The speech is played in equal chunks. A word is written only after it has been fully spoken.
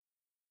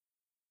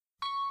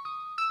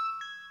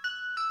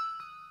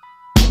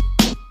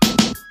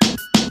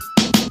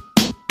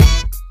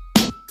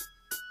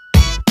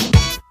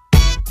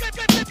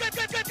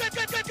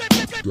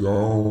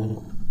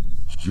Don't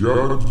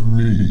judge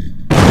me.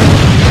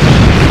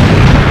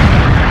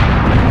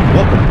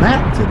 Welcome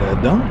back to the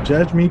Don't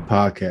Judge Me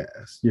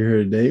podcast. You're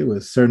here today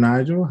with Sir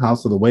Nigel,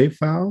 House of the Wave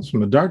Files from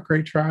the Dark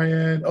Great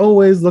Triad.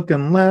 Always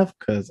looking left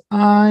because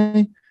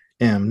I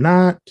am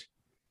not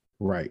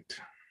right.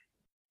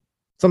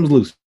 Something's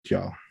loose,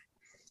 y'all.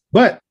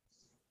 But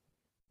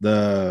I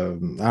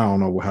don't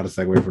know how to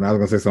segue from that. I was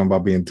gonna say something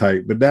about being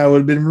tight, but that would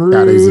have been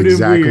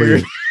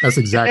rude. That's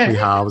exactly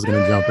how I was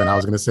gonna jump in. I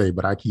was gonna say,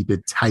 but I keep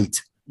it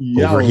tight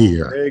over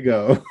here. There you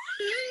go.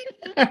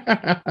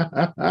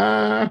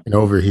 And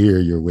over here,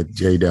 you're with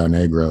Jay Del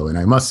Negro. And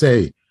I must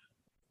say,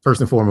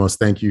 first and foremost,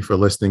 thank you for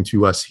listening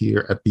to us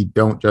here at the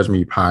Don't Judge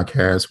Me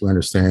podcast. We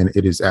understand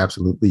it is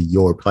absolutely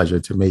your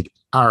pleasure to make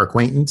our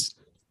acquaintance.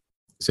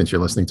 Since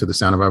you're listening to the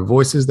sound of our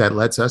voices, that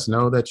lets us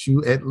know that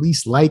you at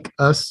least like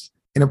us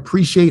and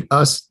appreciate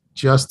us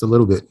just a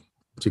little bit.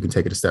 But you can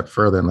take it a step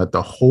further and let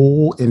the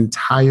whole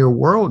entire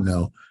world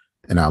know.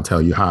 And I'll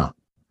tell you how.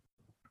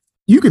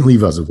 You can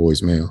leave us a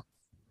voicemail.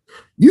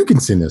 You can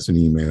send us an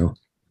email,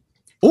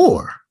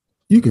 or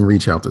you can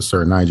reach out to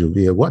Sir Nigel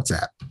via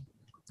WhatsApp.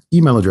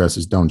 Email address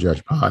is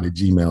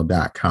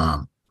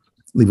don'tjudgepod@gmail.com.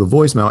 Leave a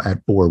voicemail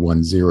at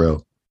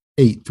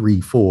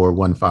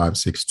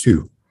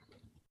 410-834-1562.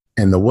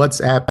 And the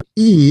WhatsApp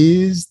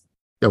is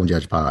Don't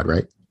Judge Pod,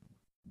 right?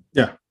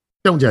 Yeah.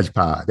 Don't Judge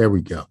Pod. There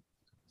we go.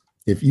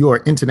 If you are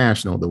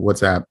international, the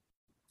WhatsApp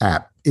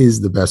app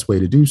is the best way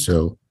to do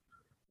so,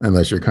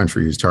 unless your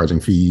country is charging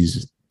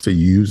fees to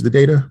use the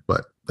data,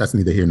 but that's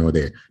neither here nor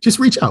there. Just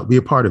reach out, be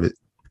a part of it,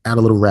 add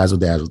a little razzle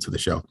dazzle to the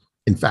show.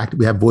 In fact,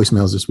 we have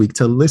voicemails this week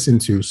to listen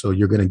to, so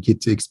you're going to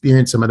get to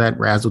experience some of that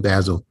razzle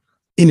dazzle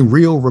in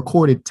real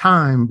recorded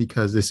time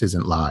because this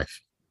isn't live.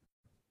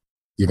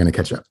 You're going to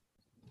catch up.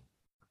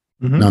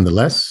 Mm-hmm.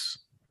 Nonetheless,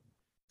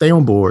 stay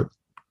on board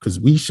because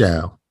we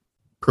shall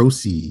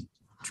proceed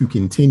to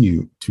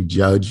continue to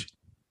judge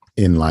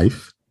in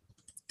life.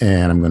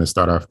 And I'm going to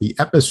start off the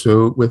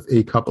episode with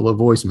a couple of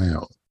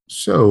voicemails.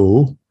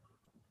 So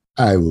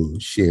I will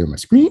share my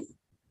screen.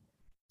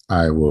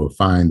 I will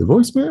find the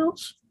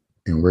voicemails,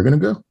 and we're going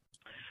to go.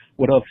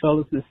 What up,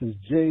 fellas? This is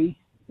Jay,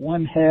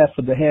 one half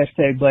of the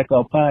hashtag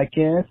Blackout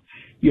Podcast.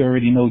 You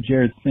already know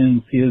Jared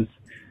sends his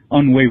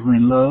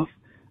unwavering love.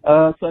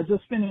 So I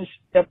just finished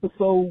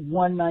episode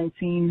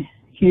 119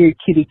 here,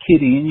 Kitty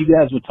Kitty, and you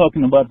guys were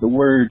talking about the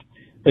word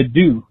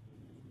adieu.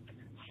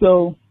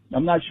 So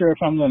I'm not sure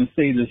if I'm going to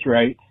say this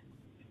right,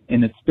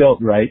 and it's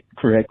spelled right,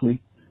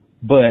 correctly,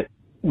 but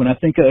when I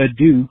think of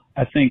adieu,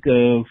 I think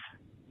of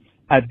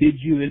I bid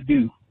you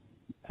adieu.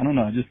 I don't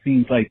know. It just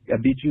seems like I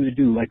bid you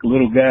adieu, like a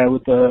little guy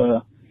with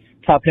a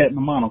top hat and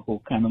a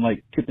monocle, kind of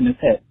like tipping his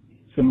hat.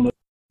 Similar.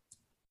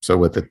 So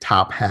with the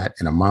top hat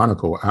and a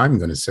monocle, I'm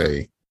going to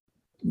say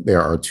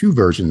there are two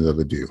versions of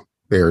adieu.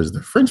 There's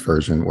the French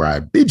version where I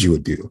bid you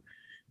adieu,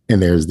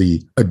 and there's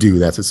the adieu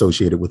that's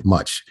associated with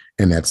much,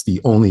 and that's the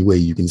only way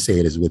you can say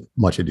it is with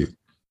much ado.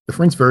 The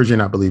French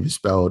version, I believe, is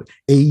spelled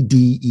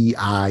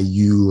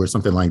A-D-E-I-U or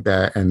something like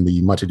that. And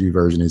the much ado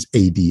version is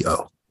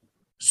A-D-O.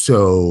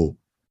 So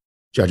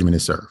judgment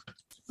is served.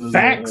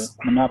 Facts.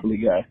 Monopoly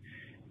guy.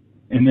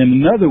 And then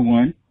another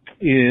one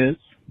is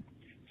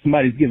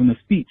somebody's giving a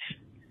speech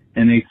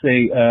and they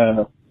say,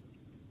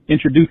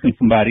 introducing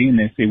somebody, and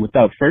they say,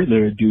 without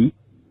further ado,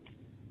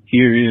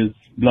 here is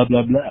blah,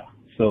 blah, blah.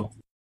 So.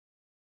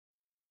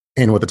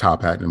 And with the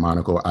top hat and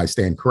monocle, I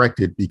stand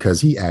corrected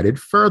because he added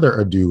further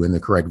ado in the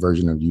correct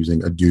version of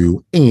using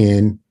adieu,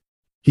 and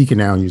he can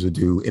now use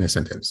adieu in a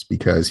sentence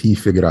because he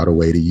figured out a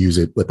way to use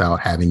it without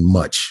having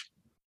much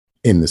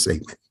in the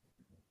statement.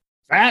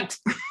 Facts.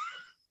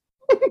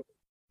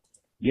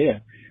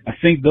 Yeah, I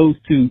think those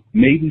two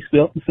may be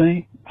spelled the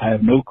same. I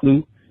have no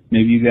clue.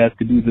 Maybe you guys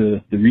could do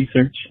the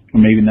research, or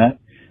maybe not.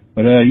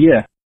 But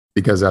yeah.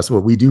 Because that's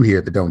what we do here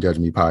at the Don't Judge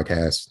Me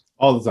podcast.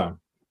 All the time.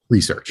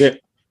 Research. Yeah.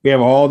 We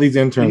have all these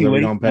interns that we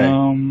don't pay.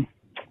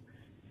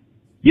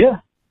 Yeah,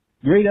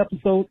 great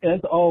episode as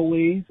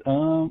always.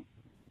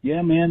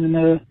 Yeah, man,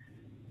 and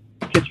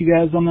catch you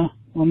guys on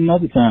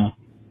another time.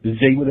 This is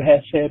Jay with the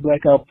hashtag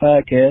Blackout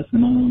Podcast,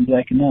 and I'm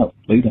blacking out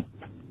later.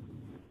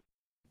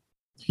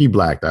 He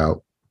blacked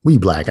out. We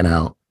blacking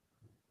out.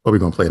 But we're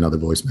gonna play another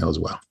voicemail as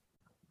well.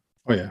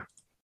 Oh yeah.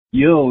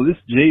 Yo, this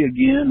is Jay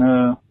again.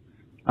 I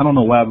don't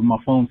know why, but my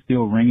phone's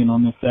still ringing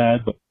on this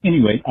side. But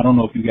anyway, I don't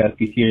know if you guys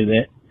could hear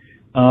that.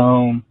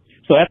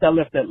 So after I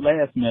left that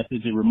last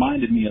message, it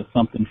reminded me of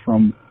something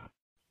from, I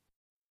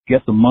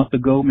guess, a month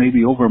ago,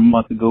 maybe over a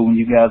month ago, when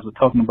you guys were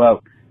talking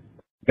about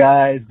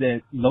guys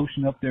that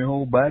lotion up their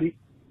whole body.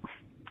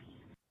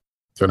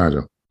 So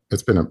Nigel,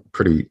 it's been a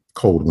pretty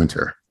cold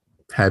winter.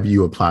 Have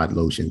you applied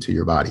lotion to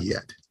your body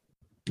yet?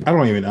 I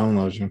don't even own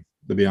lotion,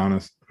 to be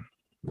honest.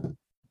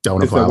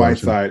 Don't it's apply the white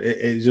lotion. side.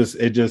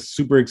 It just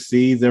super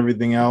exceeds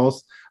everything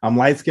else. I'm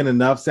light skinned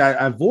enough, so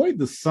I avoid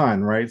the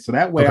sun, right? So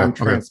that way I'm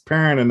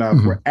transparent enough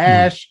where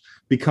ash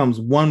becomes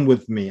one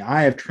with me.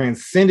 I have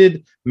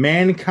transcended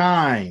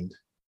mankind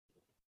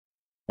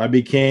by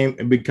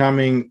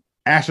becoming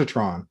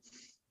Ashatron.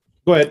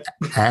 But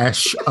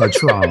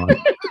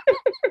Ashatron.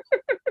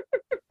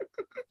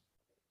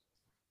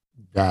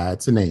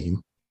 That's a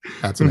name.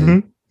 That's a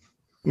name.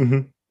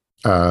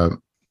 Mm-hmm.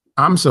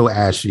 I'm so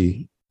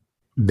ashy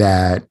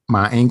that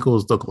my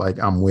ankles look like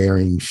I'm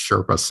wearing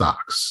Sherpa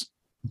socks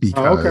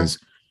because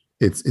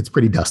it's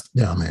pretty dusty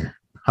down there.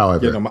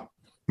 However, You know,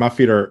 my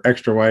feet are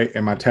extra white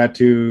and my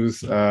tattoos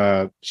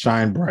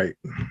shine bright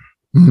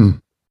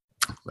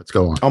let's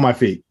go on my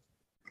feet.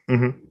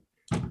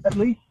 At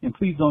least, and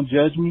please don't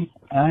judge me.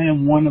 I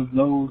am one of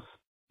those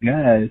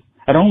guys.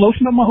 I don't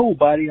lotion up my whole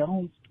body. I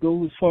don't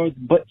go as far as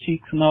butt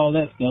cheeks and all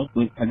that stuff,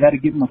 but I got to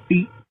get my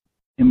feet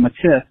and my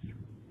chest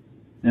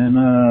and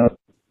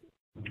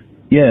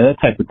yeah, that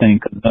type of thing.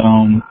 'Cause,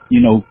 you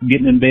know,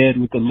 getting in bed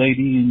with a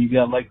lady and you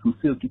got like some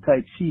silky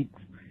type sheets,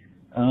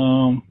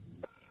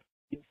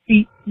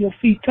 your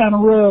feet kind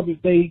of rub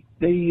if they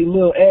a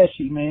little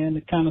ashy, man.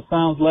 It kind of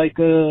sounds like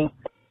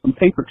some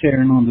paper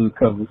tearing under the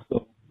covers.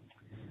 So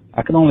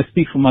I can only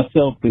speak for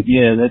myself, but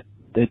yeah,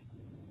 that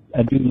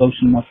I do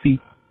lotion my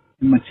feet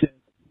and my chest.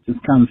 Just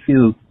kind of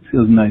feels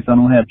nice. I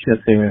don't have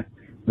chest hair,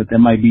 but that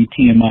might be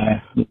TMI,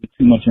 a little bit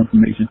too much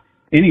information.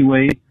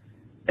 Anyway,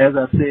 as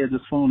I said,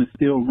 this phone is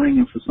still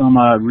ringing for some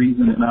odd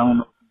reason, and I don't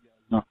know if you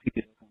guys not pick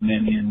it up on that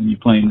end when you're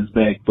playing this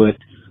back. But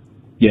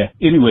yeah,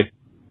 anyway,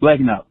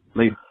 blacking out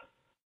later.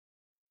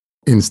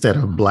 Instead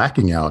of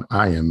blacking out,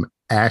 I am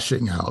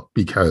ashing out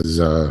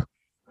because I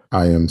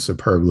am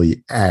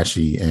superbly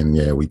ashy. And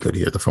yeah, we could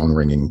hear the phone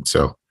ringing.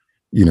 So,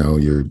 you know,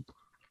 your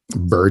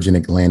Virgin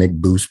Atlantic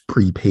Boost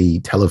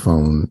prepaid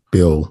telephone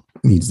bill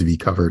needs to be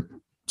covered,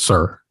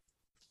 sir.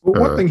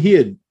 Well, one thing he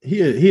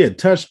had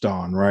touched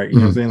on, right? You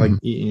know what I'm saying? Like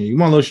you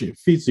want to lotion your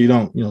feet so you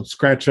don't, you know,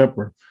 scratch up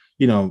or,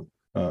 you know,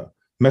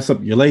 mess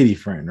up your lady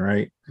friend,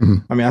 right?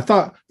 I mean, I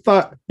thought,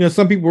 you know,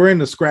 some people were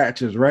into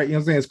scratches, right? You know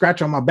what I'm saying?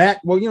 Scratch on my back.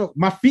 Well, you know,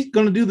 my feet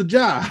gonna do the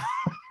job.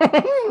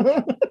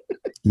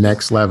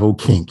 Next level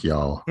kink,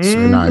 y'all.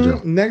 Sir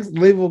Nigel. Next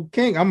level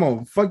kink. I'm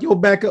gonna fuck your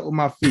back up with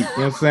my feet. You know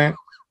what I'm saying?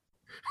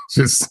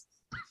 Just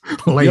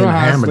laying the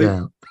hammer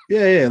down.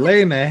 Yeah,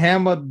 laying the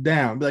hammer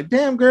down. Be like,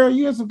 damn, girl,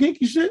 you got some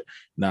kinky shit?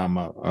 Nah,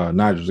 my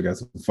Nigel's got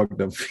some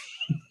fucked up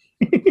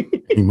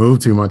feet. He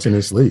moved too much in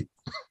his sleep.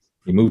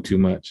 He moved too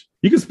much.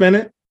 You can spin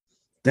it.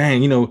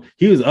 Dang, you know,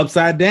 he was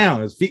upside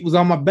down. His feet was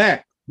on my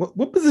back.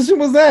 What position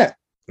was that?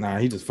 Nah,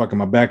 he just fucking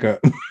my back up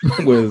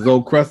with his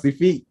old crusty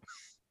feet.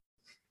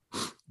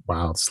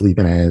 Wow,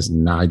 sleeping ass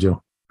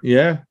Nigel.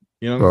 Yeah,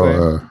 you know what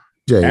I'm saying?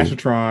 Jay,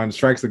 Ashatron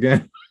strikes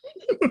again.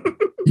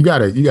 you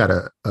gotta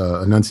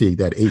enunciate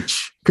that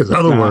H, because in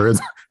other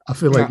words, I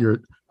feel like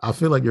you're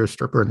a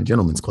stripper in a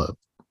gentleman's club.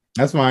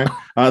 That's fine.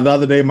 The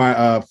other day,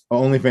 my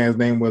OnlyFans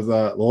name was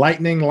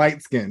Lightning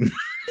Light Skin.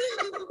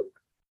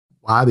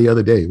 Why the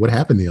other day? What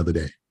happened the other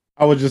day?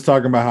 I was just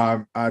talking about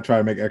how I try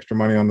to make extra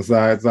money on the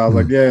side. So I was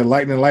like, yeah,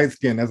 Lightning Light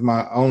Skin. That's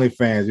my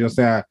OnlyFans. You know what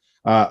I'm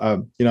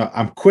saying? You know,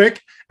 I'm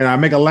quick and I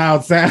make a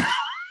loud sound.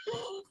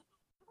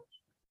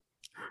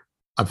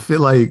 I feel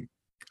like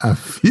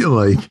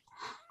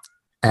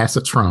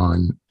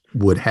Acetron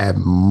would have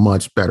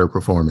much better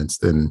performance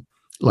than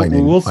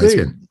Lightning Light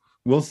Skin.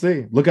 We'll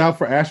see. Look out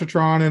for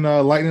Ashatron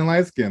and Lightning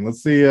Light Skin.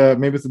 Let's see.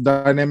 Maybe it's a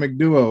dynamic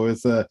duo.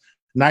 It's a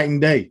night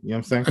and day. You know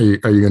what I'm saying?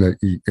 Are you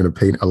gonna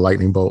paint a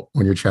lightning bolt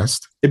on your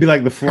chest? It'd be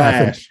like the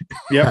Flash.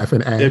 Half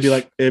an ash.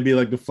 It'd be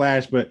like the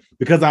Flash, but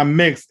because I'm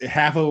mixed,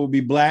 half of it would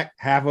be black,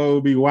 half of it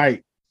would be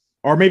white,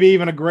 or maybe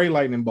even a gray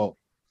lightning bolt.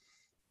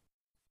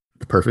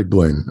 The perfect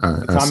blend.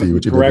 I see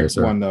what you did there,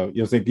 sir. One though. You know what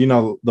I'm saying? You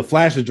know, the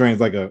Flash's drain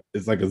is like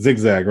a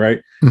zigzag,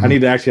 right? I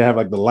need to actually have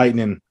like the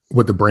lightning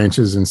with the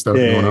branches and stuff.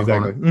 Yeah, going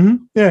exactly.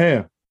 On it.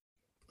 Yeah.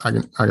 I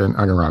can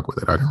rock with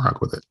it.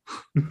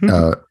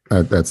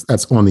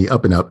 That's on the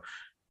up and up.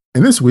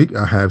 And this week,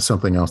 I have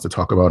something else to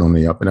talk about on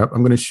the up and up.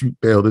 I'm going to shoot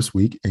bail this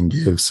week and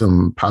give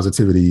some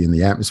positivity in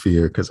the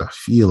atmosphere because I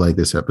feel like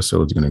this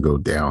episode is going to go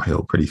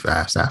downhill pretty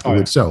fast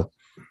afterwards. Oh, yeah. So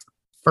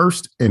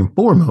first and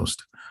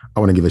foremost, I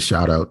want to give a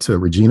shout out to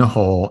Regina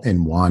Hall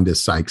and Wanda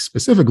Sykes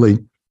specifically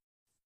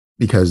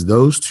because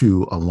those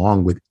two,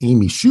 along with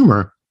Amy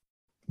Schumer,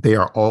 they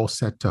are all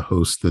set to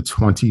host the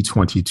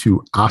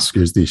 2022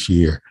 Oscars this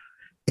year.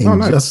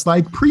 And just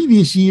like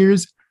previous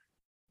years,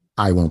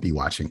 I won't be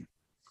watching.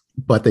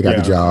 But they got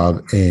the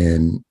job,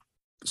 and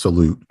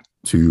salute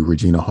to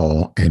Regina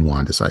Hall and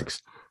Wanda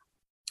Sykes.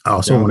 I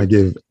also want to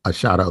give a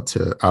shout out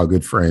to our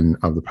good friend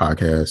of the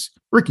podcast,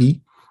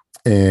 Ricky,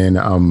 and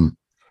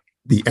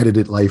the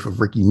Edited Life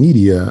of Ricky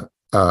Media.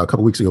 A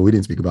couple weeks ago, we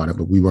didn't speak about it,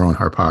 but we were on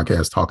her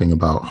podcast talking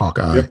about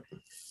Hawkeye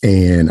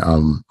and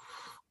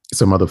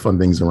some other fun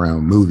things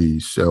around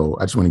movies. So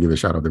I just want to give a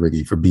shout out to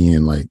Ricky for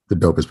being like the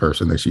dopest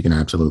person that she can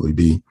absolutely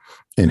be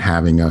and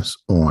having us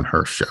on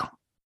her show.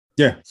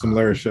 Yeah, some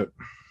hilarious shit.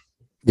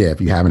 Yeah,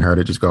 if you haven't heard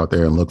it, just go out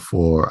there and look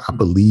for, I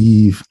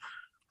believe,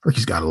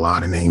 Ricky's got a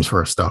lot of names for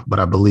her stuff, but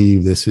I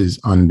believe this is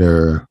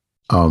under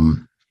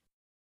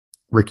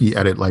Ricky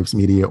Edit Life's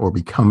Media or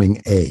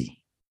Becoming A.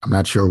 I'm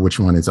not sure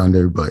which one it's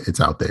under, but it's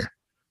out there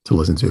to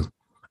listen to.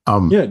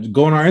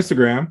 Go on our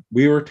Instagram.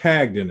 We were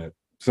tagged in it,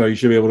 so you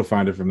should be able to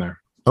find it from there.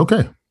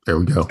 Okay, there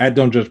we go. At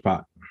Don't Judge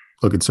Pod.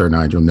 Look at Sir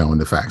Nigel knowing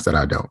the facts that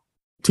I don't.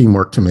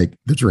 Teamwork to make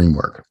the dream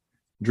work.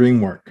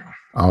 Dream work.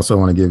 I also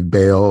want to give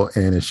bail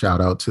and a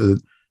shout out to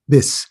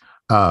this,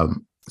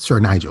 Sir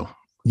Nigel.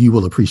 You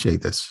will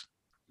appreciate this.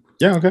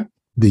 Yeah, okay.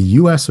 The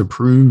U.S.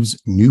 approves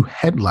new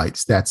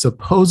headlights that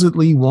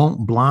supposedly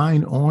won't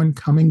blind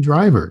oncoming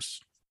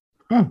drivers.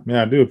 Oh,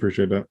 yeah, I do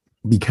appreciate that.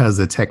 Because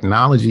the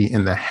technology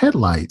in the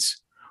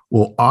headlights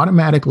will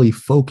automatically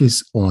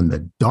focus on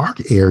the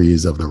dark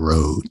areas of the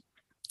road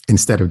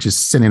instead of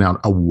just sending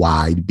out a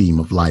wide beam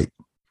of light.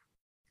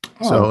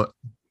 Oh.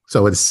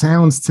 So it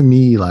sounds to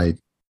me like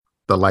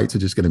the lights are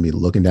just going to be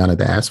looking down at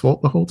the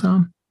asphalt the whole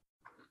time.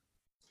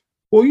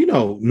 Well,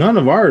 none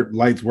of our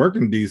lights work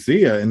in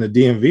DC in the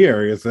DMV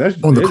area. So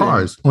that's on the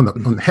cars, on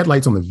the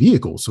headlights on the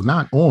vehicles, so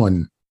not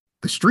on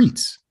the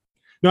streets.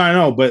 No, I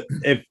know, but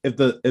if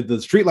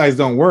the street lights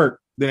don't work,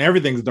 then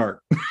everything's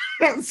dark.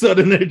 So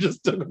then they're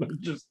just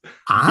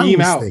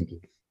beam out.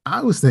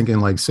 I was thinking,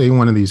 like, say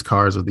one of these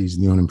cars with these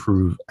new and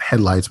improved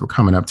headlights were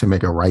coming up to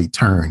make a right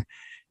turn,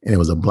 and it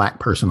was a black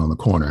person on the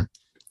corner,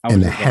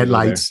 and the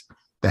headlights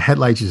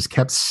just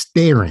kept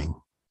staring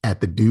at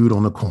the dude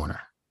on the corner.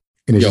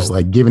 And it's just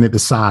like giving it the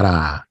side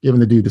eye,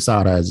 giving the dude the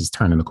side eye as he's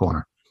turning the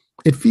corner.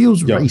 It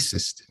feels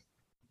racist.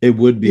 It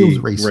would be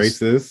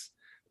racist.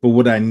 But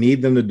what I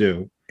need them to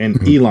do,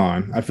 and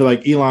Elon, I feel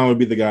like Elon would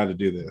be the guy to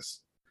do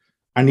this.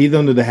 I need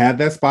them to have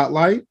that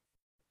spotlight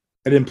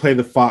and then play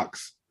the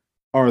Fox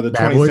or the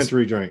 20th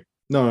Century joint.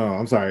 No,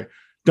 I'm sorry.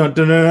 Dun,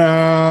 dun,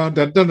 dun,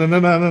 dun, dun, dun,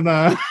 dun, dun,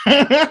 dun,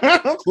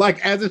 dun.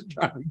 Like as it's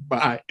driving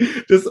by,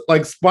 just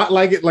like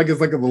spotlight it like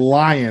it's like a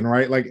lion,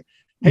 right? Like,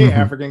 hey,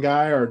 African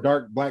guy or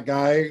dark black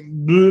guy.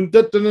 Dun,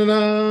 dun, dun, dun,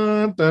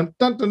 dun, dun,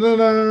 dun, dun,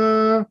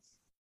 dun.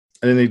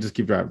 And then they just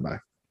keep driving by.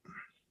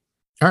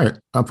 All right,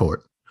 I'm for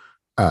it.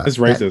 It's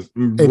racist.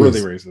 Really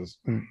racist.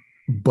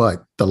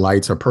 But the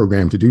lights are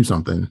programmed to do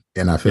something.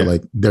 And I feel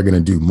like they're going to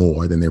do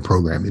more than they're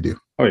programmed to do.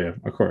 Oh, yeah,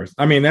 of course.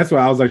 I mean, that's what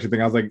I was actually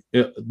thinking. I was like,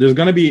 there's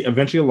going to be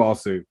eventually a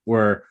lawsuit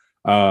where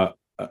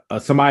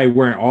somebody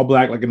wearing all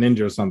black like a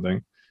ninja or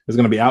something is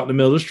going to be out in the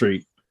middle of the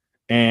street.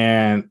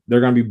 And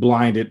they're going to be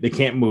blinded. They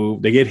can't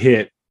move. They get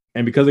hit.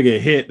 And because they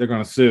get hit, they're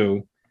going to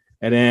sue.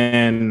 And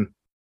then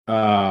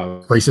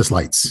racist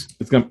lights.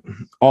 It's going to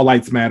all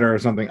lights matter or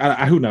something.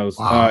 Who knows?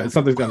 Wow.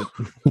 Something's going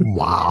to.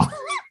 Wow.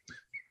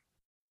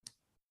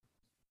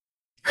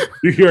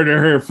 You heard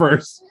it here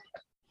first.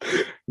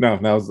 No,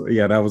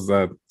 that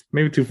was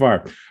maybe too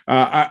far.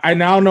 I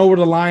now know where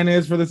the line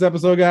is for this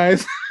episode,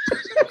 guys.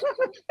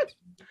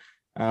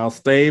 I'll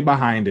stay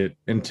behind it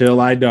until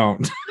I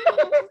don't.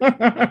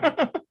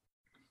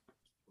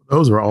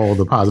 Those were all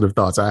the positive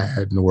thoughts I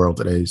had in the world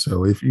today.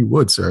 So if you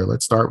would, sir,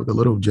 let's start with a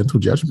little gentle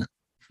judgment.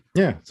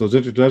 Yeah. So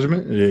gentle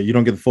judgment. You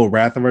don't get the full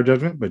wrath of our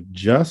judgment, but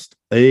just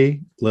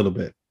a little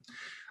bit.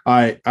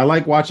 I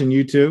like watching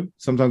YouTube.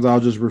 Sometimes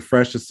I'll just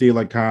refresh to see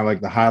like kind of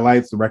like the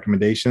highlights, the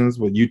recommendations,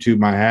 what YouTube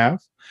might have.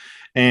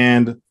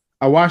 And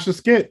I watched a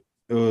skit.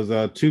 It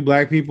was two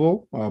black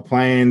people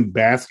playing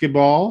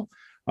basketball,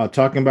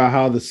 talking about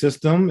how the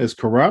system is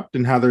corrupt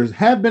and how there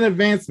have been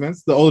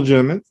advancements, the old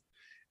gentlemen,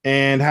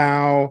 and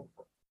how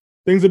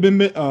things have been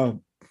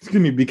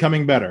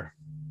becoming better.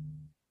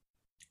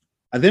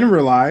 I then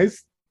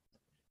realized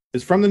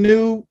it's from the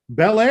new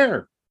Bel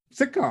Air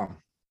sitcom.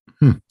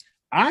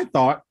 I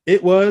thought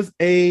it was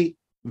a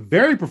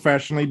very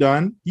professionally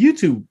done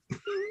YouTube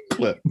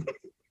clip.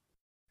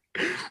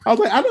 I was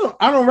like,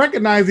 I don't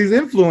recognize these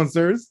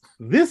influencers.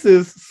 This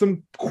is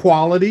some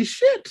quality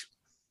shit.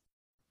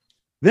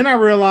 Then I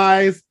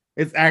realized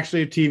it's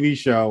actually a TV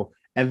show.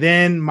 And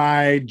then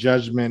my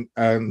judgment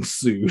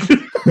ensued.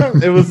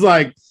 It was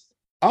like,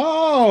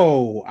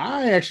 oh,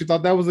 I actually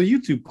thought that was a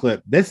YouTube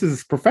clip. This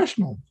is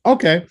professional.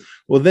 Okay.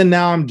 Well, then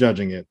now I'm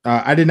judging it.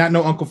 I did not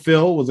know Uncle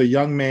Phil was a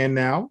young man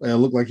now. It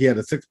looked like he had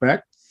a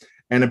six-pack.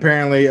 And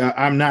apparently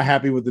I'm not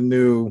happy with the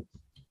new...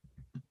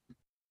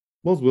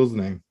 What's Will's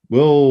name?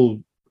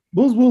 Will's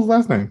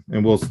last name?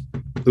 And Will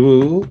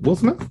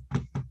Smith?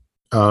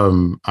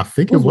 I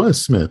think it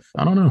was Smith.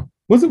 I don't know.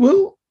 Was it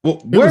Will?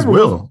 Well, it was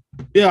Will.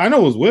 Yeah, I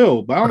know it was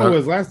Will, but I don't know what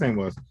his last name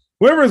was.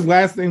 Whoever his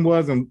last name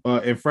was in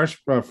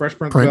Fresh Prince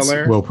of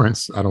Bel-Air. Will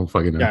Prince. I don't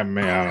fucking know. Yeah,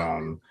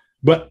 man.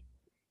 But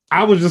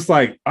I was just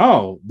like,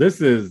 oh,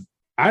 this is.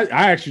 I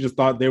actually just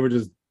thought they were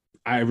just.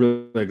 I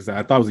really like I said,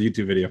 I thought it was a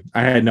YouTube video.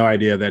 I had no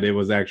idea that it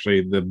was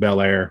actually the Bel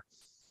Air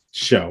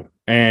show,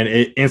 and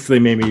it instantly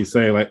made me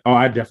say like, oh,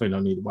 I definitely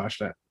don't need to watch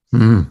that.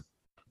 Mm.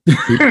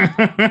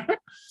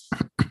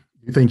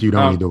 You think you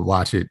don't need to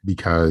watch it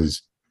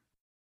because,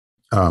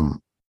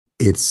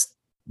 it's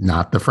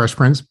not the Fresh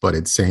Prince, but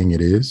it's saying it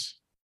is.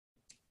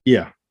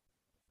 Yeah.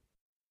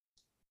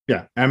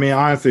 I mean,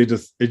 honestly,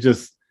 it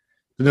just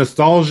the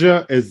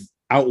nostalgia is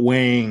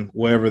outweighing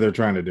whatever they're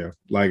trying to do.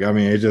 Like, I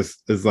mean,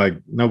 it's like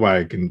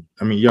nobody can.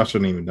 I mean, y'all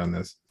shouldn't even done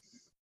this.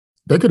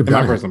 They could have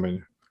done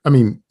it. I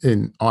mean,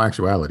 in all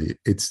actuality,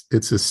 it's a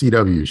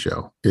CW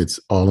show. It's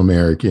All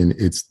American.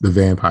 It's The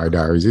Vampire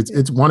Diaries.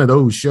 It's one of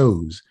those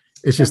shows.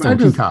 It's just on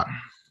Peacock.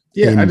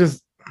 Yeah, and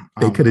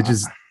they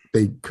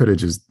could have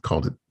just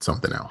called it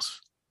something else.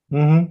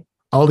 Mm-hmm.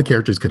 All the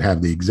characters could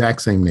have the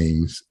exact same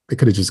names. They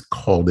could have just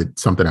called it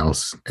something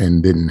else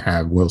and didn't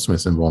have Will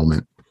Smith's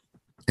involvement.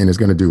 and it's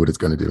going to do what it's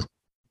going to do.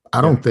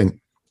 I don't think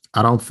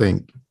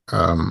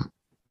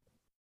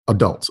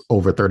adults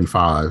over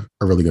 35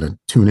 are really going to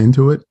tune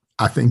into it.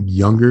 I think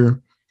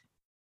younger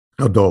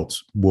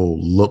adults will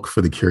look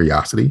for the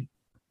curiosity.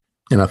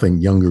 And I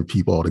think younger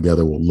people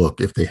altogether will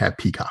look if they have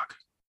Peacock,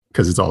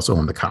 because it's also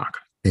on the cock.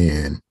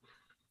 And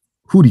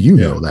who do you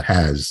know that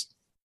has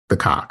the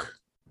cock?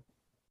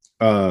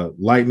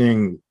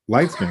 Lightning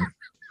Lightskin.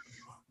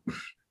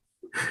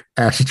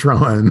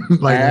 Ashatron,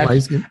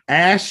 Lightskin.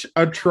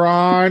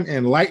 Ashatron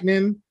and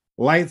Lightning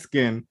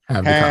Lightskin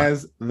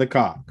has the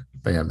cock.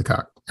 They have the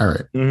cock. All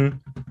right. Mm-hmm.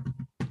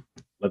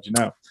 Let you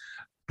know.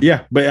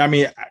 Yeah, but I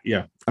mean,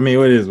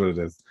 it is what it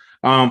is.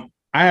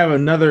 I have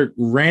another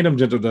random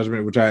gentle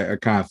judgment, which I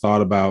kind of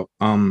thought about.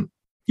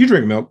 You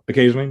drink milk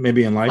occasionally,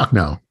 maybe in life?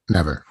 No,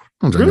 never.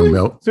 I don't drink no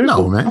milk.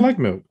 Seriously? No, man. I like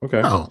milk.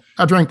 Okay. No,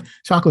 I drank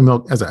chocolate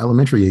milk as an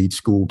elementary age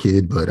school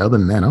kid, but other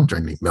than that, I don't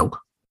drink any milk.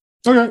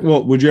 Okay.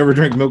 Well, would you ever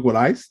drink milk with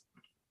ice?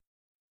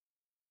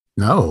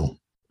 No,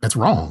 that's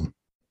wrong.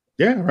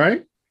 Yeah,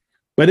 right.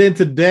 But then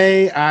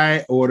today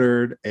I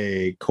ordered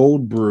a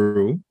cold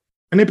brew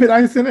and they put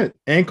ice in it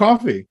and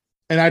coffee.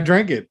 And I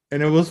drank it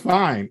and it was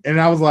fine. And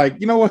I was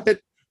like, you know what?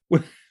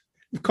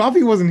 If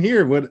coffee wasn't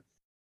here, would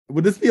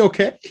this be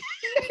okay?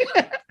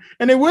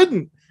 And it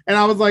wouldn't. And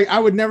I was like, I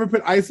would never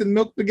put ice and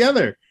milk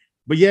together.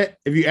 But yet,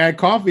 if you add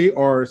coffee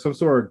or some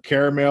sort of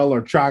caramel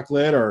or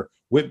chocolate or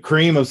whipped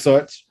cream of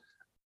such,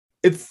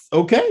 it's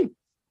okay.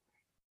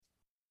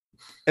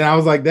 And I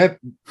was like, that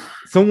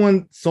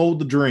someone sold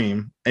the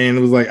dream and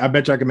it was like, I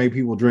bet you I can make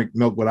people drink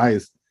milk with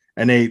ice.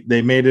 And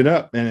they made it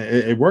up and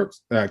it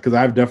works because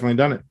I've definitely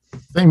done it.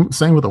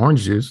 Same with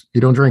orange juice.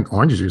 You don't drink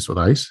orange juice with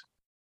ice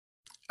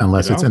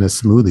unless it's in a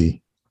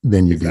smoothie.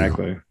 Then you do.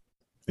 Exactly.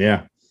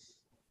 Yeah.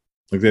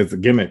 Like that's a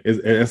gimmick.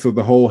 That's what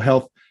the whole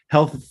health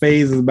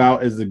phase is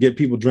about, is to get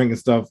people drinking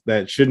stuff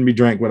that shouldn't be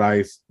drank with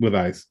ice.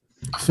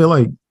 I feel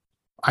like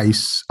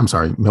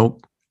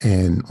milk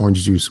and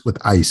orange juice with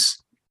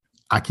ice,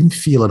 I can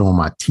feel it on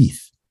my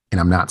teeth,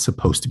 and I'm not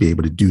supposed to be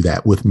able to do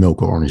that with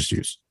milk or orange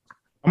juice.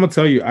 I'm gonna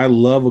tell you, I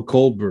love a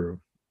cold brew,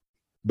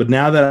 but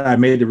now that I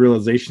made the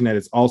realization that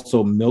it's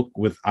also milk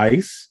with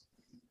ice,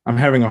 I'm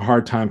having a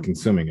hard time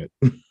consuming it.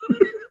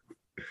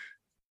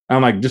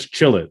 I'm like, just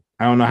chill it.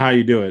 I don't know how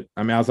you do it.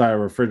 I mean, outside a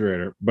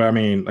refrigerator, but I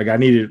mean, like I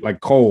need it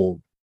like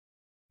cold,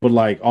 but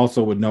like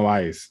also with no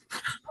ice.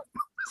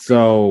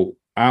 So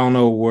I don't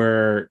know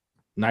where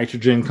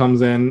nitrogen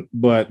comes in,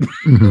 but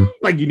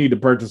like you need to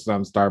purchase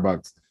some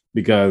Starbucks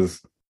because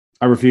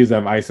I refuse to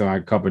have ice in my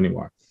cup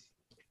anymore.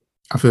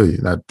 I feel you.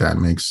 That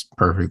makes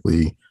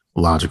perfectly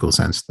logical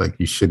sense. Like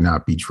you should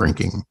not be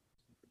drinking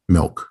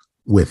milk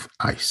with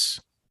ice.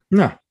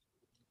 No.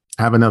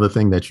 I have another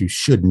thing that you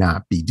should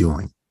not be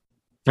doing.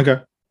 Okay.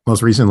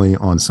 Most recently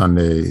on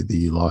Sunday,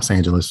 the Los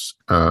Angeles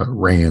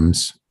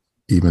Rams,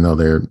 even though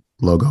their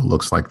logo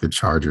looks like the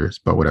Chargers,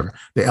 but whatever,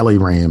 the LA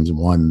Rams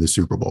won the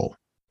Super Bowl.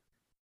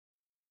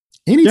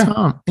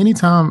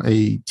 Anytime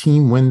a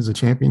team wins a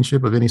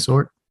championship of any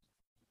sort,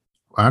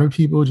 why do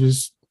people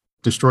just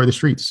destroy the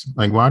streets?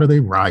 Like, why do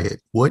they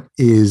riot? What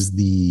is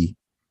the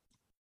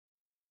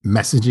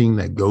messaging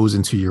that goes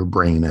into your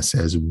brain that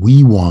says,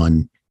 we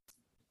won,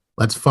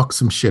 let's fuck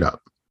some shit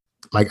up?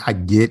 Like, I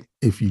get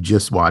if you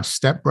just watch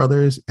Step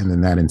Brothers and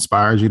then that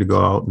inspires you to go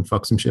out and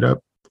fuck some shit up.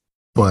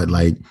 But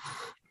like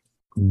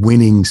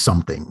winning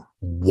something,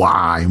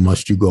 why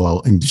must you go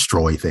out and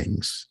destroy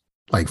things?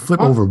 Like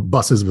flip over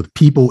buses with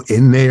people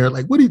in there.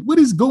 Like, what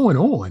is going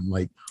on?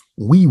 Like,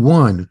 we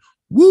won.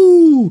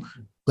 Woo!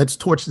 Let's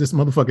torch this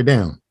motherfucker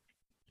down.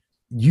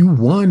 You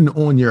won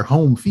on your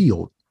home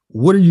field.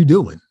 What are you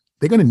doing?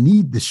 They're going to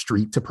need the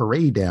street to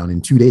parade down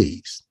in 2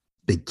 days.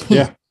 They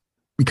can't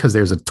because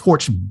there's a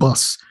torch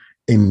bus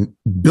and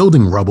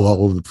building rubble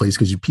all over the place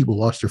because you people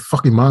lost your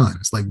fucking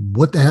minds. Like,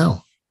 what the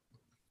hell?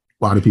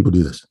 Why do people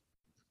do this?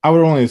 I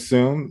would only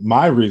assume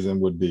my reason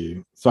would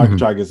be so I can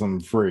try to get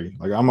something free.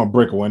 Like I'm gonna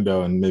break a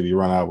window and maybe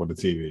run out with the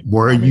TV.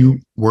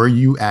 Were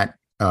you at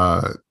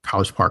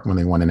College Park when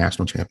they won the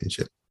national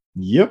championship?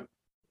 Yep.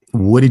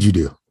 What did you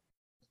do?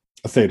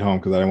 I stayed home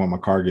because I didn't want my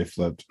car to get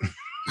flipped.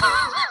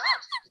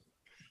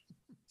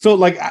 So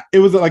like it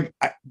was like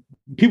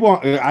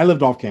I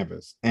lived off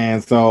campus,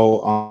 and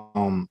so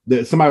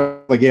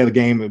somebody like the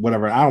game,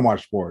 whatever. I don't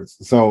watch sports,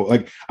 so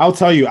like I'll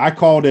tell you, I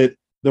called it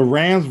the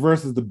Rams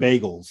versus the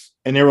Bagels,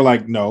 and they were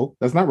like, "No,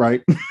 that's not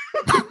right."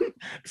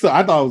 So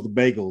I thought it was the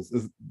Bagels,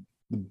 it's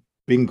the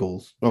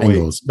Bengals. Oh,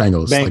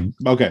 Bengals.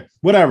 Okay,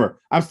 whatever.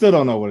 I still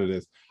don't know what it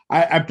is.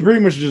 I pretty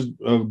much just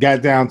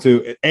got down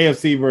to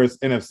AFC versus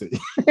NFC.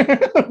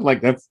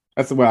 Like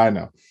that's what I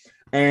know.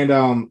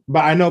 And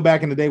but I know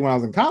back in the day when I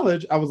was in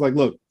college, I was like,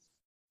 look,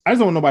 I just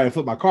don't want nobody to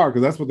flip my car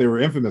because that's what they were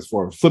infamous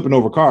for, flipping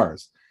over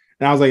cars.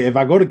 And I was like, if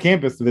I go to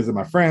campus to visit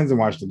my friends and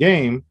watch the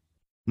game,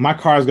 my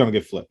car is going to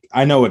get flipped.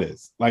 I know it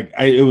is. Like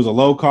it was a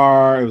low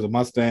car. It was a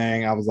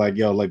Mustang. I was like,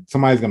 yo, like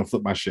somebody's going to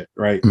flip my shit.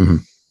 Right. Mm-hmm.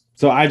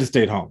 So I just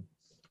stayed home.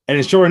 And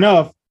then sure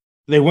enough,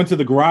 they went to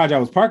the garage I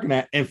was parking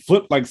at and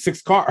flipped like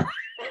 6 cars.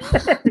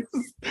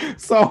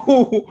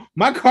 So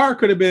my car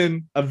could have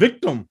been a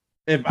victim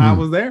if I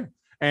was there,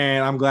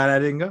 and I'm glad I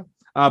didn't go.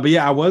 But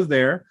yeah, I was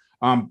there.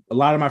 A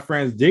lot of my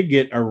friends did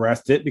get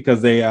arrested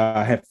because they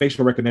had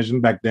facial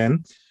recognition back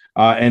then,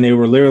 and they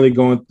were literally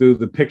going through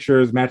the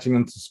pictures, matching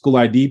them to school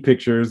ID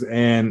pictures,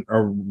 and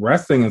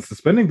arresting and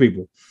suspending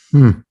people.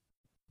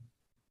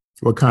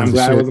 What kinds I'm of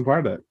glad shit? I wasn't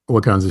part of that.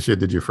 What kinds of shit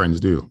did your friends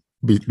do?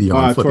 Beyond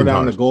Tore flipping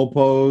down cars? the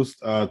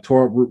goalpost,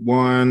 tore up Route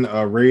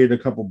 1, raided a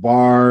couple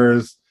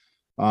bars.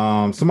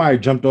 Somebody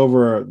jumped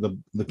over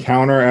the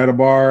counter at a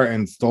bar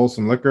and stole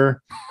some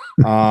liquor.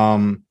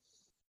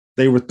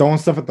 They were throwing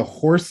stuff at the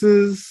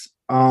horses.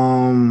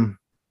 Somebody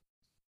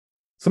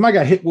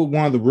got hit with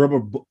one of the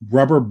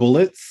rubber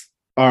bullets,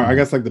 or I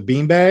guess like the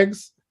bean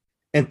bags,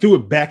 and threw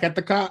it back at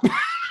the cop.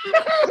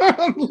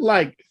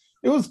 Like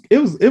it was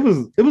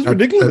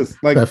ridiculous.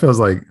 Like that feels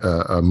like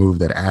a move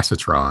that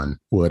Acetron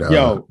would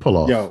pull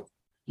off.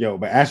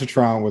 But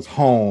Acetron was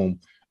home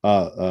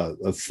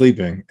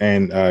sleeping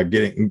and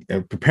getting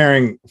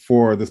preparing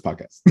for this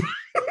podcast.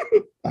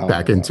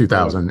 Back in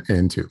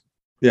 2002.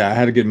 Yeah, I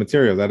had to get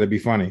materials. That had to be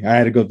funny. I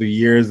had to go through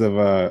years of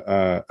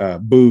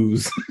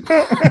booze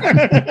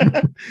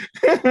to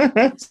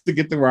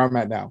get to where I'm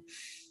at now.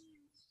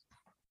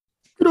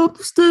 Get off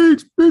the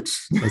stage, bitch.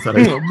 That's how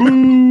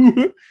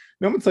Boo.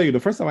 No, I'm gonna tell you, the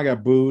first time I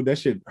got booed, that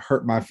shit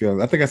hurt my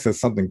feelings. I think I said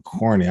something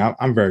corny.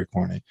 I'm very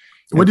corny.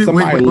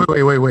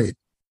 Wait.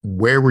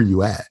 Where were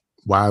you at?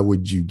 Why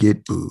would you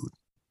get booed?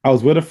 I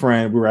was with a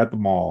friend. We were at the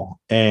mall,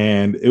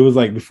 and it was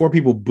like before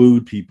people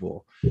booed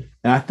people.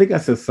 And I think I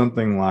said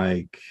something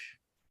like,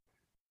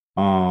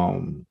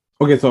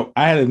 okay, so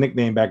I had a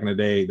nickname back in the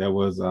day that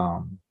was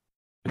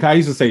I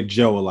used to say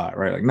Joe a lot,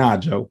 right? Like, nah,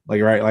 Joe.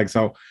 Like, right? Like,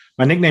 so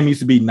my nickname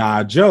used to be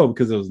Nah Joe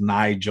because it was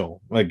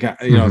Nigel. Like,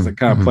 you know, it's a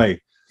kind of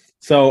play.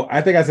 So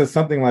I think I said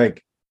something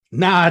like,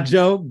 nah,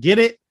 Joe, get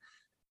it?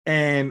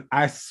 And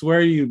I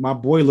swear to you, my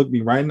boy looked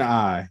me right in the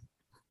eye,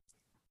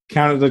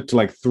 counted it to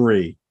like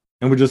 3,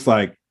 and we're just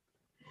like,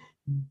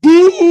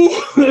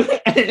 boo!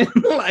 And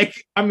like,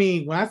 I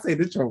mean, when I say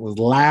this show was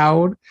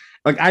loud,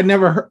 like I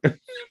never heard,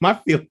 my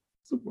feelings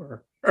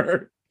were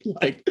hurt.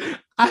 Like,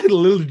 I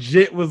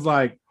legit was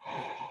like,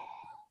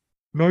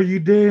 no, you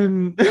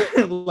didn't.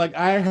 Like,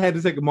 I had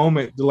to take a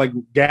moment to like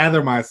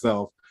gather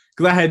myself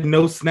because I had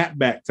no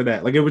snapback to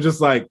that. Like, it was just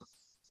like,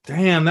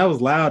 damn, that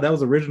was loud. That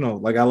was original.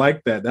 Like, I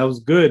like that. That was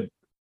good.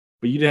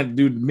 But you didn't have to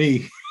do it to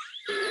me.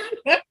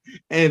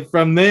 And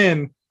from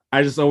then,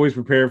 I just always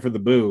prepared for the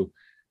boo.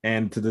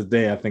 And to this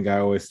day, I think I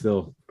always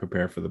still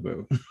prepare for the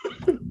boo.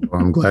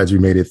 Well, I'm glad you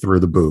made it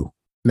through the boo.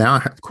 Now I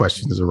have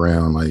questions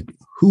around like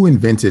who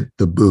invented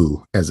the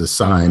boo as a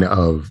sign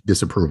of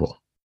disapproval?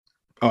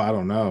 Oh, I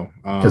don't know.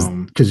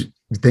 Because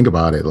think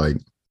about it, like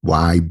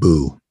why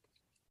boo?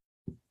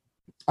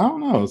 I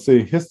don't know. Let's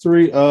see.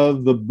 History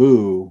of the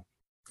boo.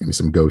 Give me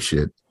some ghost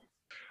shit.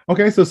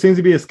 Okay, so it seems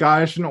to be a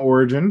Scottish in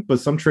origin, but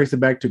some trace it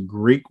back to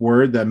Greek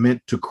word that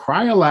meant to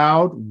cry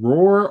aloud,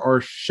 roar, or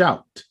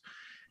shout.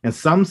 And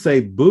some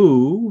say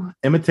boo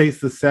imitates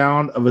the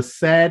sound of a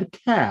sad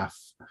calf.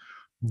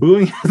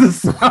 Booing has a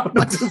sound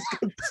of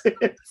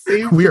discontent.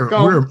 We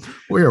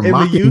are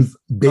mocking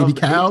baby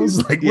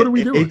cows. Like, what are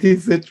we doing?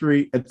 18th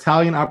century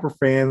Italian opera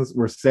fans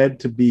were said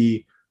to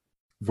be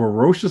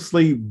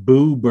ferociously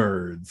boo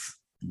birds.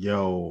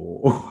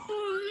 Yo.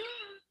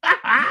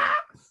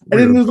 And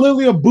then there's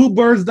literally a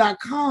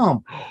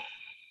boobirds.com.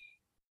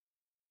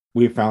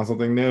 We found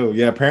something new.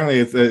 Yeah, apparently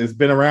it's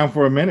been around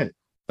for a minute.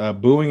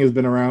 Booing has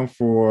been around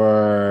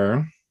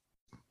for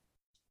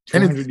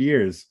 200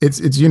 years.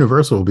 It's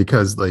universal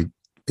because like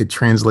it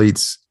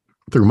translates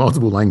through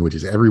multiple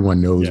languages.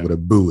 Everyone knows what a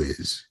boo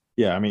is.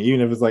 Yeah, I mean,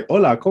 even if it's like,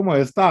 hola, ¿cómo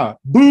está?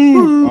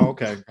 Boo! Oh,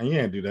 okay. And you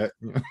can't do that.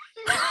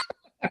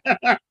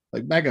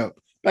 Like, back up,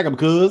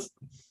 cuz.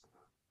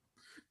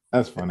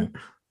 That's funny.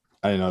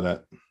 I didn't know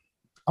that.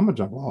 I'm gonna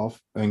jump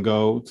off and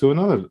go to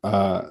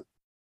another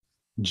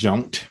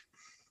junct.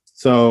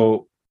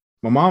 So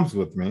my mom's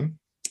with me,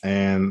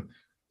 and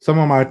some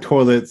of my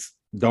toilets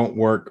don't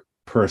work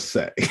per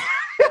se.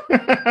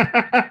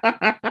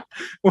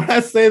 When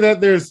I say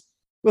that, there's,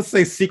 let's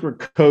say, secret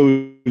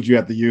codes you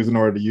have to use in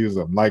order to use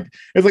them. Like,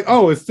 it's like,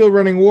 oh, it's still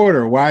running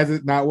water. Why is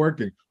it not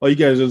working? Oh, you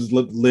guys just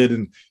lift the lid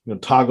and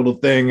toggle the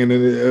thing, and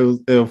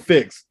then it'll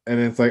fix. And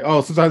it's like,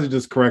 oh, sometimes it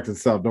just corrects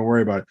itself. Don't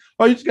worry about it.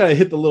 Oh, you just gotta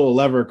hit the little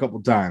lever a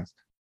couple times.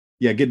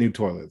 Yeah, get new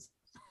toilets.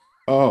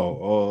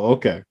 Oh,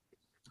 okay.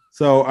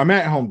 So I'm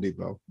at Home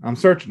Depot. I'm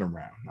searching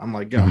around. I'm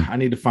like, yo, I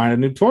need to find a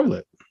new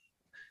toilet.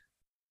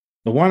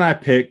 The one I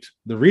picked,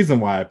 the reason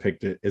why I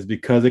picked it is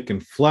because it can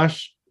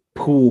flush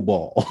pool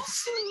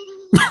balls.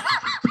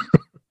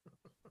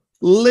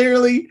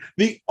 Literally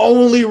the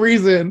only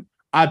reason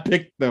I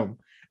picked them.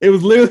 It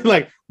was literally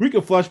like, we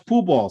could flush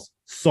pool balls.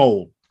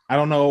 Sold. I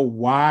don't know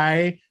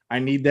why I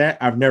need that.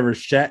 I've never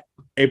shat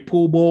a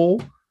pool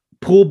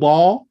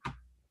ball.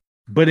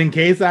 But in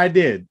case I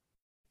did,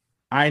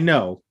 I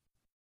know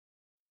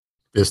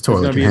this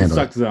toilet it's gonna be in the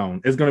suck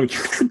zone. It's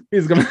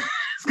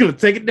gonna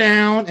take it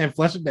down and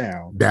flush it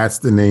down. That's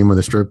the name of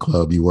the strip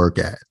club you work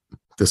at.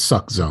 The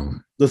suck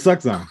zone. The suck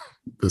zone.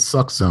 The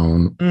suck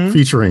zone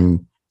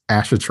featuring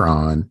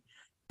Ashatron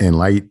and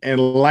light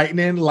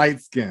lightning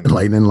light skin.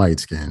 light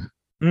skin.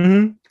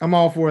 I'm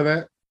all for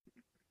that.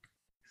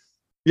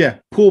 Yeah,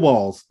 pool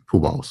balls. Pool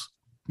balls.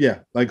 Yeah,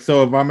 like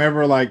so if I'm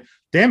ever like,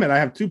 damn it, I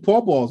have 2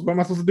 pool balls. What am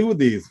I supposed to do with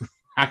these?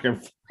 I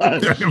can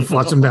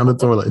flush them down the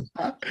toilet.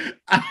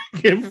 I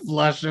can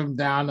flush them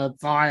down the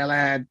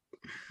toilet.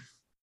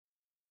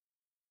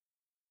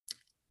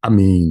 I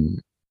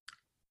mean,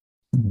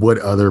 what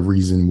other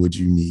reason would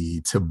you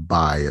need to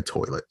buy a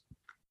toilet?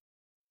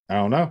 I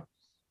don't know.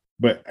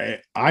 But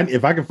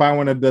if I can find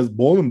one that does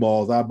bowling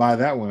balls, I'll buy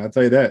that one. I'll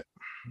tell you that.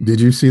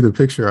 Did you see the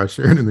picture I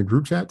shared in the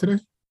group chat today?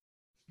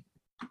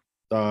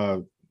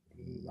 I'm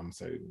gonna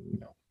say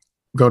no.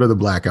 Go to the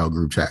blackout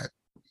group chat.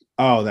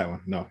 Oh, that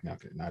one. No,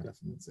 okay. No, I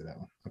definitely didn't say that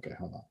one. Okay,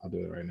 hold on. I'll do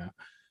it right now.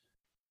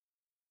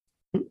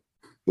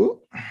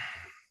 Ooh.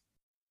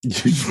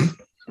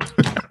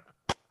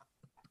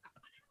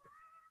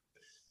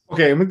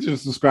 Okay, let me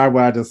just describe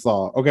what I just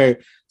saw. Okay,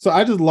 so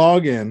I just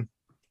log in.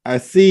 I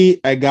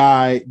see a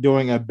guy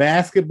doing a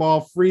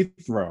basketball free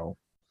throw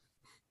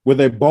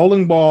with a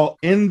bowling ball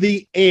in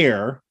the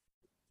air,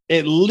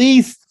 at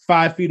least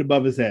 5 feet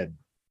above his head.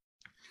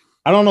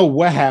 I don't know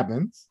what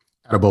happens.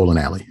 At a bowling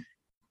alley.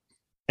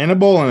 In a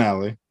bowling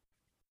alley.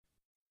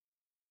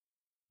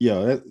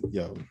 Yo.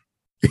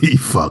 He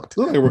fucked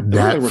that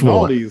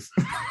floor. Ronaldo's.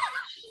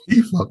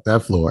 He fucked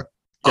that floor.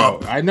 Yo,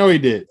 I know he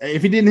did.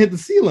 If he didn't hit the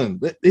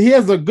ceiling, he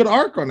has a good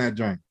arc on that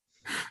joint.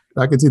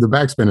 I can see the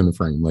backspin in the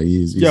frame. Like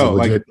he's legit,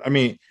 like I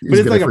mean, but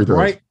it's like a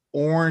bright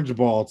orange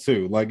ball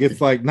too. Like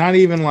it's like not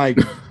even like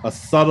a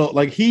subtle.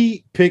 Like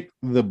he picked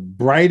the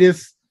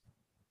brightest.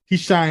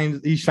 He's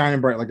shining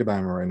bright like a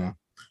diamond right now.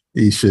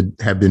 He should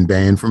have been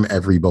banned from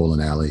every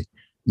bowling alley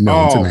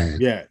known to man.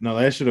 Yeah, no,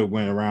 that should have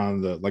went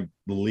around the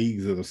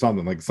leagues or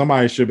something. Like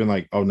somebody should have been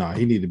like, oh no,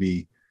 he need to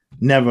be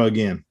never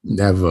again.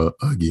 Never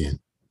again.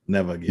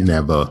 Never again.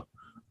 Never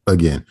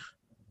again.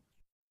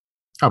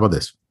 How about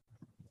this?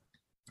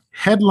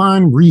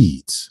 Headline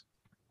reads,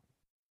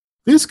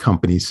 this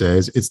company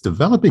says it's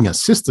developing a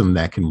system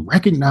that can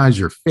recognize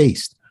your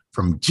face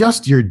from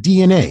just your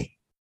DNA.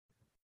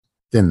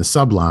 Then the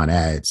subline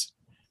adds,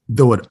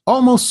 though it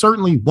almost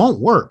certainly won't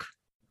work,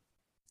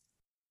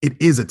 it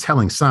is a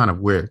telling sign of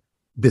where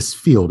this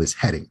field is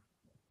heading.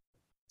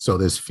 So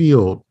this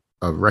field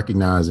of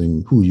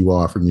recognizing who you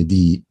are from your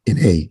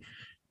DNA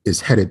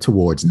is headed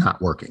towards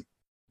not working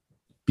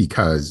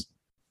because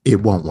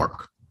it won't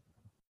work.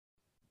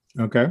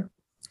 Okay.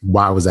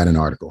 Why was that an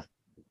article?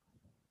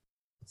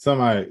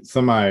 Somebody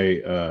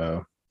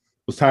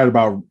was tired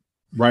about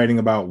writing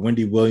about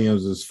Wendy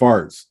Williams's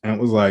farts and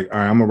was like, all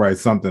right, I'm gonna write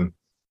something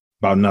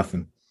about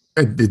nothing.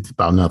 It's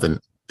about nothing.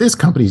 This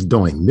company's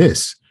doing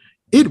this.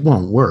 It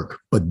won't work,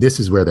 but this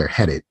is where they're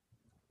headed,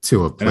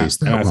 to a place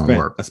that won't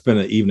work. I spent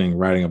an evening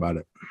writing about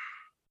it.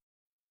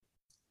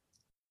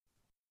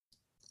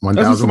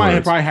 1,000 somebody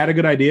words. probably had a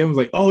good idea and was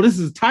like, oh, this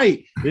is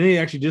tight. Then he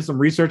actually did some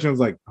research and was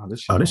like, oh,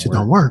 this shit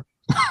don't work.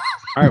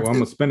 All right, well, I'm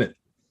gonna spin it.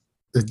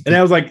 And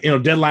that was like,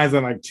 deadlines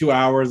in like 2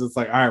 hours. It's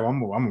like, all right, well, I'm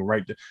gonna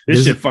write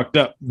this shit fucked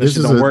up. This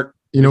shit don't work.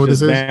 You know what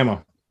this is?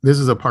 Bama. This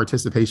is a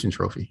participation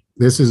trophy.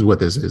 This is what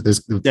this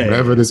is.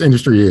 Whatever this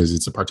industry is,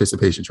 it's a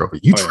participation trophy.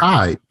 You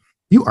tried.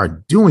 You are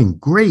doing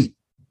great.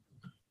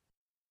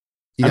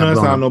 I know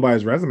that's not on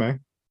nobody's resume.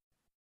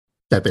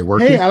 That they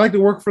work. Hey, I like to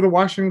work for the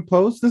Washington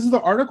Post. This is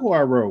the article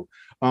I wrote.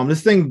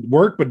 This thing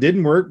worked but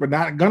didn't work, but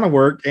not gonna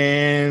work,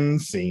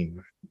 and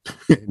scene.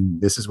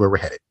 This is where we're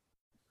headed.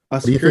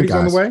 Security's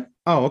on the way.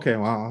 Oh, okay.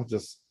 Well,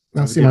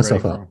 I'll see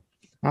myself out.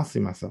 I'll see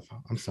myself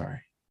out. I'm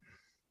sorry.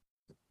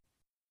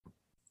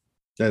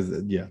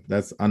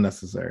 That's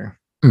unnecessary.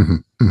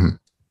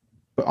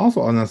 But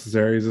also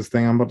unnecessary is this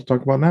thing I'm about to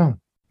talk about now.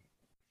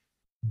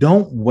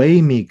 Don't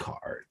weigh me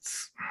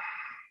cards.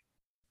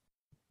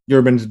 You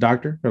ever been to the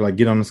doctor or like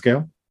get on the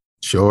scale?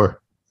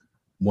 Sure.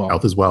 Well,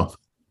 health is wealth.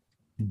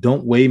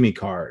 Don't weigh me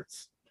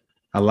cards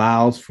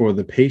allows for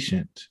the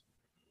patient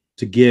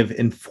to give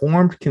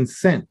informed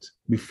consent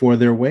before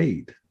they're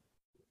weighed.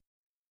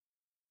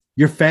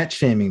 You're fat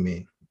shaming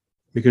me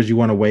because you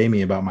want to weigh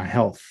me about my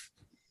health.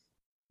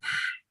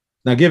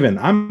 Now, given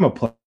I'm a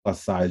plus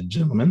size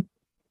gentleman,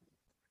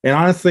 and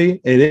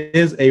honestly, it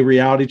is a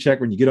reality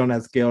check when you get on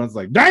that scale and it's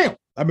like, damn,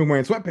 I've been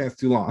wearing sweatpants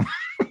too long.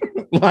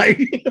 Like,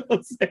 you know what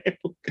I'm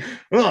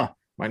saying?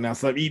 Might not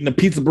stop eating the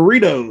pizza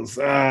burritos.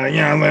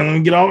 Let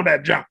me get over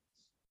that junk.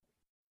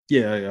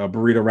 Yeah, a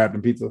burrito wrapped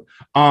in pizza.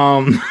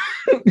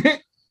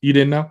 You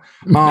didn't know?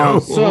 No.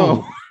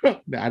 So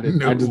I didn't.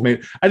 No. I just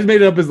made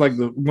it up as like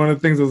one of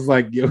the things that's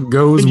like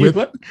goes with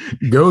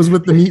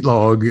the meat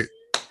log.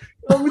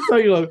 Let me tell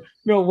you,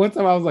 one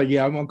time I was like,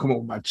 yeah, I'm gonna come up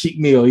with my cheat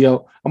meal,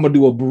 I'm gonna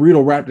do a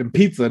burrito wrapped in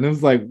pizza, and it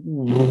was like,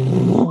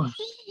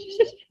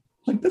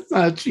 like that's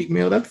not a cheat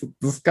meal, that's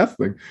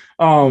disgusting.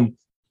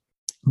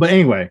 But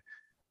anyway,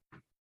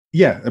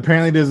 yeah,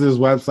 apparently there's this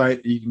website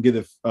you can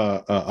get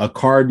a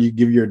card you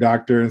give your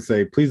doctor and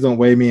say, please don't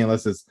weigh me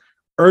unless it's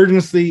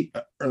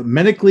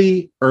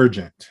medically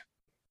urgent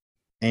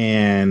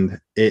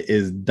and it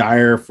is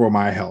dire for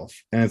my health.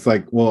 And it's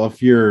like, well,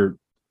 if you're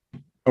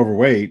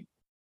overweight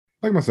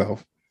like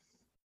myself,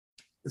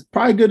 it's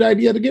probably a good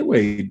idea to get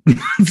weighed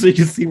so you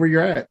can see where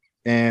you're at.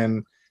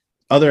 And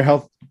other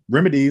health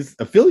remedies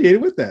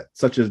affiliated with that,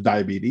 such as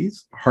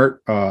diabetes,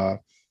 heart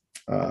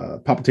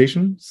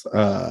palpitations,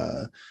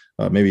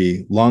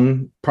 maybe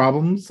lung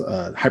problems,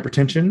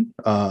 hypertension,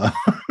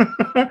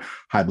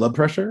 high blood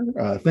pressure,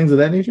 things of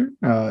that nature.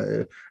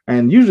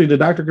 And usually the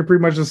doctor can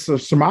pretty much just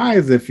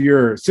surmise if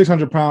you're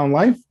 600-pound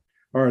life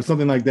or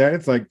something like that.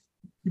 It's like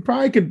you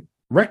probably could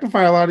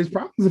rectify a lot of these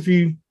problems if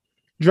you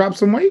drop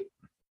some weight.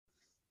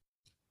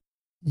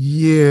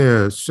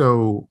 Yeah.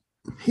 So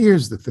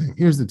here's the thing.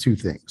 Here's the two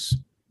things.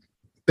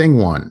 Thing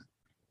one,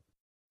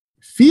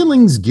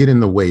 feelings get in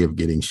the way of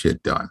getting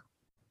shit done.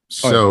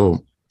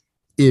 So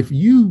if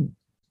you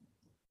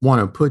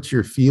want to put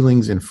your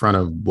feelings in front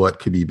of what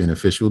could be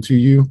beneficial to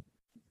you,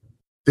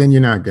 then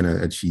you're not going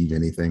to achieve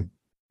anything.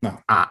 No.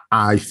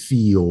 I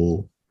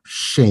feel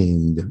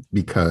shamed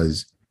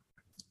because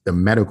the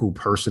medical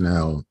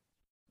personnel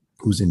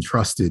who's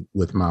entrusted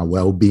with my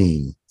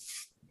well-being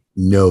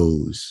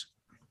knows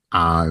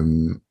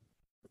I'm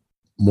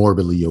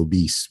morbidly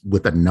obese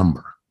with a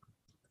number,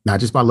 not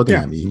just by looking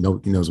at me. He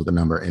knows with a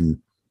number, and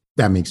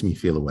that makes me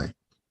feel away.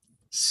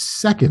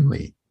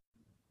 Secondly,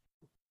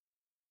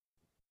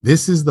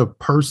 this is the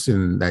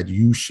person that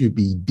you should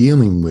be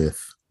dealing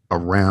with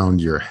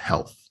around your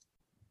health.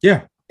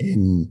 Yeah.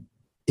 And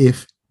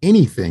if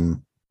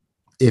anything,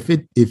 if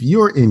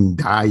you're in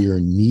dire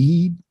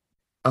need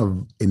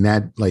of, in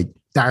that, like,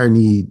 dire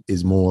need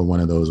is more one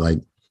of those, like,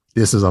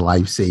 this is a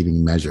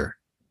life-saving measure.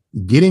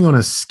 Getting on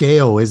a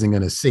scale isn't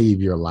going to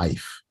save your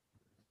life.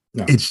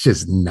 No. It's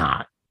just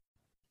not.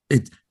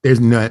 There's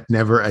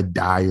never a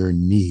dire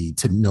need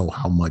to know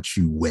how much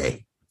you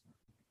weigh.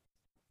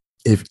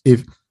 If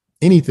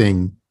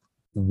anything,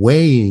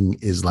 weighing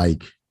is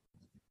like,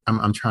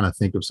 I'm trying to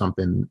think of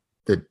something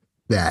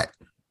that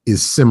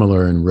is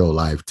similar in real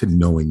life to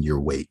knowing your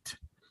weight.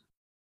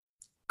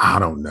 I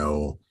don't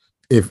know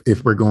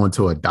if we're going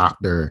to a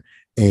doctor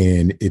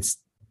and it's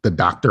the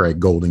doctor at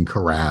Golden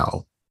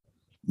Corral,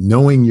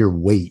 knowing your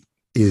weight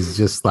is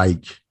just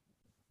like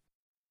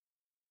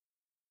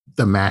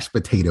the mashed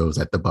potatoes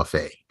at the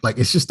buffet. Like,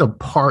 it's just a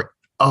part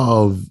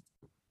of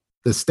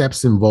the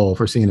steps involved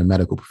for seeing a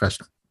medical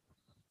professional.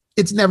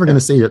 It's never going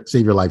to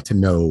save your life to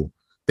know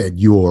that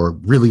you're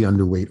really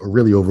underweight or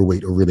really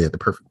overweight or really at the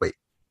perfect weight.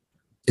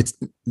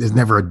 There's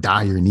never a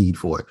dire need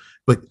for it,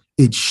 but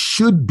it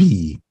should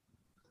be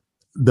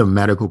the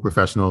medical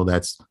professional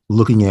that's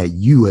looking at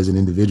you as an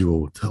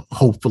individual to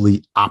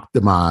hopefully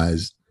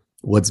optimize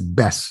what's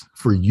best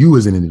for you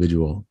as an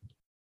individual.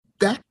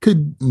 That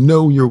could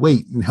know your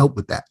weight and help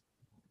with that.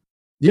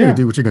 You're going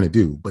to do what you're going to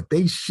do, but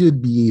they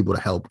should be able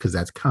to help because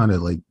that's kind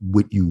of like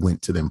what you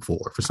went to them for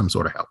some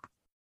sort of help.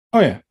 Oh,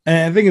 yeah.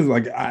 And the thing is,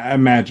 like, I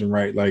imagine,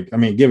 right? Like, I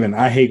mean, given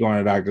I hate going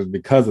to doctors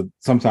because of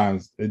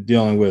sometimes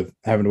dealing with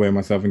having to weigh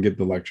myself and get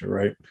the lecture,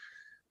 right?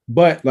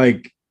 But,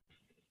 like,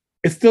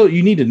 it's still,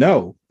 you need to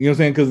know, you know what I'm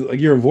saying? Because, like,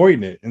 you're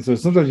avoiding it. And so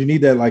sometimes you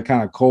need that, like,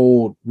 kind of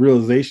cold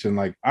realization,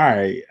 like, all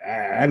right,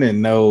 I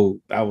didn't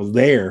know I was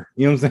there.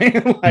 You know what I'm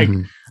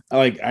saying?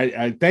 Like,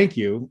 I thank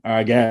you,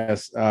 I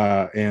guess.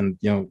 And,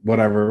 you know,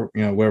 whatever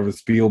the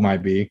spiel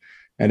might be.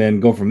 And then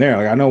go from there.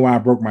 Like, I know when I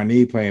broke my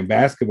knee playing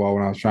basketball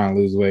when I was trying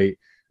to lose weight,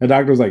 the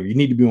doctor was like, you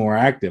need to be more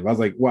active. I was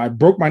like, well, I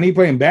broke my knee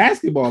playing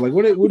basketball. Like,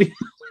 what do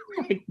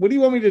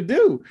you want me to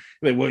do?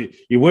 Like, well,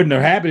 you wouldn't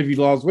have happened if you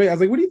lost weight. I was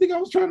like, what do you think I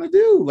was trying to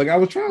do? Like, I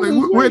was trying to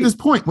lose weight. We're at this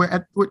point.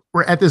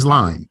 We're at this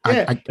line.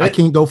 Yeah. I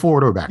can't go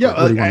forward or back.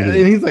 Yeah, and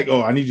he's like,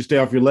 oh, I need you to stay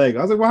off your leg.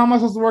 I was like, well, how am I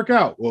supposed to work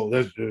out? Well,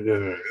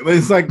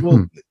 it's like,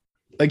 well,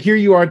 like, here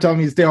you are telling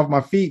me to stay off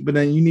my feet, but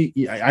then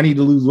I need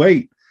to lose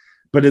weight.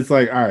 But it's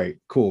like, all right,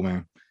 cool,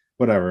 man,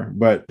 whatever.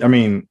 But I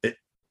mean,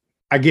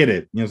 I get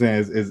it. You know what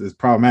I'm saying? It's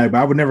problematic,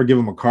 but I would never give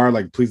him a card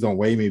like, please don't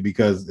weigh me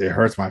because it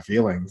hurts my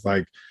feelings.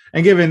 Like,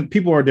 and given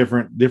people are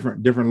different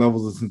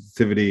levels of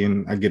sensitivity,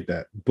 and I get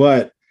that.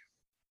 But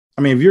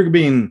I mean, if you're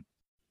being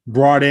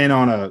brought in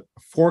on a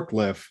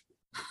forklift,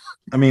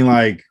 I mean,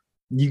 like,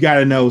 you got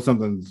to know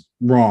something's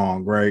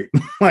wrong, right?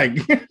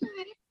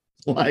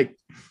 like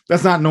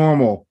that's not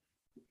normal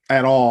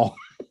at all.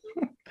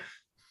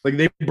 Like,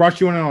 they brought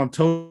you in on a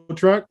tow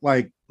truck,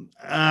 like,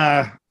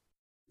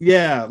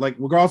 yeah, like,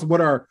 regardless of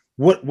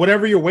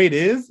whatever your weight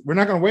is, we're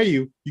not gonna weigh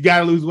you. You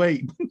gotta lose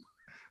weight.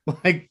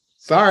 Like,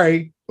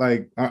 sorry,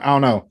 like, I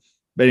don't know.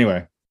 But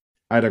anyway,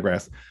 I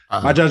digress.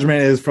 My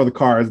judgment is for the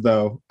cars,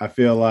 though. I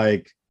feel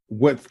like,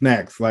 what's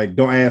next? Like,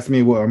 don't ask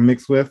me what I'm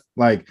mixed with.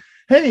 Like,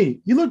 hey,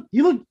 you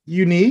look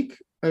unique.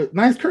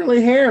 Nice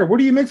curly hair. What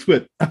do you mix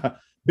with?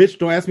 Bitch,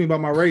 don't ask me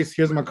about my race.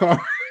 Here's my car.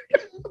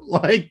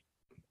 Like,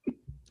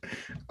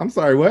 I'm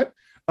sorry, what?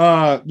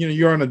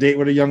 You're on a date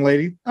with a young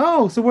lady.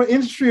 Oh, so what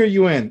industry are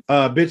you in?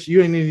 Bitch, you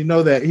didn't need to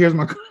know that. Here's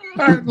my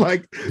card.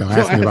 Like, don't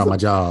ask me about my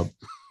job.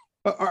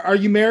 Are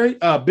you married?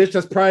 Bitch,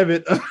 that's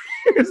private.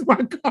 Here's my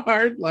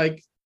card.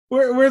 Like,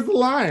 where's the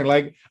line?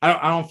 Like,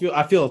 I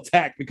feel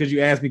attacked because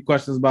you ask me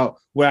questions about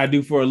what I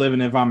do for a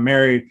living, if I'm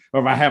married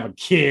or if I have a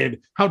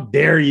kid. How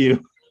dare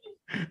you?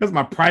 That's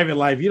my private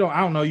life. I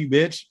don't know you,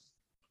 bitch.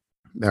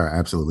 There are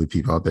absolutely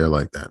people out there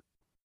like that.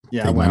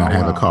 Yeah, They might not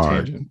have a on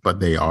card, tangent. but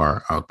they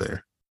are out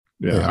there.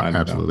 Yeah, They are I know.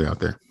 absolutely out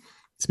there.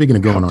 Speaking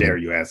of going How on, dare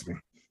you ask me?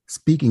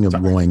 speaking of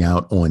Sorry. going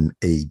out on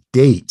a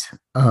date,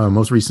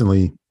 most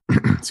recently,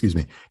 excuse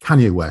me,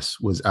 Kanye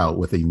West was out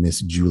with a Miss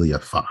Julia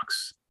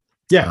Fox.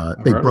 Yeah,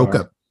 They broke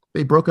up.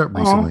 They broke up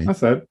recently. I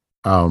said.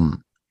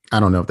 I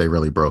don't know if they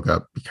really broke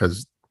up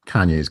because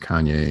Kanye is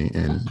Kanye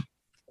and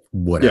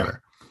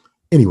whatever. Yeah.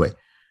 Anyway,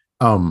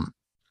 a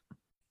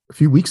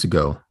few weeks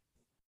ago,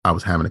 I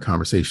was having a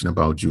conversation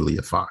about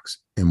Julia Fox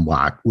and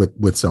why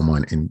with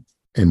someone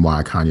and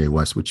why Kanye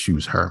West would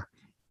choose her.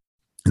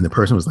 And the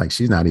person was like,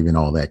 she's not even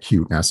all that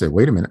cute. And I said,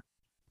 wait a minute.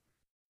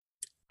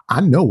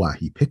 I know why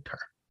he picked her.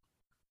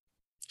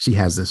 She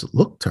has this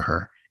look to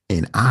her,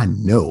 and I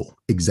know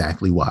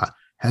exactly why.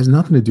 Has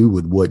nothing to do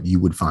with what you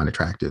would find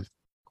attractive.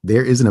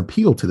 There is an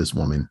appeal to this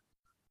woman,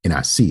 and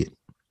I see it.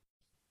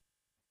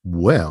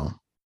 Well,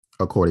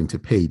 according to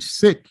page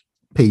six,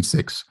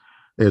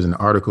 there's an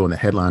article and the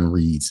headline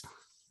reads,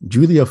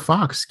 Julia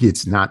Fox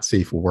gets not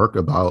safe for work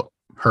about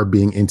her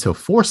being into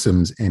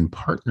foursomes and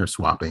partner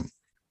swapping.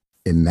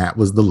 And that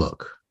was the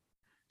look.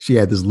 She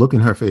had this look in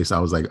her face. I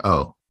was like,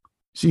 oh,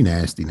 she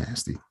nasty.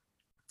 And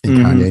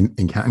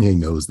Kanye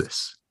knows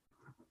this.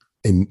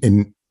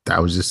 And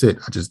that was just it.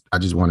 I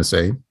just want to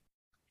say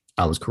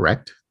I was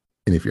correct.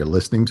 And if you're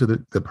listening to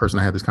the person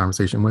I had this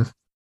conversation with,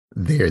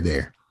 they're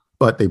there.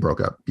 But they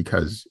broke up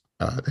because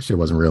that shit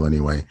wasn't real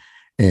anyway.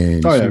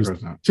 And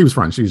she was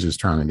fun. She was just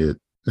trying to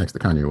get next to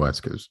Kanye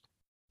West because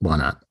why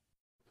not?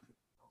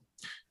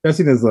 I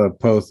seen this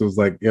post. It was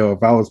like, yo,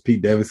 if I was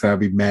Pete Davidson,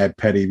 I'd be mad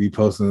petty, be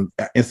posting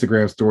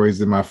Instagram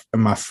stories in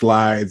my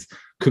slides,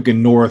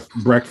 cooking North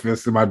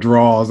breakfast in my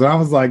drawers. And I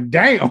was like,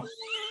 damn.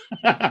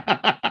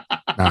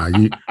 Nah,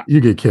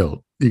 you get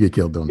killed. You get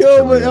killed doing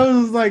yo, but I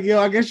was like, yo,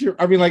 I guess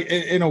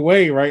in a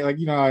way, right? Like,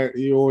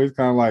 you always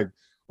kind of like,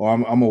 well,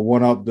 I'm gonna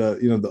one up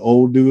the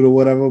old dude or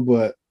whatever,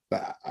 but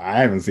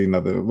I haven't seen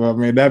nothing. Well, I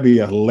mean, that'd be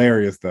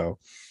hilarious though.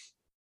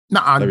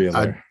 No, I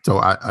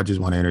just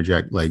want to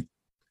interject. Like,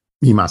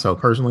 me myself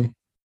personally,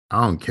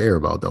 I don't care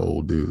about the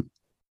old dude.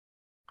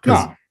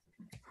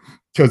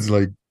 Because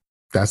like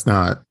that's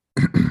not.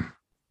 I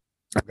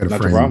got a not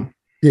friend. Problem.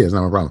 Yeah, it's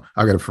not a problem.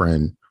 I got a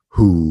friend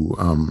who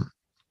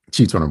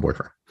cheats on her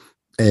boyfriend,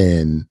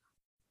 and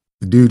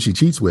the dude she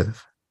cheats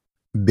with,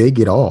 they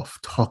get off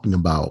talking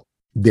about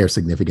their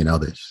significant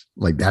others.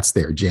 Like that's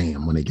their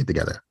jam when they get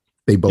together.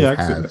 They both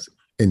have,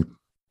 and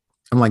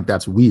I'm like,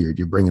 that's weird.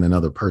 You're bringing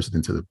another person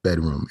into the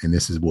bedroom, and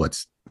this is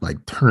what's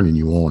like turning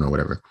you on or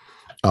whatever.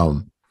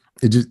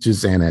 It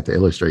just saying that to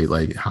illustrate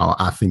like how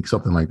I think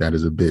something like that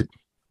is a bit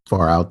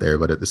far out there,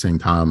 but at the same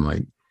time,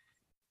 like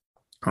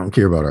I don't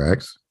care about her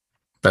ex.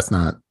 That's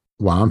not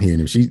why I'm here.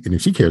 And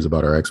if she cares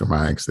about her ex or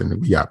my ex,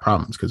 then we got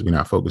problems because we're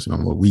not focusing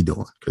on what we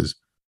doing. Because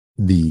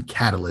the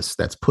catalyst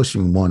that's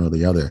pushing one or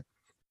the other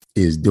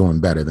is doing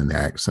better than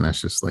the ex, and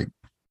that's just like,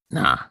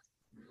 nah.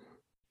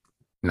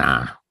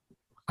 I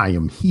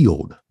am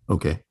healed.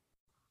 Okay,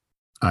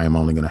 I am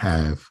only going to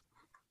have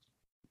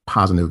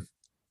positive,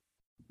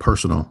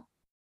 personal,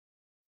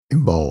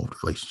 involved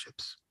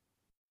relationships.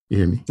 You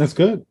hear me? That's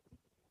good.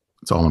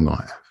 That's all I'm going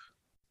to have.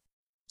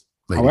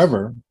 Ladies.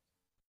 However,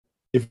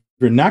 if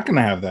you're not going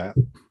to have that,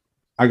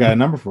 I got a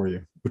number for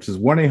you, which is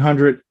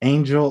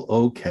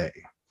 1-800-ANGEL-OK.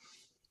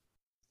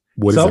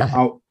 What is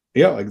that?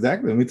 Yeah,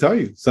 exactly. Let me tell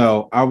you.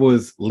 So I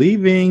was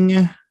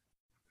leaving.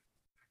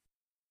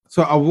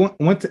 So I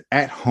went to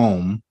At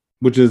Home,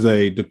 which is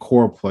a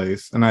decor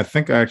place. And I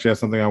think I actually have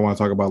something I want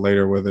to talk about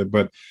later with it.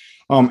 But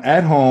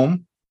At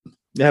Home,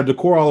 they have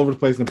decor all over the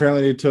place. And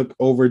apparently they took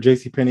over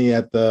JCPenney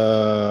at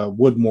the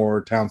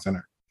Woodmore Town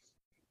Center.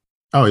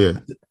 Oh, yeah.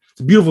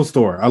 It's a beautiful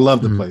store. I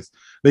love the place.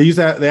 They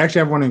actually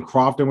have one in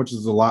Crofton, which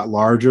is a lot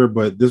larger,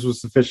 but this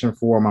was sufficient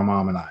for my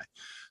mom and I.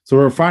 So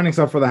we're finding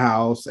stuff for the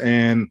house,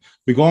 and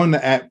we go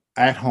into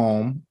at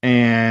Home,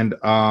 and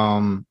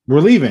we're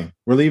leaving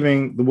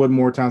the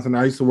Woodmore Town Center.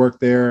 I used to work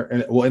there,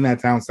 in that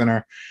town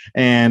center,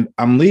 and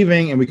I'm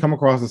leaving, and we come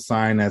across a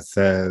sign that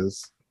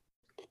says,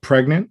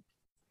 "Pregnant,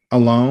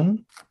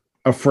 alone,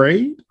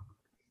 afraid."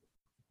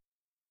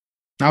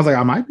 I was like,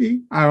 I might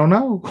be. I don't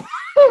know.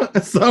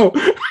 So,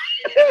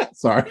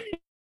 sorry.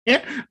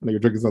 I know you're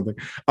drinking something.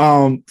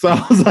 So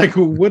I was like,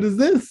 what is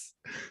this?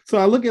 So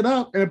I look it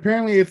up, and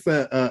apparently it's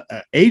a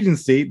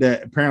agency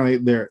that apparently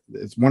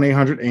it's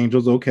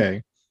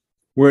 1-800-ANGELS-OK,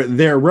 where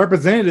their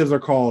representatives are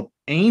called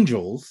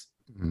angels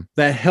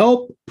that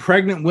help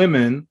pregnant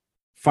women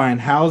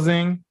find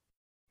housing,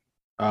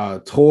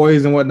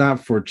 toys and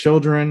whatnot for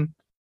children,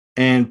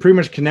 and pretty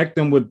much connect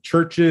them with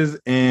churches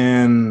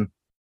and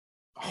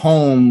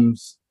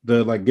homes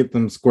to like get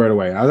them squared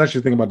away. I was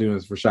actually thinking about doing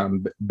this for Shot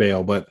and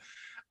Bail, but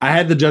I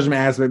had the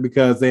judgment aspect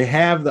because they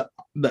have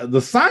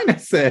the sign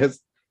that says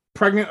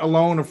 "Pregnant,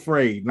 alone,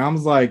 afraid," and I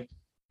was like,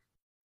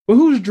 "Well,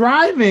 who's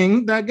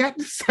driving that got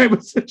this type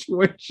of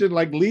situation?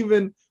 Like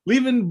leaving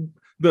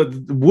the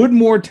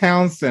Woodmore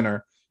Town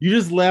Center, you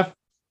just left.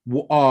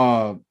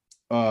 What's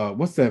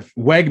that?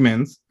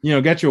 Wegmans.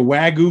 Got your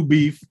Wagyu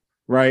beef,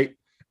 right?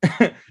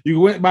 You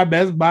went by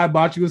Best Buy,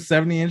 bought you a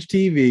 70-inch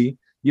TV.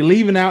 You're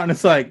leaving out, and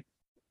it's like,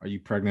 are you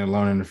pregnant,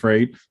 alone, and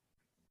afraid?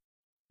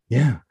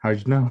 Yeah. How'd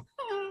you know?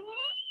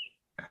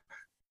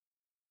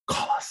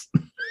 Call us.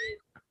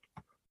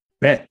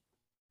 Bet.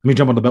 Let me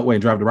jump on the Beltway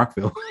and drive to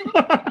Rockville.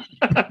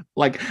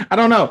 Like, I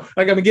don't know.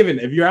 Like, I'm given,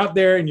 if you're out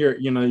there and you're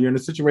in a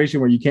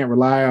situation where you can't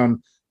rely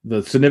on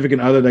the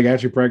significant other that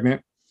got you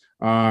pregnant,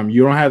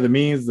 you don't have the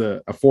means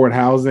to afford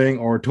housing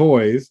or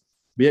toys,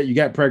 but yet you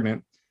got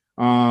pregnant.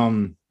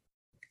 And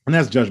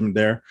that's judgment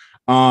there.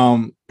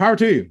 Power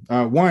to you.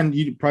 One,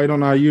 you probably don't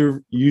know how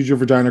you use your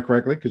vagina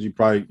correctly, because you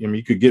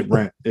could get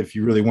rent if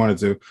you really wanted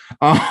to.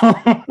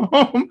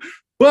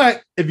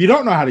 But if you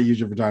don't know how to use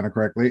your vagina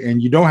correctly,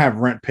 and you don't have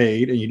rent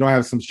paid, and you don't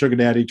have some sugar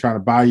daddy trying to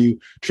buy you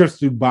trips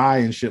to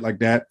Dubai and shit like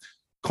that,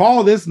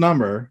 call this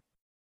number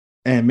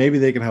and maybe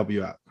they can help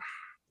you out.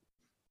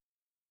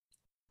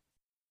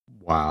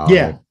 Wow.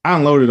 Yeah, I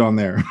unloaded on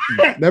there.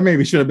 That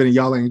maybe should have been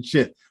y'all ain't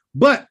shit.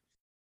 But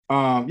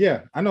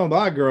yeah, I know a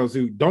lot of girls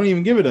who don't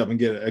even give it up and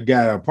get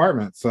an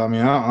apartment. So I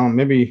mean,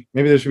 maybe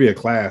there should be a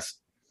class.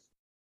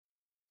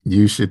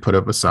 You should put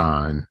up a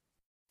sign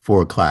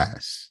for a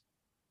class.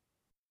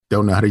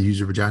 Don't know how to use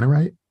your vagina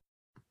right?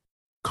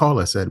 Call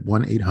us at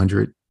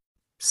 1-800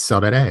 sell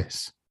that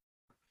ass.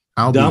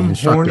 I'll Dumb, be an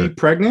instructor. horny,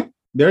 pregnant.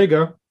 There you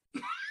go.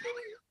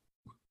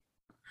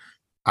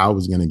 I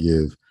was gonna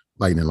give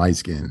Lightning Light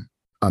Skin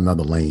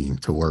another lane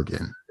to work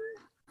in.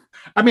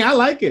 I mean, I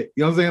like it.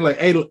 You know what I'm saying? Like,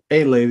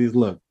 hey, ladies,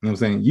 look. You know what I'm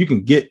saying? You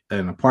can get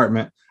an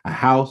apartment, a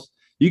house.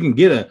 You can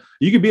be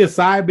a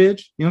side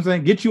bitch. You know what I'm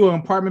saying? Get you an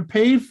apartment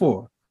paid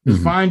for.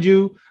 Just find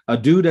you a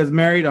dude that's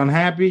married,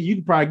 unhappy. You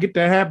can probably get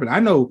that happen.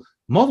 I know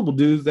multiple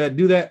dudes that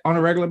do that on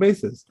a regular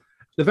basis.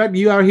 The fact that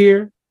you out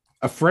here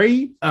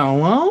afraid,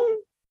 alone,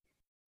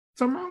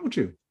 something wrong with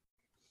you.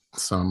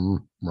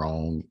 Some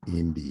wrong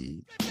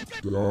indeed.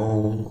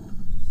 Don't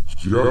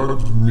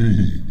judge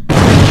me.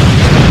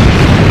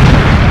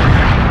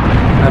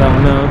 I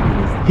don't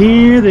know if you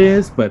hear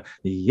this, but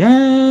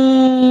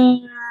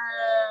yes,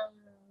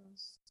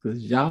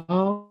 because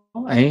y'all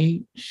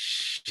ain't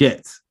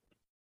shit.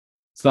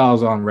 So I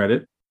was on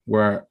Reddit,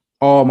 where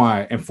all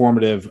my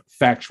informative,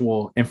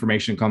 factual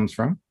information comes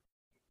from.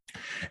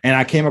 And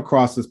I came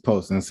across this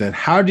post and it said,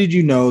 how did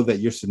you know that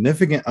your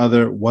significant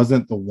other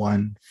wasn't the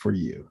one for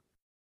you?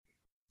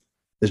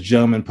 This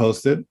gentleman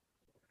posted,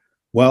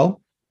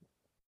 well,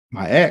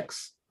 my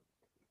ex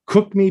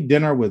cooked me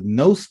dinner with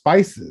no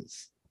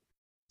spices,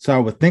 so I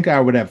would think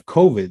I would have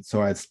COVID,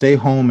 so I'd stay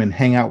home and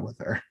hang out with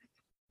her.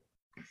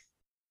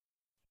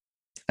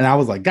 And I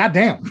was like, God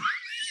damn.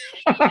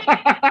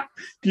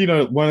 You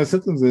know, one of the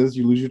symptoms is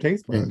you lose your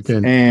taste buds.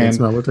 And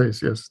smell or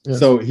taste, yes.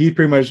 So she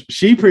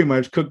pretty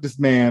much cooked this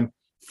man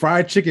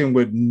fried chicken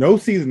with no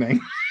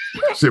seasoning.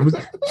 Shit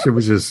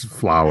was just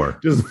flour.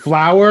 Just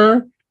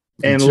flour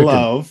and chicken.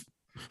 Love.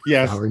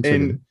 Yes. Flour and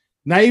And chicken.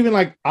 not even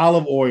like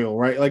olive oil,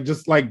 right? Like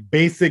just like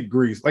basic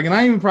grease. Like, and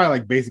not even probably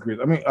like basic grease.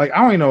 I mean, like,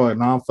 I don't even know a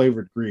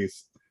non-flavored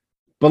grease,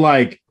 but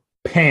like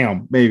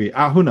Pam, maybe.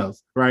 Who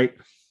knows, right?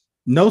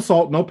 No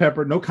salt, no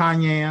pepper, no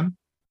cayenne,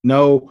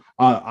 no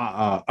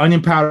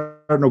onion powder,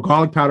 no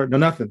garlic powder, no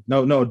nothing,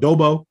 no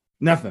adobo,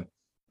 nothing.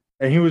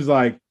 And he was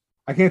like,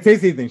 I can't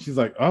taste anything. She's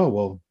like, oh,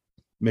 well,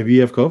 maybe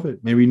you have COVID.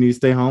 Maybe you need to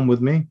stay home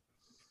with me.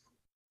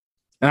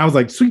 And I was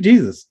like, sweet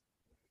Jesus.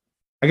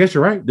 I guess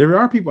you're right. There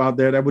are people out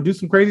there that would do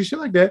some crazy shit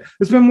like that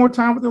to spend more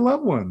time with their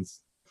loved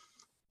ones.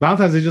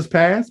 Valentine's Day just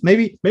passed.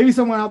 Maybe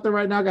someone out there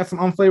right now got some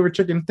unflavored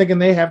chicken thinking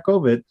they have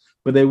COVID,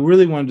 but they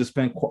really wanted to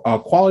spend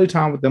quality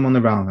time with them on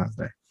their Valentine's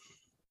Day.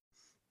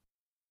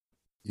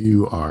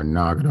 You are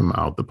knocking them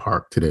out the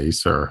park today,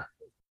 sir.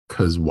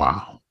 Because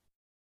wow.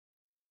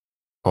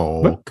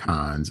 All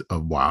kinds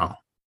of wow.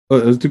 Oh,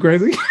 it was too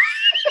crazy?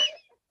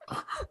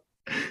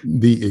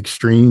 The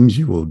extremes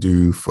you will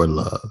do for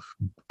love.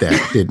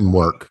 That didn't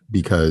work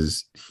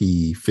because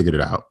he figured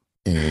it out.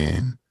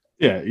 And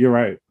yeah, you're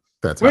right.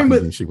 that's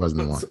how she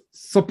wasn't the one.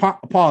 So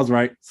pause,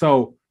 right?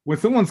 So when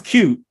someone's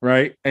cute,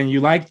 right, and you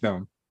like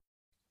them,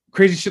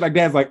 crazy shit like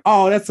that is like,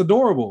 oh, that's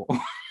adorable.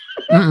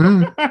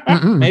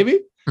 Maybe?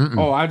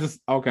 Oh, I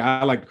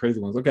like the crazy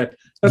ones. Okay,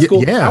 that's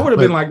cool. Yeah, I would have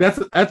been like,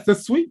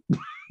 that's sweet.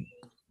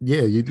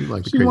 Yeah, you do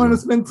like the she crazy wanted to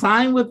ones. spend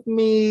time with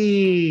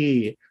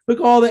me. Look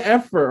at all the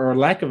effort or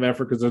lack of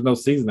effort because there's no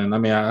seasoning. I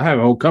mean, I have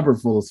a whole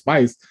cupboard full of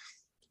spice.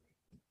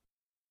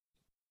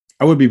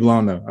 I would be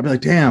blown though. I'd be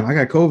like, damn, I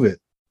got COVID.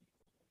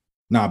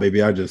 Nah,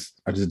 baby, I just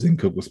didn't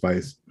cook with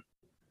spice.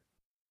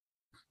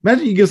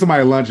 Imagine you give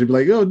somebody lunch and be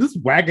like, yo, this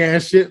whack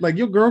ass shit. Like,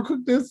 your girl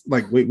cooked this?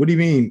 Like, wait, what do you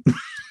mean?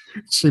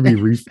 She'd be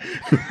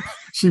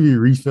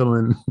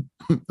refilling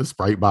the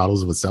Sprite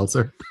bottles with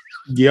seltzer.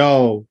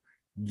 Yo.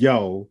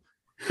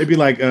 It'd be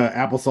like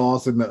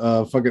applesauce and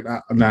the fucking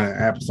not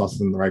applesauce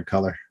in the right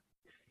color.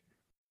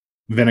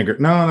 Vinegar.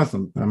 No, that's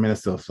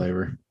still a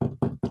flavor.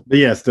 But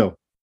yeah, still.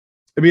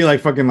 It'd be like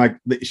fucking like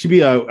she'd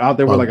be out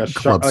there with like an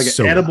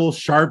edible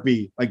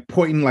Sharpie, like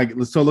pointing like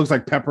so it looks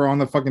like pepper on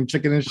the fucking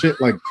chicken and shit.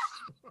 Like,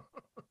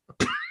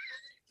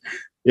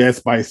 yeah, it's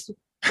spiced.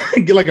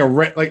 Get like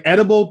like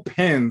edible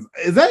pens.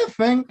 Is that a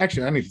thing?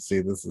 Actually, I need to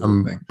see this. Is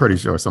I'm a thing. pretty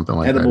sure something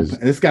like Edible.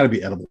 that is It's got to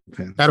be edible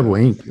pens. edible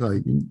ink,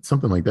 like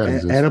something like that.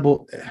 Exists.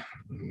 Edible.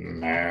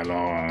 Can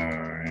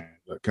I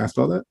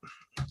spell that?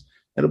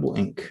 Edible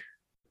ink.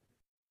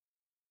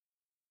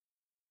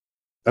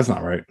 That's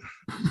not right.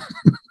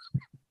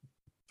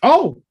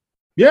 Oh,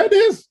 yeah, it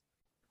is.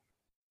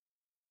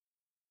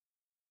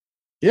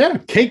 Yeah,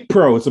 Cake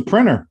Pro. It's a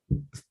printer.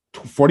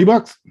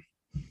 $40.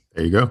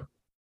 There you go.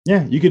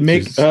 Yeah, you could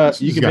make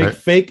make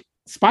fake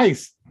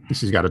spice.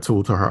 She's got a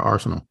tool to her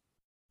arsenal.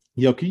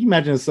 Yo, can you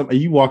imagine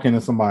you walk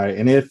into somebody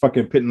and they're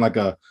fucking putting like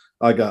a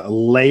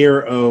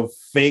layer of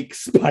fake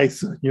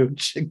spice on your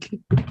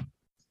chicken?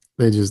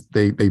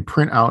 They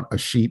print out a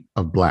sheet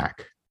of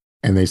black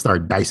and they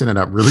start dicing it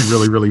up really,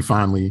 really, really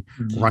finely,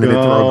 running it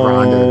through a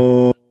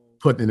grinder,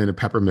 putting it in a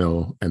pepper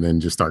mill, and then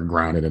just start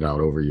grinding it out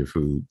over your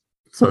food.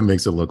 So it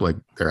makes it look like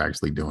they're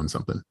actually doing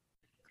something.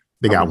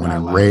 They got one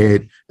in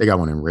red. They got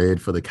one in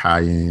red for the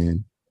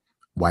cayenne,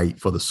 white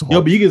for the salt.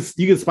 Yo, but you can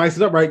spice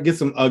it up, right? Get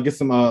some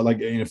like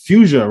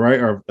fuchsia, right?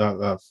 Or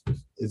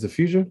is it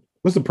fuchsia?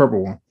 What's the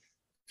purple one?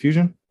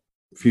 Fuchsia,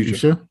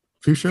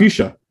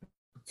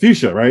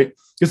 right?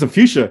 Get some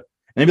fuchsia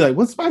and be like,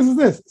 what spice is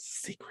this?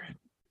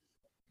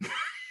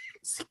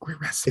 Secret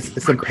recipe.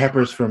 It's some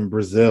peppers from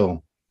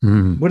Brazil.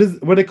 Mm.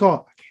 What they call?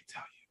 I can't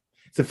tell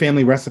you. It's a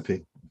family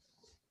recipe.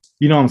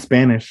 You know I'm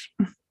Spanish.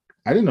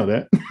 I didn't know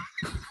that.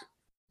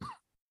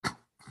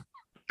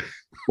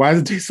 Why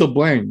does it taste so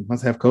bland?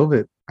 Must have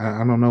COVID. I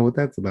don't know what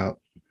that's about.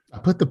 I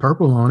put the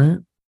purple on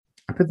it.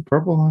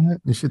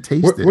 You should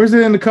taste it. Where's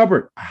it in the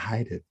cupboard? I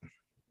hide it.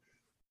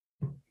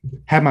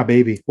 Have my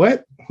baby.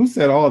 What? Who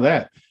said all of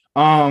that?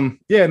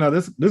 Yeah, no,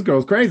 this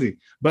girl's crazy.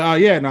 But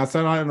yeah, no, I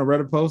saw it on a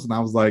Reddit post and I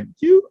was like,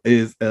 you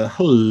is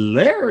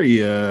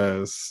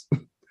hilarious.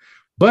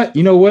 But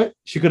you know what?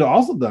 She could have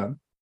also done.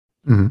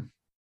 Mm-hmm.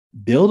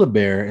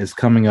 Build-A-Bear is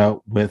coming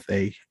out with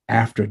a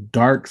After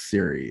Dark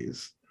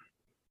series.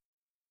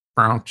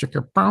 Brown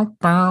chicken,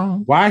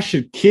 brown. Why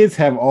should kids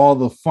have all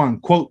the fun?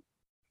 Quote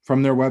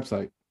from their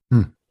website.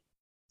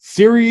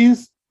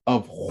 Series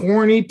of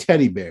horny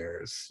teddy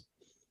bears.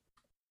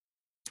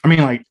 I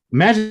mean, like,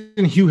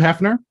 imagine Hugh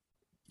Hefner,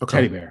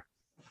 teddy bear.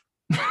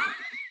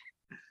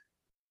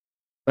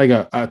 Like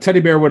a teddy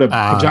bear with a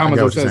pajamas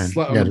that says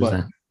slut on the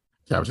butt.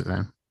 Yeah, what you're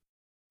saying.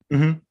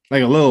 Mm-hmm.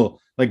 Like a little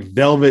like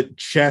velvet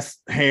chest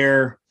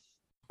hair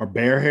or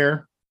bear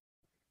hair.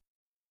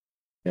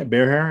 Yeah,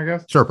 bear hair, I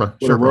guess. Sherpa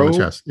on the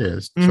chest. Yeah,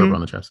 it's Sherpa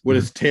on the chest. With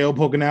his tail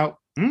poking out.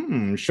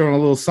 Showing a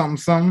little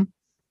something.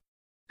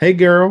 Hey,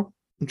 girl,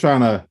 I'm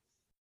trying to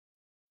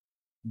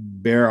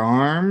bear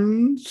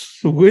arms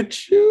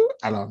with you.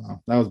 I don't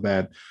know. That was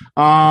bad.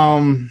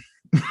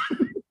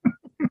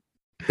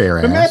 Bare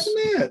ass. Imagine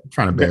that.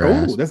 Trying to bear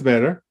ass. Oh, that's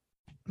better.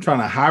 I'm trying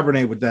to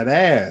hibernate with that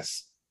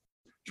ass.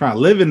 Trying to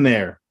live in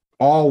there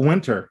all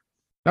winter.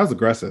 That was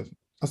aggressive.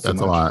 That's a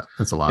lot.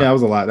 Yeah, that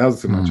was a lot. That was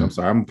too much. I'm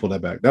sorry. I'm gonna pull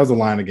that back. That was a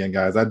line again,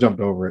 guys. I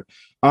jumped over it.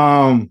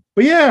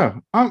 But yeah,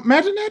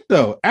 imagine that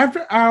though.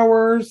 After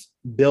Hours,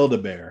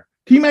 Build-A-Bear.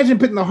 Can you imagine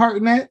putting the heart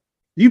in that?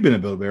 You've been a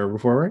Build-A-Bear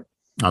before, right?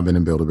 I've been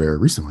in Build-A-Bear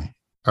recently.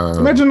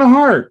 Imagine the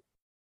heart.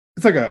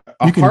 It's like a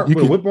heart with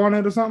a whip on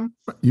it or something.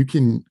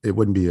 It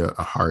wouldn't be a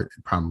heart.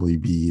 It'd probably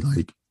be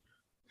like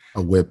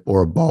a whip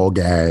or a ball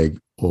gag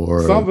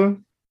or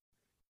something.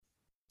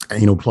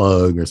 Anal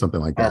plug or something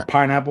like that. Or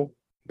pineapple.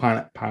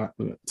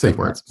 Safe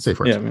words.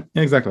 Yeah, man.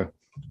 Exactly.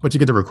 But you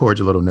get to record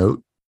your little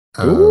note.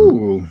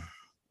 Ooh.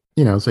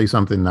 You know, say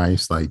something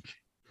nice like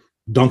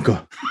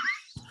Dunka.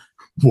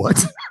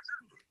 What?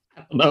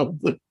 I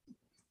don't know.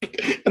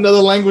 Another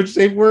language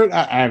safe word?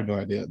 I have no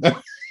idea.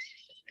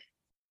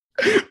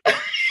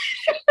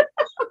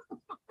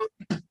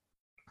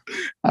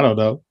 I don't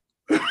know.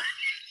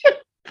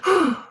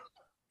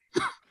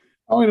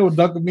 I don't know what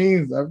Dunka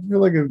means. I feel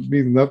like it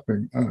means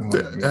nothing. I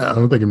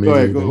don't think it means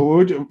anything.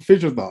 Go ahead.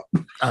 Finish your thought.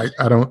 I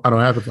don't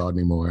have a thought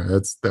anymore.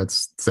 That's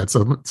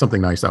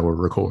something nice I would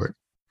record.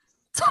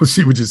 So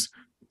she would just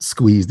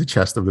squeeze the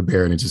chest of the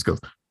bear and it just goes,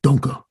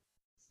 Dunka.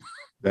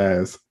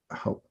 That's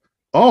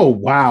oh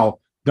wow.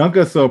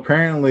 Dunka so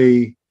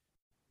apparently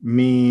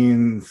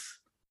means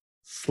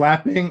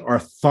slapping or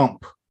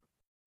thump.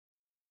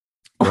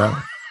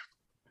 Yeah.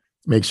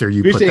 Make sure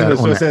you put that on.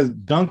 So it says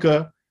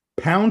Dunka,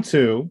 pound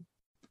 2,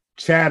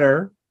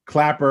 chatter,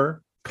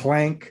 clapper,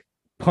 clank,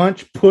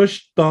 punch,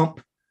 push,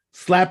 thump,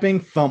 slapping,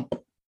 thump.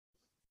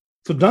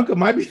 So Dunka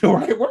might be the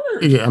right word.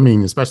 Yeah, I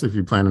mean, especially if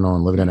you're planning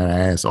on living in that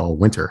ass all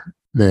winter,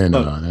 then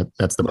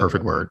that's the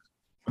perfect word.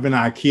 I've been to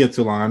IKEA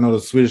too long. I know the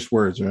Swedish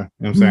words, you know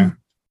what I'm saying?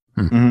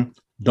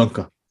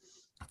 Dunka.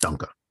 Well,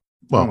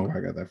 I don't know where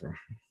I got that from.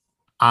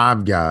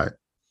 I've got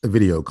a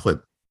video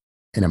clip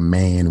and a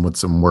man with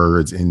some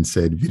words in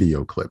said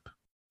video clip.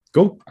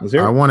 Go. Let's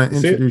hear it. I want to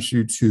introduce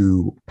you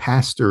to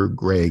Pastor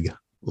Greg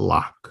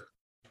Locke.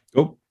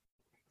 Go.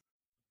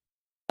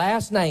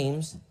 Last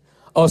names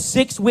of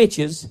 6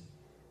 witches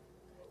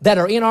that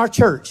are in our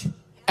church.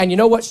 And you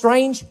know what's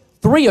strange?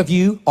 3 of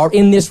you are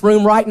in this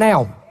room right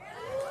now.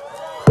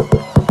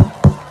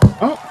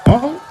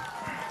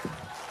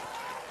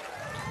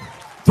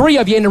 3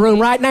 of you in the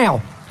room right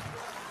now.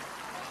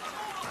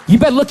 You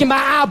better look in my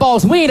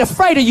eyeballs. We ain't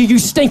afraid of you, you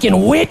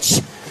stinking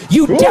witch.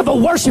 You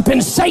devil worshiping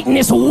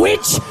Satanist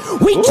witch.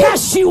 We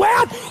cast you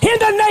out in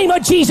the name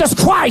of Jesus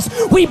Christ.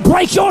 We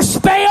break your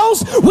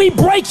spells. We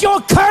break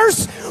your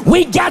curse.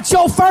 We got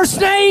your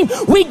first name.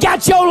 We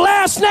got your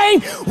last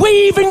name.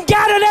 We even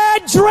got an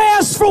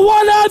address for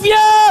one of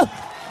you.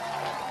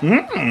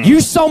 You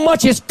so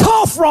much as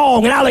cough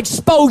wrong, and I'll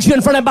expose you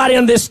in front of everybody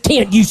in this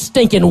tent, you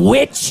stinking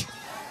witch.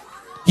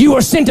 You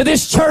were sent to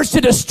this church to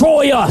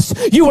destroy us.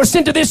 You were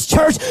sent to this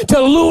church to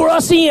lure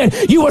us in.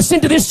 You were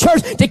sent to this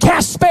church to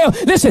cast spell.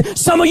 Listen,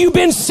 some of you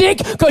been sick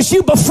because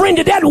you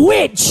befriended that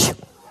witch.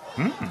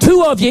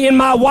 2 of you in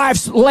my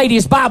wife's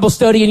ladies Bible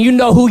study, and you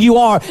know who you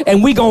are,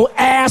 and we gonna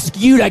ask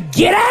you to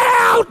get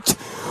out,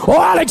 or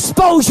I'll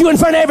expose you in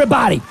front of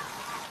everybody.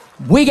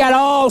 We got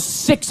all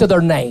 6 of their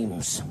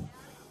names.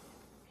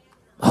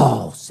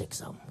 All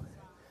 6 of them.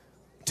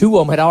 2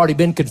 of them had already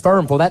been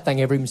confirmed before that thing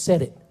ever even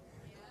said it.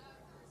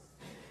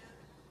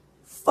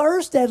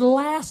 First and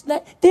last name.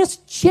 This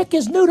chick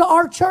is new to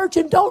our church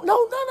and don't know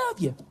none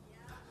of you.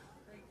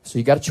 So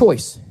you got a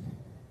choice.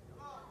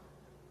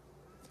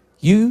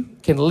 You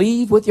can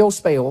leave with your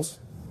spells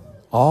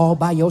all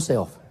by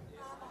yourself.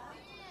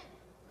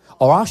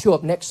 Or I'll show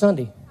up next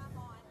Sunday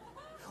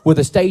with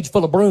a stage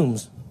full of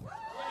brooms.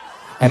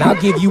 And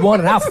I'll give you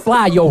one and I'll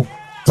fly your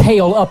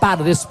tail up out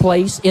of this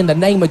place in the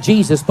name of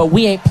Jesus. But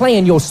we ain't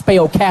playing your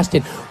spell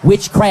casting,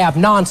 witchcraft,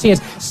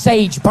 nonsense,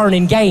 sage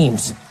burning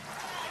games.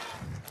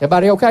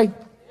 Everybody okay?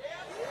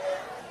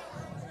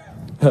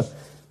 The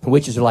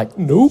witches are like,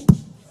 nope.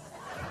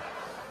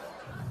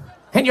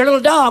 And your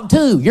little dog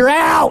too. You're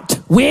out,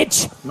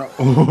 witch. No.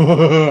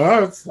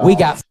 We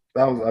got.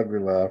 That was an ugly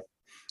laugh.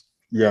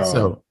 Yeah.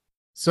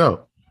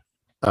 So,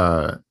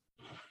 to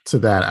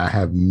that, I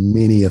have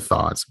many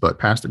thoughts, but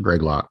Pastor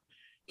Greg Locke,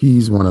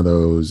 he's one of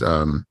those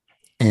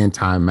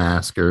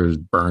anti-maskers,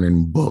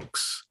 burning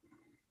books,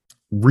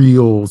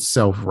 real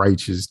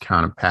self-righteous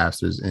kind of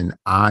pastors. And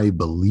I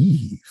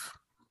believe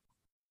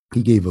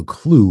he gave a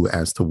clue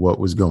as to what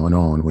was going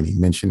on when he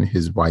mentioned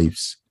his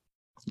wife's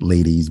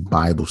ladies'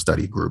 Bible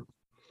study group.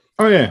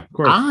 Oh, yeah, of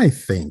course. I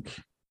think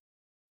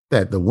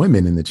that the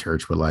women in the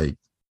church were like,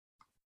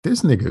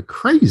 this nigga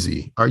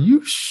crazy. Are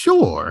you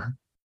sure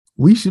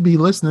we should be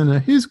listening to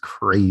his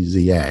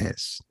crazy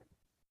ass?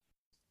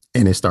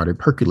 And it started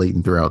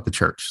percolating throughout the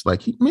church.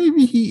 Like,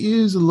 maybe he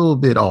is a little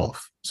bit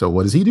off. So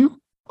what does he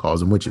do? Calls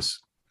them witches.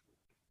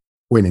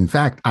 When in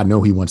fact, I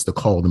know he wants to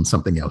call them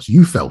something else.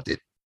 You felt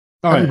it.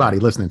 Oh, Everybody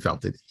listening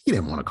felt it. He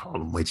didn't want to call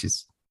them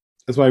witches.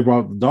 That's why he brought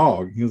up the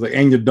dog. He was like,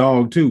 and your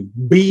dog too,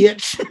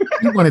 bitch.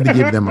 He wanted to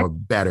give them a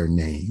better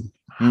name.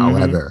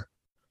 However,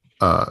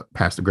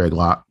 Pastor Greg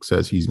Locke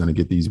says he's going to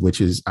get these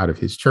witches out of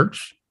his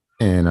church.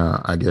 And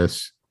I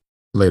guess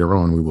later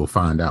on we will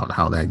find out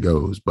how that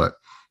goes. But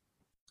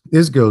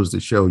this goes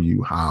to show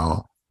you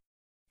how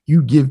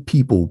you give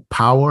people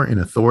power and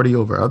authority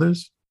over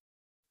others.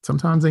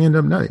 Sometimes they end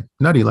up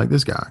nutty like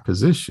this guy,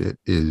 because this shit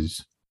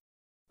is,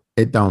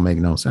 it don't make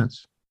no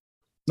sense.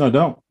 No,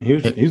 don't.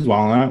 He's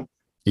wilding out.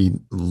 He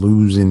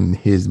losing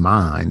his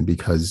mind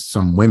because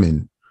some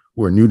women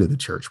who are new to the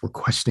church were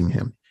questioning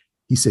him.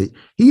 He said,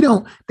 they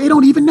don't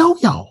even know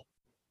y'all,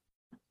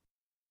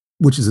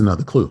 which is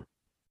another clue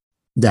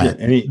that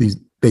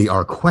they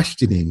are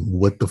questioning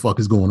what the fuck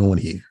is going on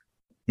here.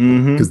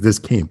 Because this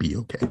can't be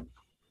okay.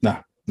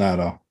 Nah, not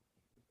at all.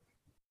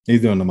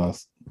 He's doing the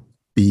most.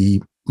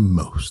 The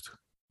most.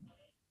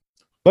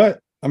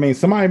 But I mean,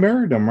 somebody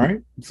married him, right?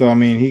 So I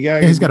mean,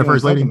 he's got a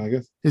first lady. I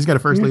guess He's got a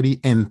first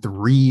lady and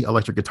 3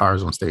 electric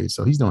guitars on stage,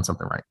 so he's doing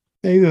something right.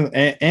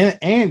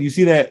 And you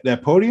see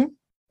that podium?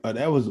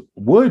 That was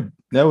wood.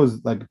 That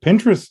was like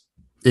Pinterest.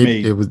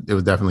 It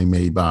was definitely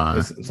made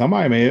by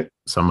somebody. Made it.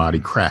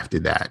 Somebody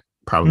crafted that.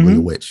 Probably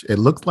a witch. It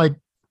looked like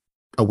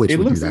a witch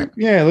would do that.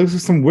 It looks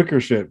like some wicker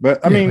shit.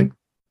 But I mean,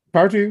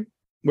 power to you,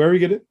 wherever you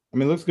get it. I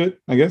mean, it looks good.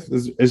 I guess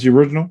it's the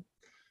original.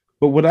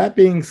 But with that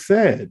being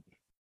said,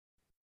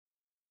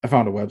 I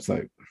found a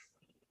website.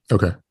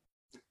 Okay.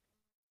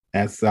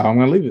 That's how I'm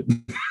going to leave it.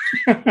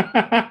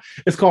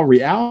 It's called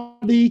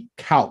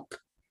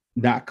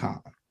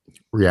realitycalc.com.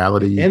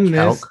 Reality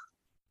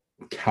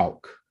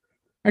Calc.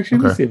 Actually,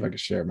 let's see if I can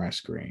share my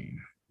screen.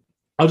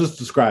 I'll just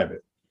describe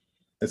it.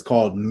 It's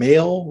called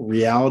Male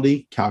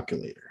Reality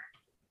Calculator.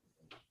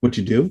 What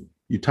you do,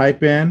 you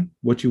type in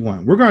what you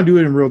want. We're going to do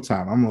it in real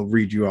time. I'm going to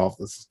read you off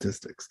the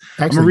statistics.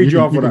 Actually, I'm going to read you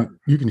off what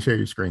you can share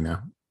your screen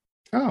now.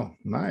 Oh,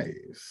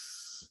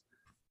 nice.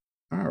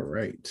 All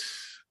right.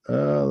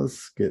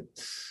 Let's get.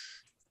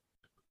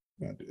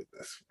 I'm going to do it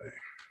this way.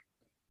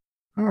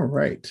 All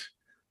right.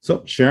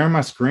 So sharing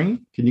my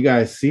screen. Can you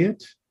guys see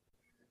it?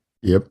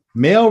 Yep.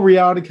 Male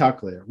Reality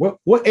Calculator.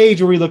 What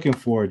age are we looking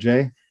for,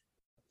 Jay?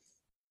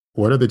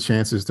 What are the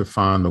chances to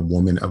find the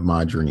woman of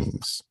my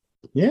dreams?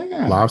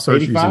 Yeah. Live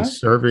search 85? using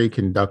survey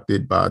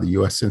conducted by the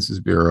U.S. Census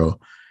Bureau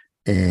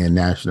and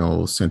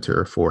National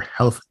Center for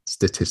Health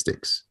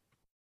Statistics.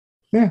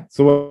 Yeah.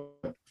 So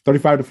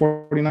 35 to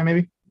 49,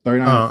 maybe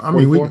 39. I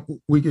mean,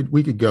 we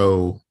could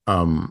go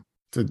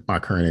to my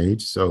current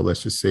age. So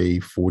let's just say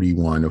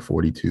 41 to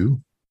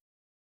 42.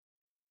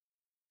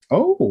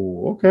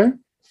 Oh, okay.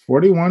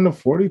 41 to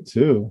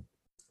 42.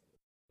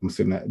 I'm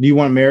seeing that. Do you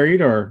want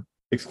married or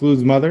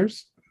excludes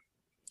mothers?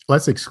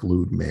 Let's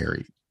exclude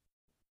married.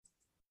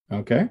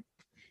 Okay.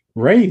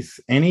 Race,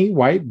 any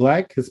white,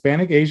 black,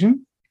 Hispanic,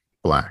 Asian?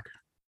 Black.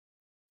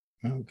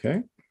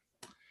 Okay.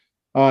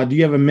 Do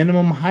you have a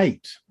minimum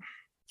height?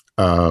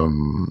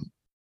 No.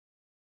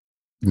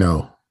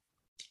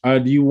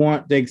 Do you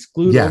want to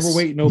exclude Yes.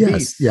 overweight and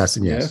obese? Yes,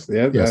 and yes.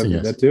 Yes, and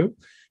yes. That too.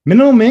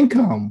 Minimum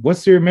income.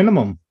 What's your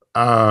minimum?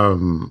 I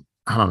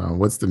don't know.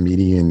 What's the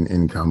median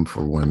income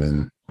for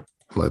women?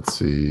 Let's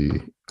see.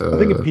 I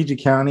think in PG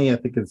County, I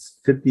think it's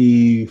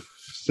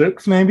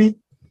 56, maybe.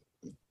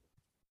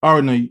 Oh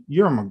no,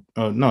 you're in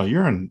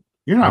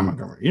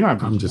Montgomery. You're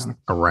not. I'm just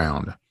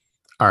around.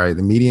 All right.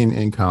 The median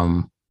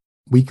income,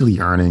 weekly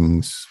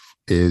earnings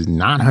is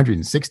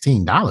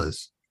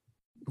 $916.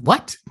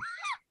 What?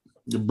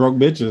 You're broke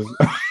bitches.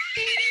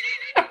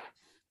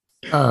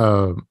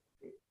 All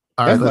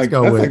right, let's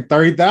go that's with like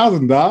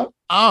 30,000, dog.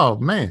 Oh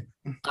man.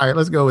 All right,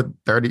 let's go with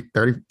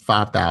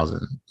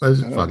 35,000. Let's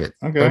just fuck it.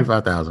 Okay.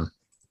 35,000.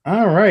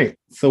 All right.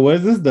 So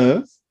what this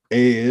does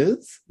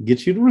is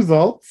get you the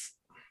results.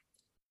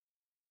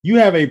 You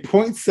have a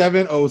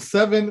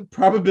 0.707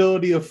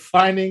 probability of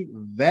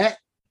finding that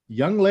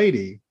young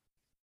lady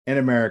in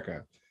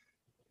America.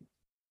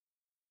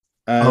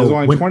 There's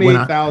only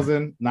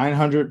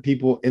 28,900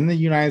 people in the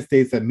United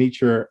States that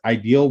meet your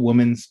ideal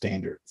woman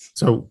standards.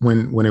 So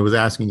when it was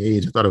asking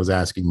age, I thought it was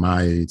asking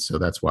my age, so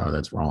that's why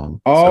that's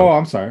wrong. Oh, so,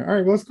 I'm sorry. All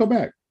right, well, let's go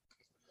back.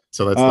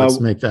 So let's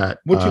make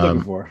that. What you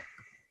looking for?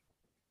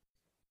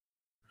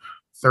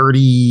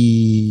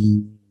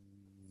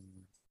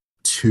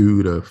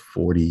 32 to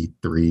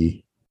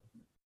 43.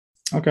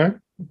 Okay,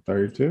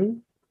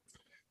 32.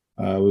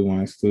 We want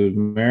to exclude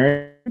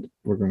married.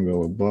 We're going to go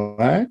with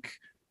black.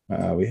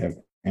 We have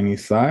any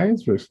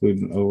size. We're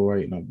excluding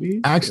overweight and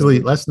obese. Actually,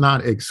 let's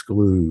not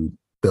exclude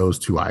those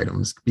two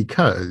items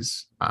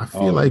because I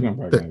feel like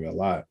gonna be a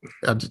lot.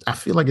 I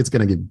feel like it's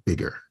going to get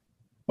bigger.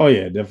 Oh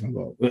yeah,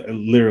 definitely.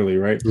 Literally,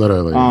 right?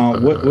 Literally.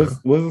 What's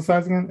the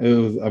size again? It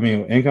was,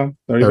 income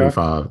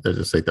 35. Let's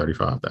just say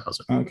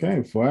 35,000.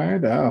 Okay,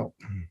 find out.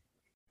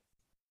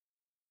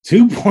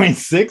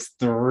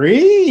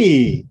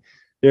 2.63.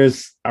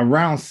 There's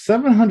around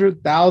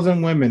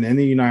 700,000 women in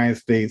the United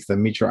States that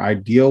meet your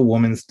ideal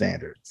woman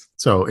standards.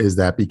 So is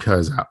that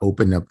because I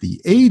opened up the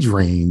age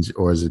range,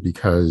 or is it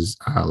because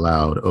I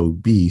allowed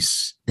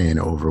obese and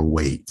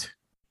overweight?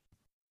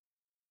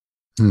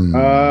 Don't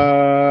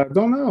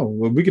know.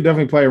 Well, we could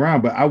definitely play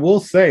around, but I will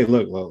say,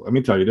 look, let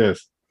me tell you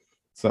this.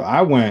 So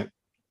I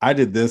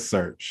did this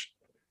search.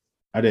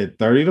 I did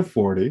 30 to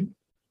 40.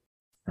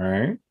 All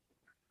right.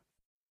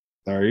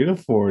 30 to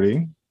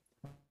 40.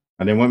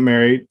 I didn't want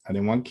married. I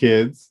didn't want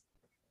kids.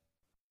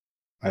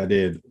 I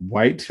did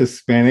white,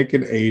 Hispanic,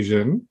 and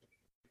Asian.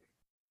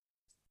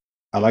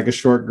 I like a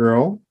short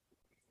girl.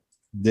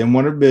 Didn't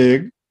want her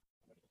big.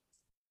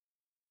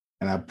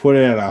 And I put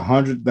it at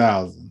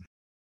 100,000.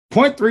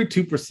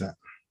 0.32%.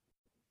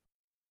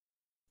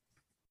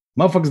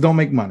 Motherfuckers don't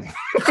make money.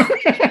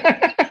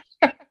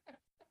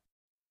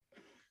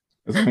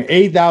 There's only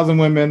 8,000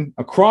 women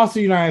across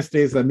the United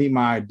States that meet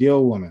my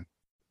ideal woman.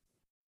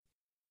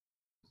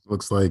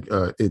 Looks like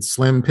it's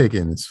slim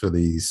pickings for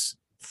these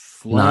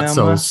not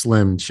so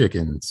slim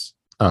chickens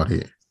out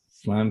here.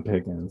 Slim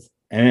pickings.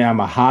 And I'm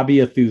a hobby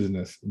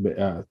enthusiast,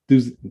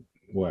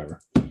 whatever.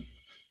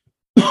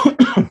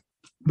 But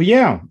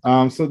yeah,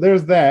 so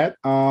there's that.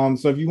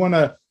 So if you want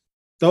to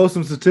throw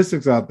some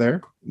statistics out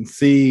there and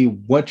see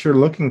what you're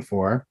looking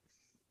for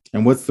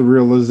and what's the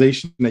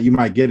realization that you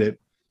might get it,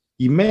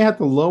 you may have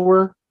to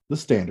lower the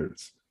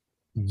standards.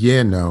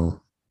 Yeah,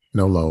 no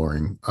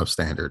lowering of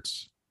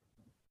standards.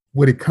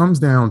 What it comes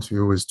down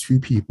to is two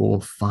people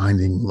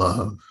finding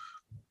love,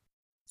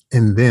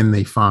 and then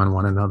they find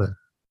one another,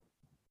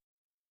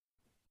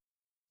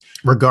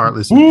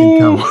 regardless of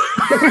income.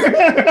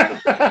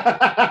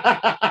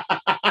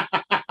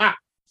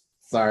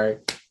 Sorry.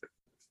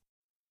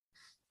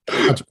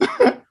 I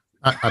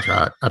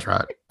tried.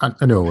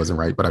 I knew it wasn't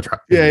right, but I tried.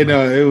 Yeah,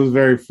 no, it was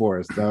very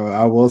forced.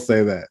 I will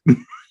say that.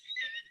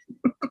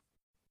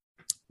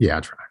 Yeah, I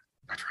tried.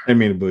 I didn't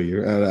mean to boo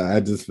you. I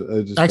just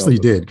actually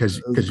did because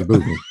you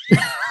booed me.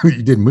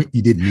 You didn't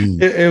mean.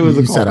 It was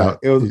you a set out.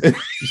 You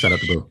set out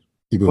the boo.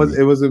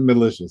 It was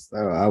malicious.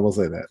 I will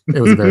say that.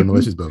 It was a very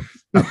malicious boo.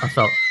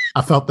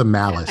 I felt the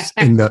malice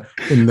in the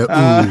ooh.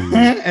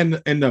 and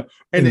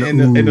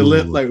the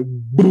lip like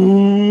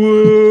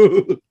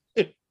boo.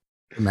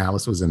 The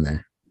malice was in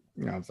there.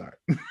 No, I'm sorry.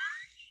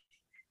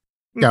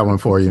 Got one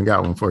for you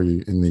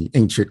in the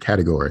ancient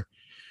category.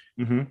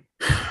 Mm-hmm.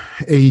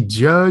 A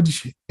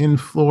judge in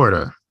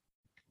Florida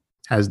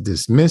has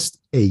dismissed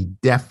a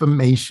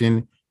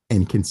defamation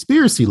and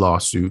conspiracy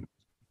lawsuit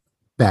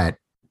that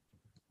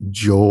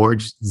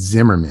George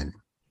Zimmerman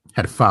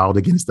had filed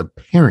against the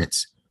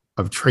parents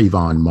of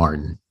Trayvon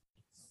Martin,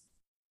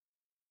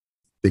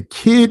 the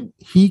kid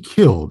he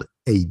killed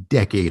a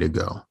decade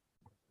ago.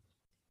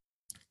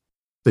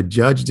 The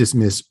judge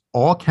dismissed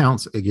all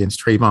counts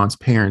against Trayvon's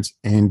parents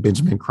and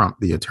Benjamin Crump,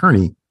 the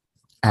attorney,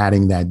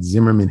 adding that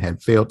Zimmerman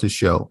had failed to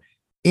show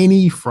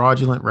any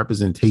fraudulent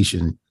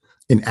representation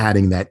and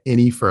adding that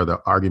any further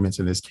arguments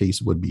in this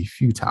case would be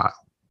futile.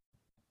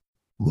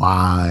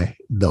 Why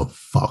the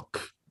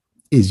fuck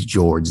is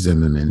George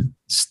Zimmerman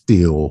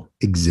still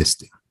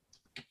existing?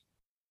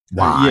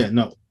 Why? I don't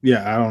know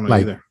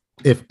either.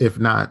 If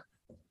not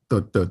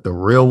the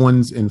real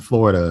ones in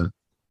Florida,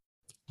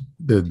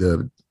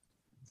 the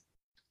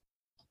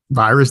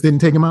virus didn't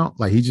take him out.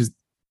 Like he's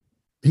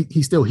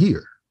still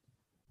here.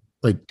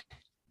 Like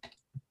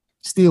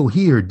still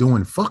here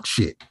doing fuck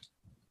shit.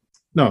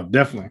 No,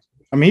 definitely.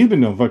 I mean, he's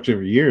been doing fuck shit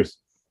for years.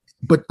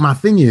 But my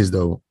thing is,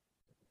 though,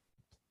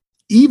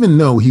 even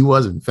though he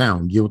wasn't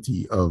found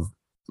guilty of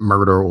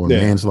murder or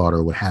manslaughter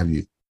or what have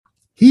you,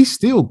 he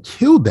still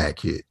killed that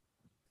kid.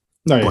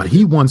 No, but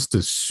he wants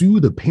to sue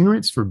the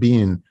parents for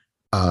being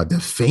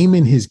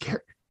defaming his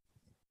character.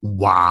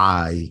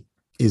 Why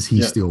is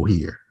he still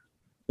here?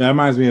 That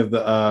reminds me of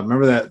the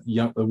remember that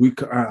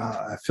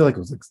I feel like it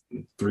was like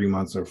 3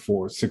 months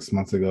or 6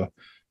 months ago,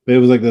 but it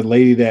was like the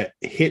lady that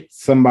hit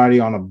somebody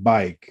on a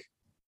bike,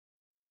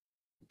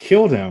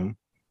 killed him,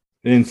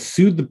 and then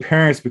sued the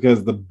parents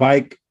because the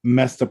bike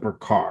messed up her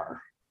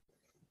car.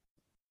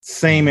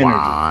 Same energy.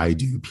 Why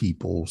do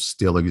people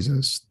still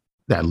exist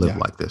that live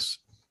like this?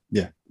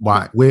 Yeah.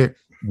 Why?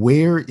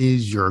 Where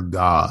is your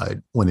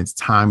God when it's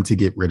time to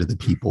get rid of the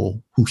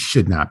people who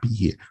should not be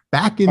here?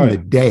 Back in the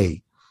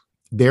day,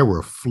 there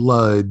were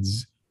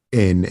floods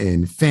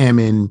and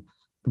famine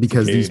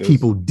because these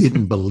people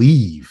didn't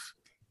believe.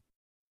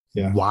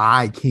 Yeah.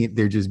 Why can't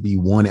there just be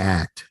one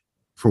act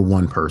for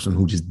one person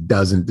who just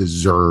doesn't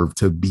deserve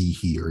to be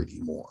here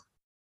anymore?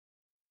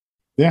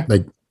 Yeah.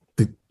 Like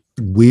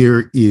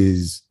where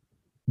is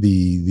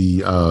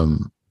the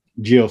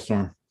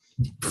geostorm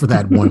for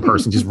that one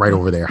person just right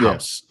over their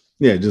house?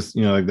 Yeah, just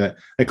like that.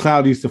 A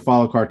cloud used to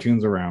follow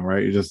cartoons around,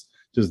 right? You just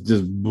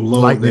blow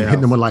lightning,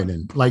 hitting them with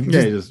lightning. Like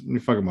just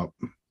fuck them up.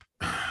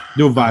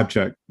 Do a vibe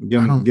check.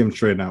 Give them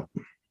straight out.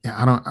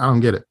 Yeah, I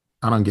don't get it.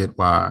 I don't get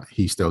why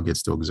he still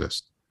gets to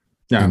exist.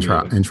 Yeah,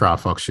 and try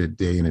fuck shit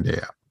day in and day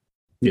out.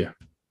 Yeah,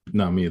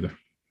 no, me either.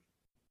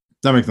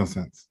 That makes no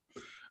sense.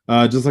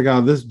 Just like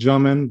how this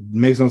gentleman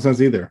makes no sense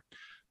either.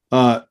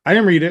 I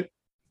didn't read it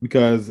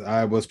because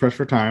I was pressed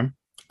for time.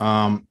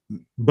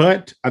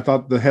 But I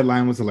thought the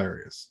headline was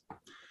hilarious.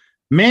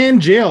 Man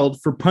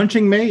jailed for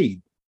punching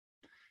maid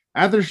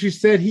after she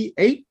said he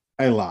ate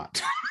a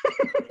lot.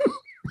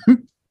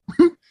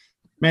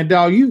 Man,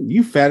 dog,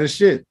 you fat as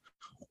shit.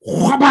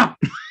 It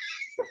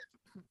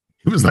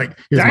was like,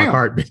 here's my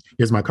card, bitch.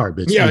 Here's my card,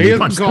 bitch. Yeah, here's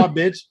my card,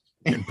 bitch.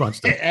 And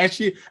punched her.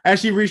 As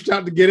she reached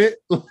out to get it,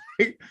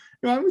 like,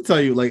 let me tell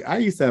you, like, I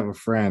used to have a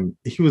friend.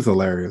 He was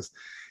hilarious.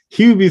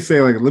 He would be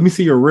saying, like, let me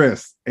see your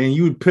wrist. And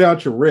you would put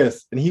out your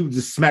wrist and he would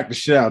just smack the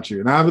shit out you.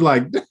 And I'd be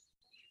like, because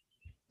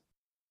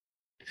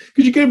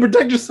you couldn't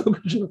protect yourself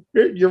because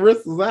your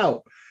wrist is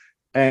out.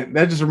 And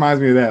that just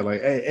reminds me of that.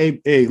 Like,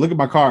 hey, look at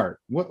my card.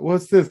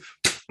 What's this?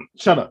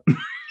 Shut up.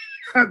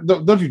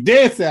 don't you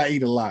dare say I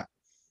eat a lot.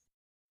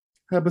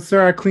 But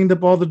sir, I cleaned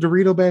up all the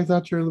Dorito bags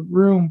out your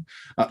room.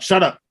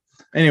 Shut up.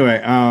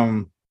 Anyway, so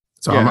I'm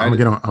gonna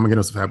get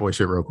on some Fat Boy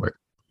shit real quick.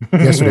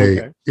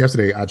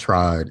 Yesterday I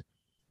tried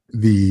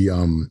the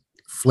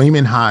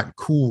Flamin' Hot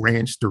Cool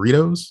Ranch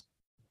Doritos.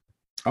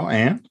 Oh,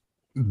 and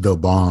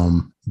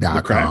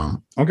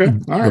thebomb.com. Okay.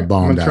 All right.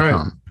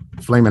 Thebomb.com.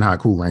 Flamin' Hot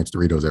Cool Ranch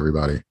Doritos,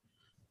 everybody.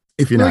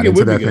 If you're not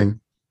into that thing,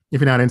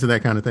 if you're not into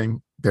that kind of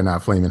thing, they're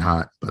not flaming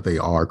hot, but they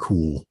are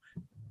cool.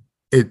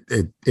 It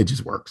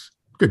just works.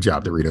 Good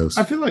job, Doritos.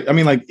 I feel like,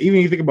 even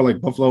you think about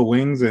like buffalo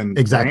wings and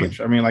exactly.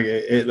 Ranch,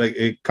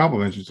 it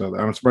complements each other.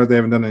 I'm surprised they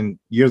haven't done it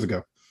years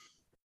ago.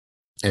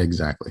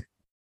 Exactly.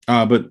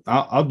 But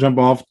I'll jump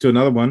off to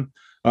another one.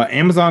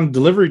 Amazon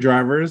delivery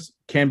drivers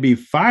can be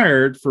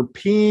fired for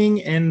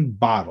peeing in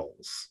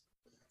bottles.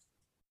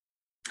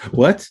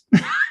 What?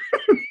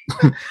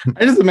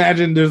 I just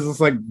imagine there's this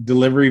like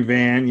delivery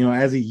van,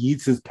 as he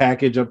eats his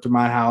package up to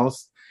my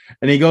house,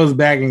 and he goes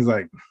back and he's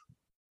like,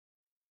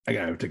 I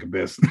gotta take a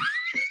piss.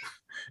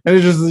 And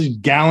there's just these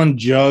gallon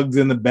jugs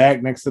in the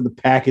back next to the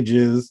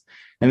packages.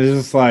 And it's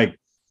just like,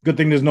 good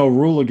thing there's no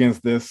rule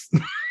against this.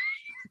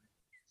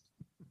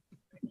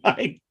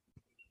 Like,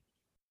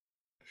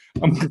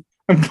 I'm glad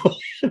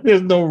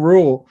there's no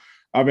rule.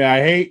 I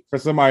hate for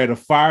somebody to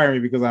fire me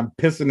because I'm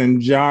pissing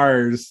in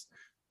jars.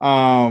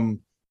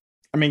 Given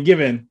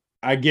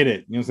I get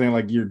it. You know what I'm saying?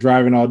 Like, you're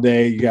driving all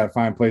day, you got to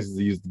find places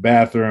to use the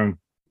bathroom.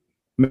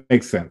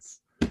 Makes sense.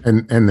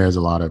 And there's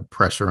a lot of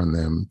pressure on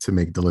them to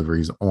make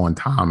deliveries on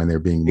time, and they're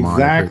being monitored.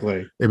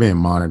 Exactly. They're being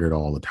monitored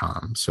all the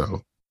time.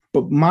 So,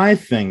 but my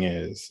thing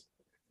is,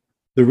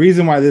 the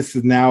reason why this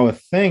is now a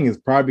thing is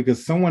probably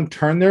because someone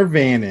turned their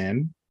van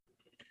in,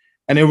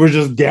 and it was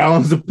just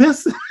gallons of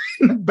piss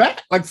in the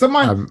back. Like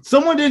someone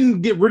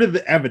didn't get rid of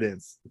the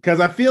evidence, because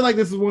I feel like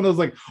this is one of those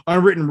like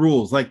unwritten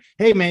rules. Like,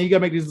 hey man, you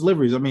gotta make these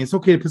deliveries. I mean, it's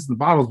okay to piss in the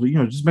bottles, but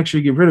just make sure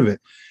you get rid of it.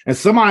 And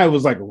somebody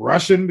was like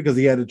rushing because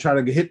he had to try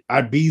to hit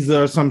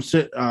Ibiza or some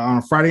shit on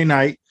a Friday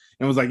night,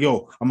 and was like,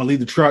 "Yo, I'm gonna leave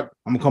the truck.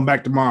 I'm gonna come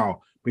back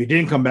tomorrow." But he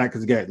didn't come back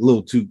because he got a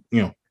little too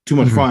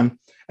much fun.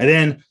 And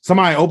then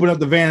somebody opened up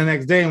the van the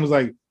next day and was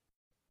like,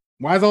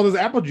 "Why is all this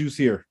apple juice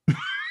here?"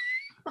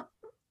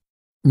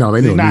 No,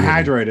 they knew he's not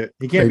hydrated.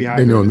 He can't be hydrated.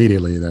 They knew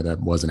immediately that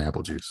wasn't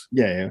apple juice.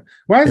 Yeah.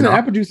 Why is there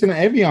apple juice in an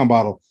Evian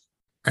bottle?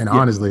 And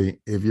honestly,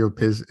 if your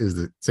piss is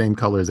the same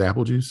color as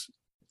apple juice,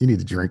 you need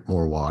to drink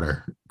more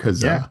water,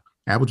 because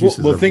apple juice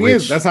is. Well, the thing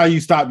is, that's how you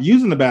stop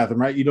using the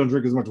bathroom, right? You don't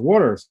drink as much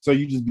water, so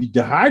you just be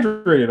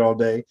dehydrated all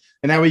day,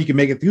 and that way you can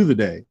make it through the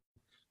day.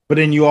 But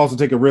then you also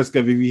take a risk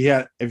of if you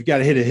got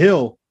to hit a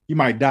hill, you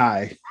might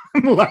die.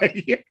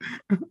 Like,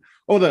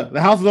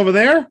 the house is over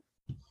there.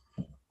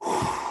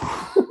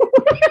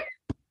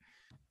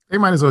 They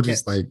might as well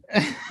just like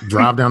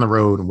drive down the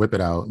road and whip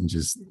it out and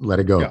just let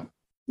it go.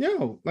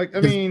 Like,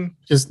 I mean,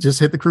 just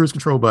hit the cruise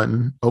control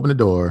button, open the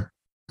door,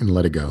 and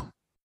let it go.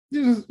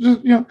 Just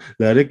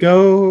let it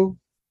go.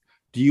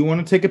 Do you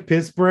want to take a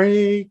piss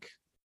break?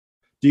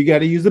 Do you got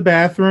to use the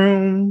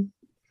bathroom?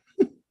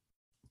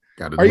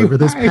 Got to deliver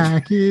this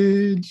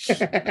package.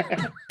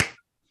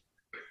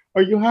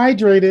 Are you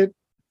hydrated?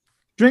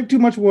 Drink too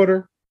much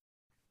water.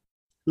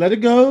 Let it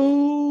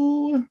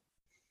go.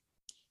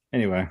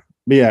 Anyway.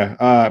 But yeah,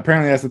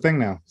 apparently that's the thing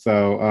now.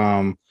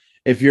 So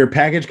if your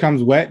package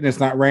comes wet and it's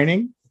not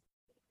raining,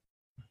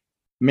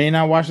 may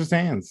not wash his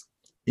hands.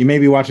 You may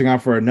be watching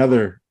out for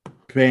another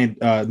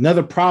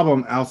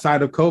problem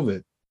outside of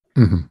COVID.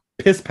 Mm-hmm.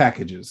 Piss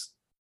packages.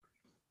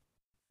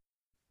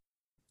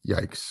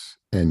 Yikes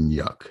and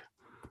yuck.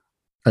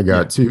 I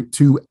got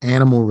two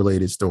animal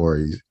related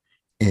stories,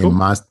 and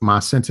cool. my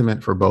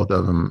sentiment for both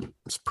of them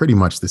is pretty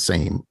much the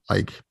same.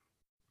 Like,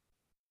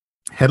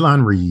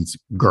 headline reads,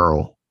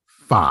 "Girl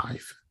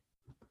 5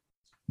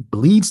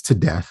 bleeds to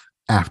death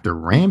after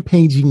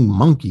rampaging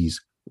monkeys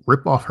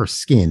rip off her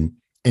skin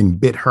and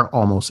bit her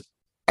almost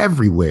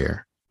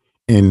everywhere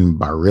in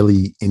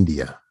Bareilly,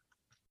 India."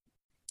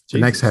 The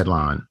next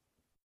headline: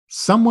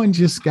 someone's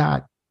just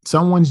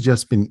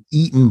been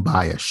eaten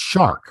by a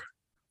shark.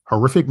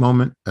 Horrific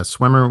moment. A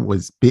swimmer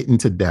was bitten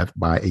to death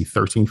by a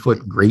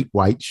 13-foot great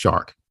white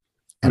shark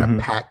at a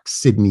packed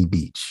Sydney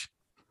beach.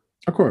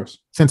 Of course.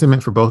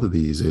 Sentiment for both of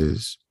these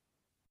is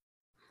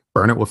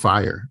burn it with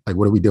fire. Like,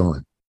 what are we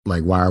doing?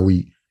 Like, why are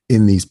we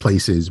in these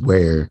places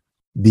where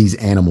these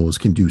animals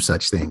can do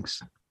such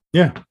things?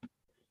 Yeah.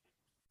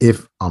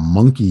 If a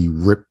monkey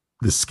ripped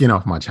the skin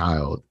off my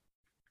child,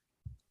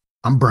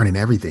 I'm burning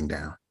everything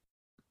down.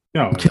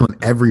 No, I'm killing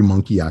every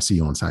monkey I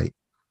see on site.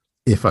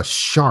 If a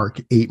shark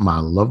ate my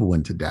loved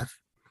one to death,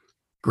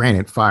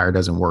 granted, fire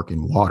doesn't work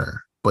in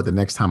water, but the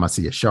next time I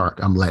see a shark,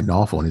 I'm letting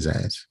off on his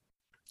ass.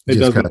 It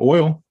does with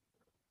oil.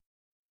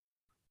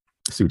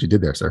 See what you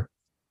did there, sir.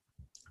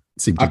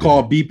 I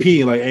call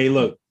BP, like, hey,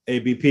 look,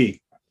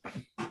 BP.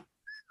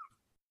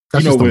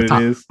 That's just what it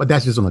is. But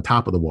that's just on the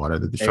top of the water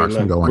that the sharks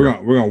can go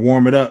under. We're gonna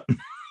warm it up.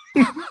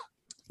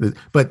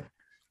 But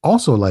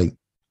also, like,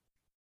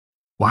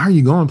 why are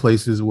you going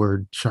places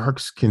where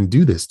sharks can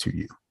do this to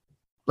you?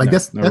 Like,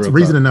 that's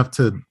reason enough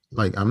to,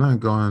 like, I'm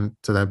not going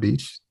to that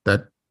beach.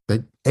 That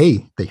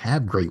they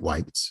have great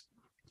whites,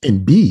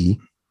 and B,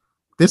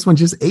 this one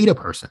just ate a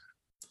person.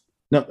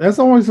 No, that's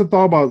always the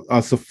thought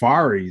about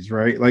safaris,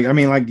 right? Like, I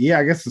mean, like, yeah,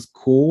 I guess it's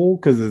cool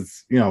because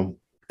it's,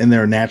 in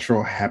their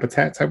natural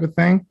habitat type of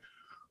thing.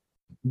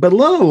 But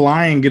let a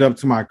lion get up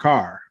to my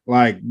car,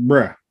 like,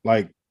 bruh,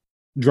 like,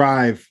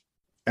 drive,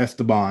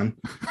 Esteban.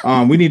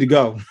 We need to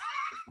go.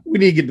 We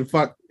need to get the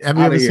fuck. Have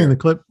you ever seen the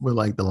clip where,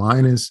 like, the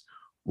lioness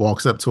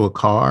walks up to a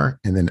car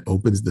and then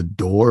opens the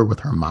door with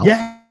her mouth?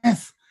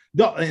 Yes.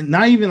 No, and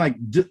not even like,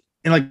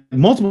 and like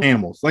multiple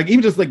animals, like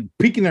even just like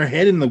peeking their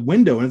head in the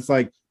window, and it's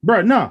like,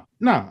 bro, no,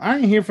 I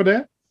ain't here for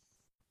that.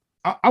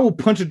 I will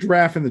punch a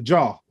giraffe in the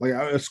jaw,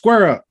 like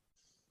square up.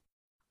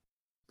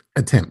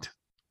 Attempt.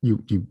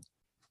 You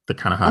the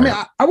kind of high. I mean,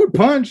 I would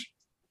punch,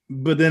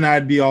 but then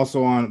I'd be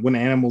also on when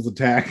animals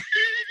attack.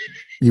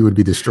 You would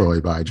be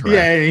destroyed by a giraffe.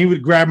 Yeah, and he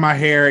would grab my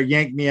hair,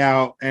 yank me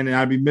out, and then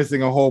I'd be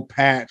missing a whole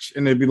patch.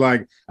 And it'd be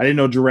like, I didn't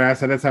know giraffes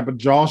had that type of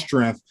jaw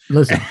strength.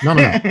 Listen, no.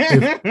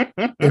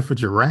 If a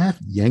giraffe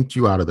yanked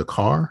you out of the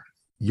car,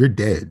 you're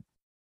dead.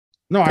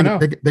 No, I know.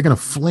 They're going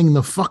to fling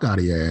the fuck out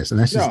of your ass.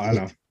 And that's just I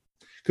know.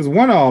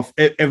 Because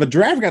if a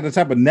giraffe got the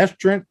type of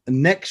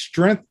neck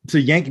strength to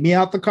yank me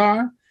out the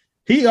car,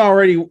 he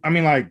already, I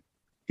mean, like,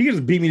 he could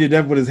just beat me to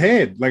death with his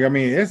head. Like, I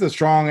mean, it's a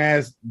strong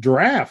ass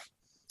giraffe.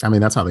 I mean,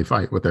 that's how they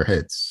fight, with their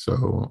heads.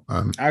 So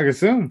I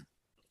assume.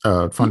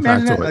 Fun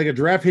fact: like a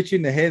giraffe hits you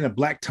in the head and a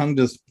black tongue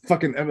just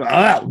fucking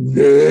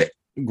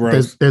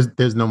gross.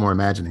 There's no more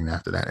imagining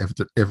after that.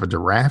 If a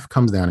giraffe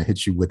comes down and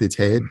hits you with its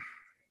head,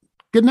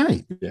 good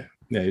night. Yeah.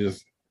 You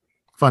just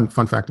fun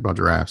fact about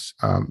giraffes: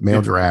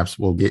 male giraffes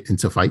will get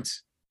into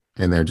fights,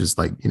 and they're just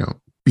like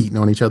beating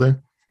on each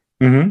other,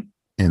 and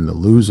the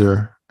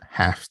loser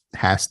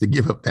has to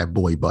give up that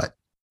boy butt.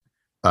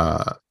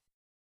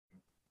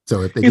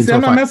 So if they He said,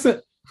 I'm not messing.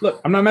 Look,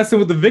 I'm not messing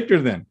with the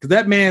victor then, because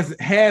that man's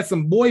had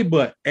some boy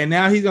butt, and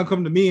now he's gonna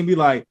come to me and be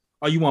like,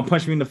 "Oh, you want to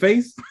punch me in the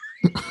face?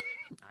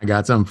 I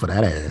got something for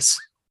that ass.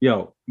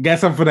 Yo, got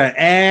something for that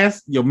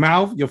ass, your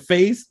mouth, your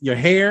face, your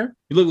hair.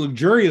 You look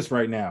luxurious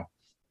right now.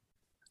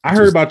 I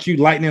heard about you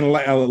lightning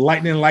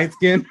light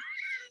skin.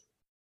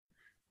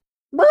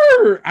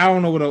 Brr. I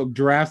don't know what a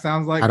giraffe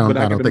sounds like. I don't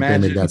but think they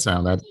make that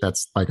sound.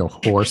 That's like a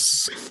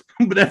horse.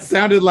 But that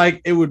sounded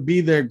like it would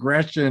be the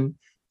aggression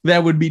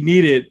that would be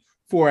needed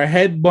for a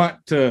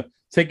headbutt to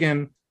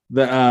taking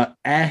the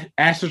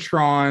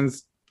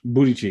Astratron's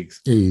booty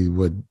cheeks. He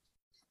would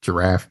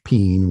giraffe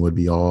peen would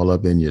be all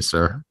up in you,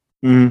 sir.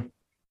 Mm-hmm.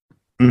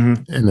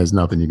 Mm-hmm. And there's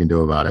nothing you can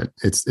do about it.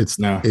 It's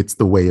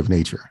the way of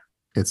nature.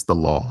 It's the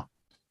law.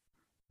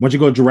 Once you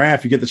go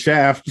giraffe, you get the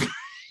shaft.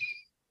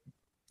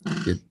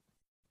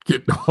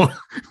 Get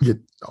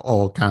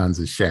all kinds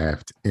of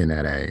shaft in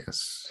that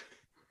ass.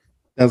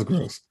 That's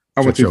gross.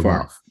 I went too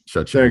far.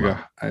 There you go.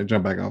 I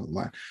jumped back off the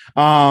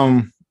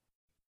line.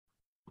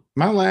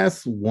 My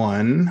last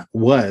one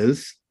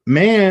was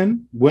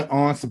man went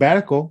on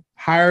sabbatical,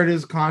 hired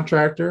his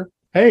contractor.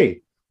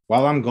 Hey,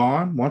 while I'm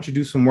gone, why don't you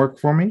do some work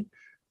for me?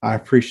 I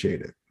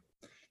appreciate it.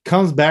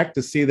 Comes back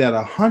to see that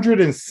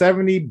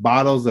 170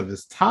 bottles of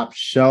his top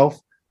shelf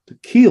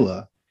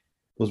tequila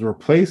was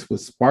replaced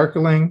with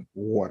sparkling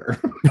water.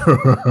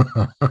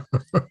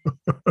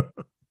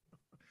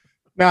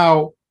 Now,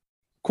 of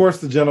course,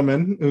 the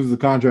gentleman who's the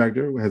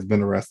contractor has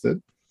been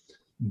arrested.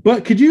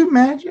 But could you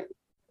imagine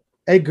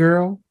a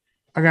girl?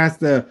 I got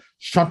the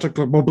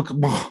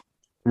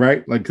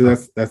right, like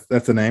that's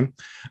the name,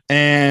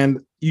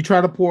 and you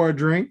try to pour a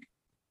drink,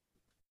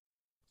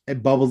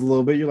 it bubbles a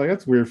little bit. You're like,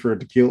 that's weird for a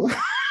tequila.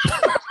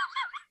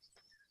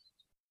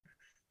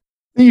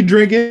 Then you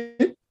drink it,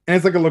 and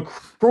it's like a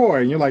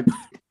LaCroix, and you're like,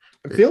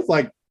 it feels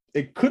like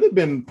it could have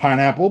been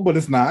pineapple, but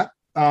it's not.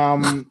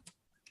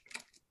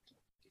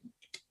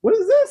 What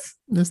is this?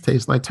 This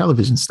tastes like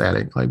television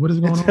static. Like, what is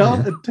going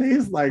on? It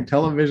tastes like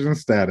television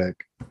static.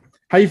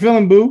 How you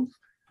feeling, boo?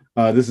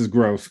 This is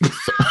gross.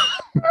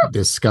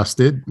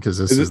 Disgusted because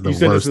this is the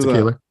worst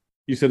tequila.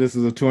 You said this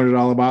is a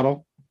 $200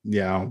 bottle?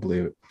 Yeah, I don't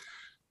believe it.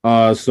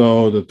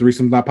 So the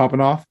threesome's not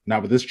popping off,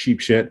 not with this cheap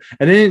shit.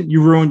 And then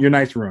you ruined your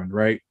night's ruined,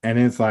 right? And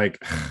it's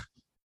like,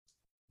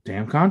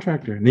 damn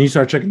contractor. And then you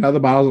start checking other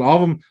bottles, and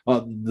all of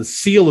them, the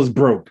seal is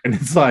broke, and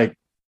it's like,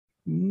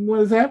 what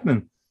is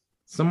happening?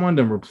 Someone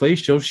done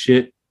replaced your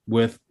shit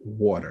with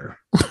water.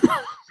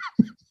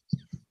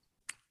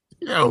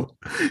 Yo,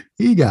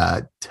 he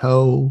got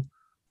toe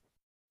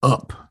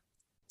up.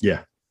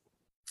 Yeah.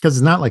 Because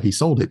it's not like he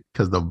sold it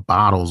because the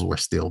bottles were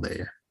still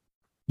there.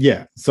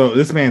 Yeah. So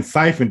this man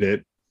siphoned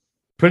it,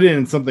 put it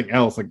in something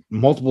else, like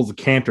multiples of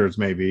canters,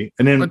 maybe,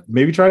 and then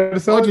maybe try to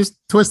sell it. Just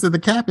twisted the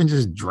cap and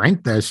just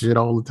drank that shit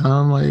all the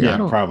time. Like, yeah,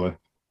 probably.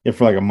 Yeah,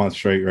 for like a month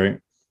straight, right?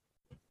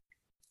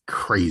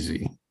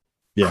 Crazy.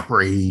 Yeah.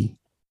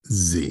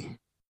 Crazy.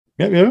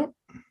 Yeah.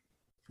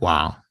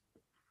 Wow.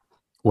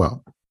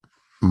 Well,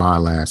 my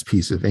last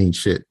piece of ain't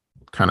shit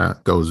kind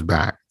of goes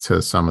back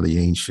to some of the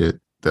ain't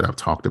shit that I've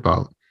talked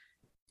about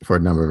for a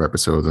number of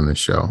episodes on this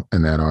show,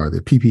 and that are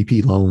the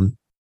PPP loan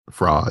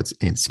frauds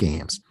and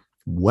scams.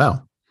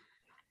 Well,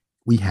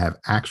 we have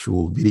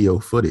actual video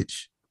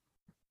footage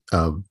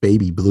of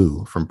Baby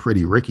Blue from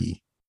Pretty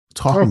Ricky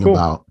talking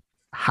about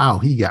how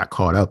he got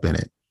caught up in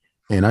it.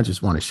 And I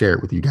just want to share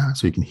it with you guys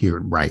so you can hear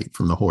it right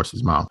from the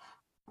horse's mouth.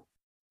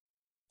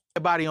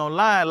 Everybody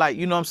online, like,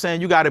 you know what I'm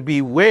saying? You got to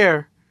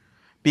beware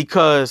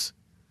because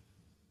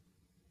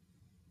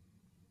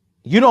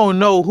you don't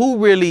know who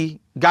really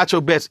got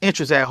your best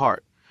interest at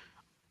heart.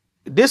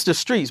 This the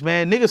streets,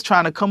 man. Niggas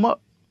trying to come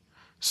up.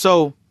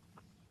 So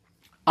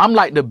I'm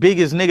like the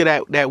biggest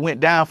nigga that went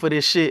down for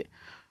this shit.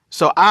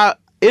 So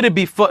it'd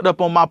be fucked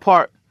up on my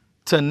part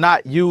to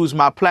not use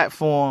my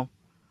platform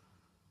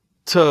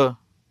to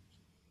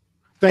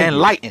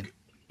enlighten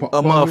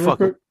a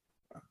motherfucker.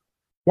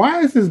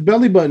 Why is his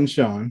belly button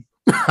showing?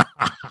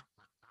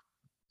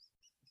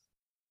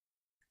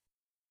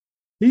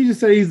 He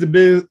just said he's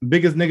the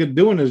biggest nigga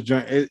doing this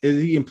joint.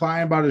 Is he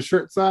implying about his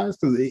shirt size?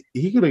 Because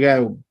he could have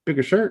got a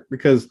bigger shirt,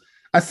 because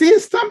I see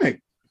his stomach.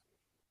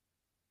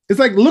 It's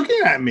like looking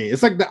at me.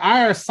 It's like the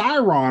Eye of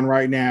Sauron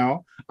right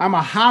now. I'm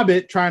a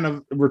hobbit trying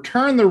to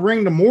return the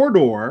ring to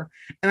Mordor,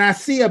 and I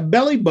see a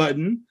belly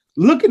button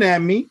looking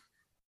at me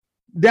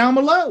down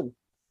below.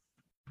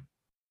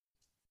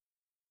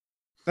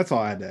 That's all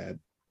I had to add.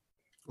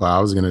 Well, I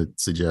was going to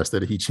suggest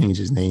that he change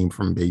his name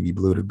from Baby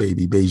Blue to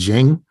Baby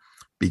Beijing,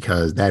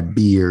 because that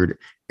beard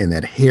and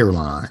that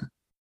hairline,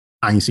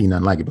 I ain't seen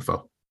nothing like it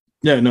before.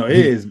 Yeah, no, it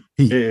is.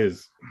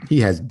 He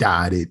has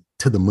dyed it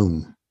to the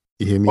moon.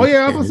 You hear me? Oh,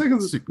 yeah, I was going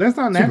to say, that's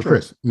not natural.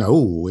 Crisp.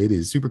 No, it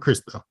is super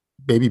crisp, though.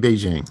 Baby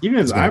Beijing. Even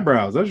his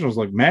eyebrows, that just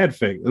like mad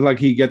fake. It's like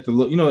he get the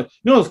look, you know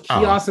those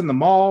kiosks in the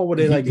mall where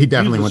they like. He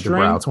definitely went to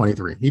Brow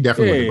 23. He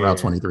definitely went to Brow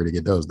 23 to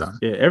get those done.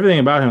 Yeah, everything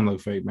about him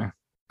looked fake, man.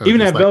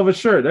 Even that velvet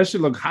shirt, that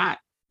shit look hot.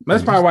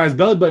 That's probably why his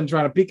belly button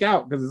trying to peek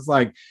out, because it's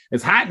like,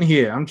 it's hot in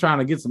here. I'm trying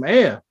to get some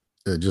air.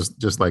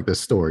 Just like this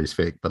story's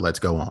fake, but let's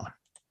go on.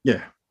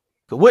 Yeah.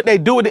 What they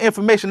do with the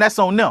information, that's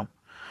on them.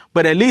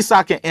 But at least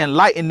I can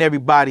enlighten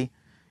everybody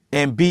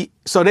and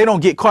so they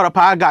don't get caught up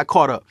how I got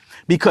caught up.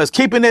 Because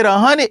keeping it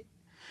 100,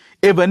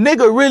 if a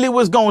nigga really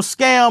was gonna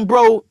scam,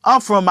 bro,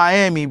 I'm from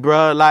Miami,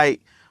 bro.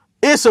 Like,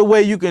 it's a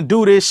way you can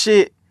do this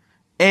shit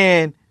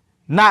and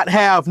not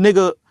have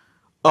nigga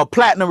a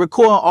platinum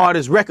recording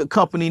artist record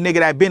company nigga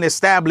that been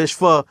established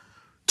for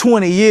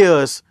 20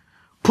 years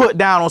put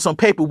down on some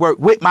paperwork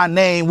with my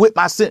name, with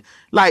my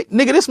like,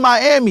 nigga, this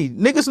Miami.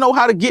 Niggas know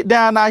how to get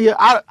down out here.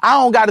 I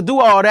don't got to do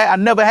all that. I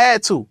never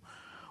had to.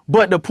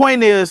 But the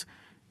point is,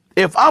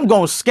 if I'm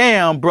gonna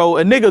scam, bro,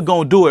 a nigga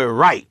gonna do it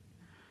right.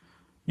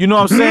 You know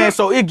what I'm saying?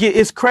 So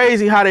it's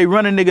crazy how they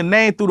run a nigga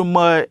name through the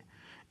mud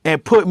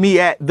and put me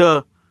at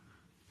the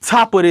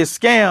top of this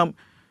scam,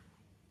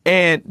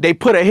 and they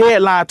put a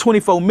headline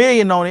 24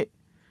 million on it,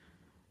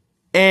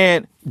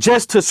 and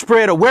just to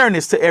spread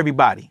awareness to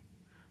everybody.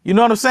 You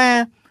know what I'm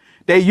saying?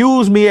 They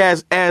use me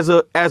as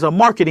a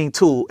marketing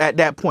tool at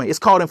that point. It's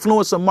called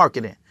influencer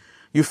marketing.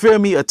 You feel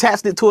me?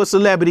 Attached it to a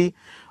celebrity.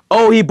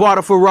 Oh, he bought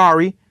a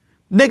Ferrari.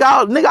 Nigga,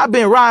 I've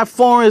been riding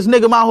foreigns,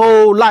 nigga, my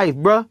whole life,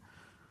 bruh.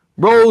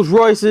 Rolls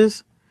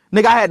Royces.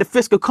 Nigga, I had the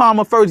Fiscal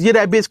Karma first year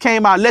that bitch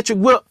came out. Electric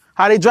whip.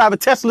 How they driving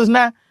Teslas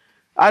now?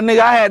 I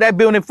had that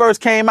building first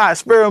came out.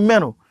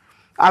 Experimental.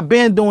 I've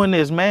been doing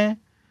this, man.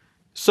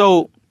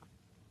 So,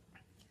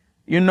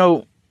 you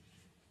know,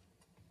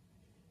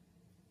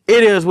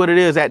 it is what it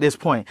is at this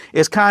point.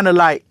 It's kind of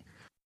like.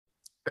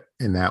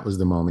 And that was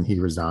the moment he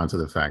resigned to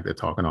the fact that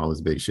talking all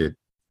this big shit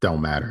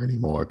don't matter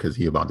anymore because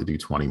he about to do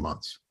 20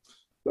 months.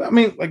 I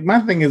mean, like, my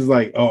thing is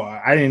like, oh,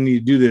 I didn't need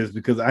to do this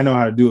because I know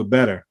how to do it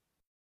better.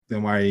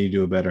 Then why didn't you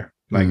do it better?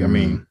 Like, I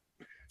mean,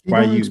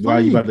 why you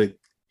about to?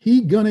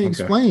 He gonna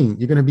explain.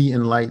 You're gonna be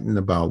enlightened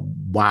about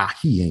why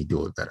he ain't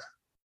do it better.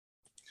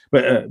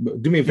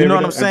 But do me a favor. You know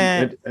what I'm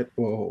saying?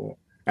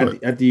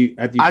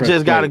 I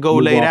just gotta go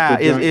lay down.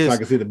 So I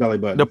can see the belly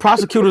button. The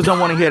prosecutors don't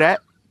want to hear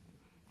that.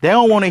 They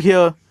don't want to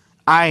hear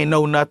I ain't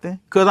know nothing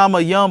because I'm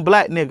a young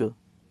black nigga.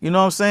 You know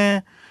what I'm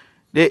saying?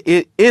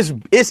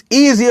 It's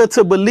easier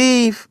to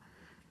believe,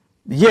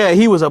 yeah,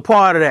 he was a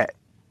part of that,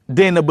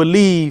 than to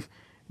believe,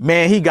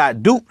 man, he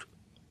got duped.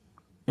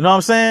 You know what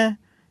I'm saying?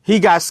 He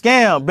got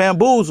scammed,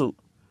 bamboozled.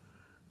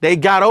 They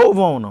got over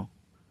on him.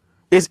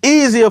 It's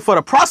easier for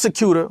the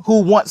prosecutor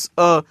who wants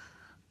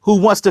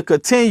to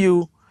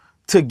continue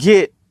to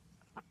get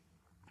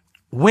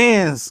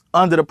wins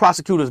under the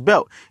prosecutor's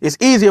belt. It's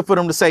easier for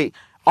them to say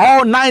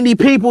all 90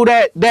 people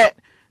that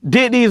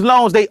did these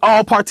loans, they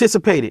all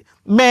participated.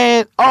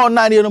 Man, all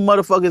 90 of them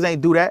motherfuckers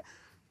ain't do that.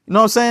 You know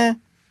what I'm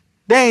saying?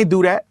 They ain't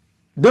do that.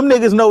 Them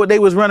niggas know what they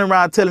was running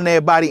around telling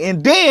everybody.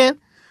 And then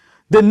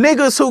the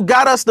niggas who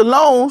got us the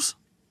loans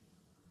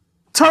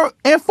turned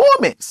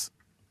informants.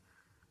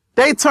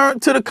 They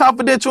turned to the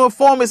confidential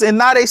informants, and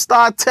now they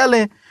start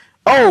telling,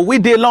 oh, we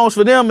did loans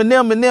for them and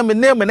them and them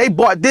and them, and they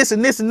bought this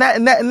and this and that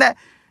and that and that.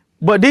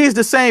 But these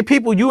the same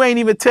people, you ain't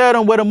even tell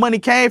them where the money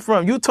came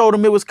from. You told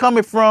them it was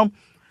coming from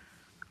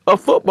a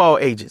football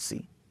agency.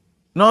 You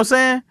know what I'm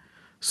saying?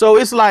 So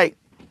it's like,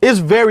 it's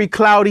very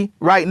cloudy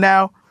right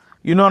now.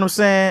 You know what I'm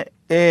saying?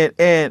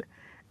 And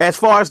as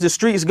far as the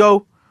streets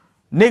go,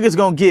 niggas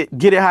gonna get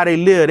it how they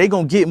live. They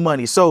gonna get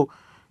money. So,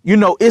 you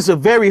know, it's a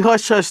very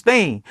hush-hush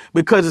thing,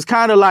 because it's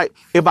kind of like,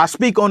 if I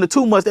speak on it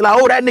too much, they're like,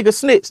 oh, that nigga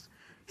snitched.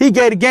 He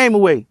gave the game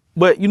away.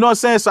 But you know what I'm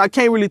saying? So I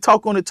can't really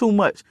talk on it too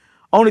much.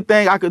 Only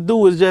thing I could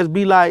do is just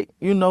be like,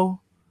 you know,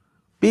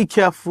 be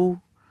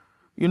careful.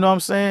 You know what I'm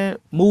saying?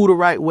 Move the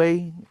right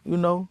way, you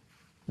know,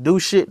 do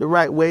shit the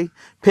right way.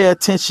 Pay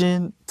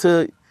attention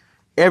to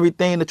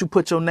everything that you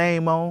put your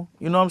name on.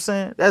 You know what I'm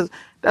saying?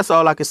 That's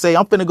all I can say.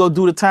 I'm finna go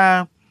do the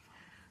time,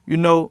 you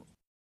know.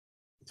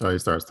 So he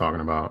starts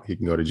talking about he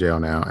can go to jail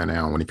now, and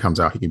now when he comes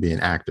out, he can be an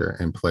actor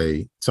and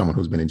play someone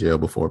who's been in jail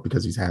before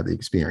because he's had the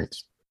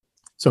experience.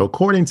 So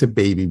according to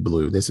Baby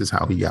Blue, this is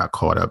how he got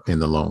caught up in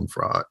the loan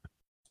fraud.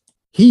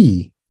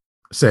 He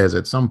says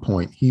at some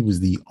point he was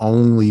the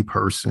only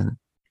person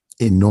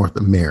in North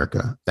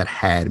America that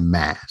had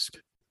masks,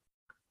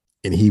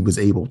 and he was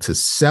able to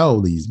sell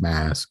these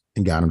masks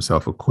and got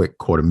himself a quick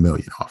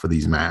 $250,000 off of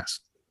these masks.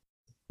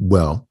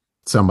 Well,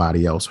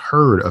 somebody else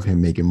heard of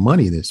him making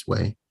money this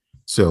way,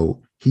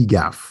 so he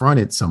got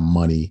fronted some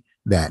money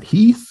that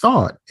he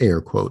thought, air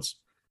quotes,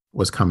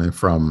 was coming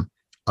from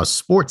a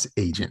sports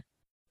agent.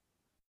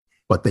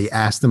 But they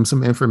asked him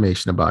some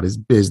information about his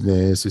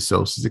business, his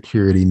social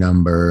security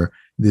number,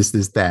 this,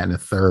 that, and the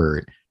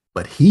third.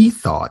 But he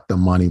thought the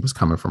money was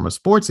coming from a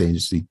sports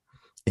agency,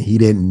 and he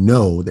didn't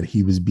know that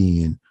he was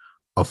being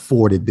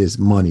afforded this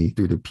money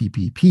through the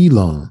PPP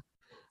loan.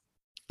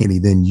 And he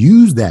then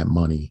used that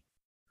money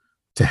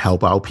to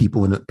help out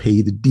people and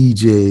pay the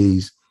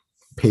DJs,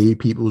 pay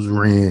people's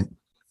rent,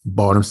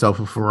 bought himself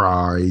a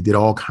Ferrari, did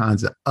all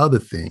kinds of other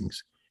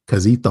things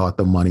because he thought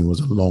the money was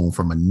a loan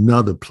from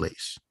another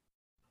place.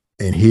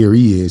 And here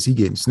he is, he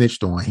getting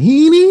snitched on.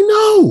 He didn't even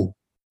know.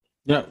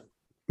 Yeah.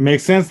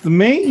 Makes sense to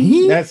me.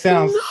 He That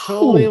sounds know.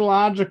 totally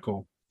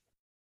logical.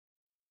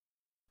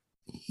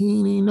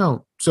 He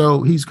know.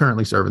 So he's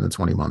currently serving the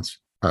 20 months.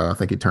 I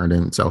think he turned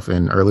himself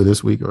in early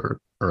this week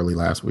or early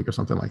last week or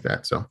something like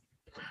that. So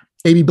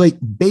baby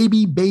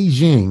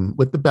Beijing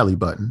with the belly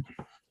button.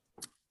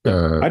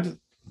 I just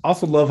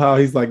also love how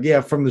he's like,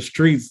 yeah, from the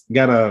streets,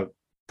 got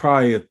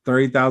probably a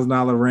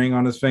 $30,000 ring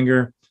on his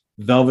finger,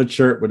 velvet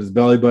shirt with his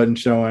belly button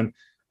showing,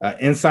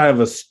 inside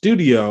of a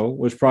studio,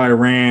 which probably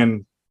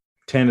ran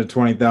 $10,000 to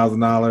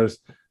 $20,000,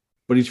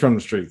 but he's from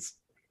the streets.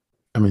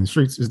 I mean,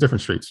 streets is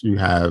different streets. You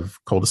have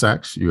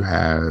cul-de-sacs, you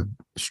have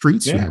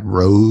streets, you Yeah. have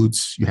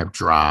roads, you have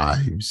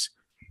drives,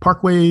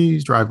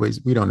 parkways,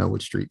 driveways. We don't know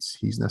which streets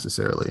he's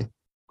necessarily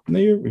No,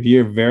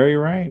 you're very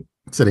right.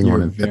 sitting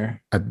You're on very-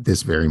 at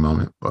this very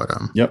moment. But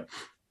Yep.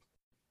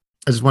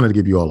 I just wanted to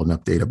give you all an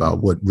update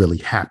about what really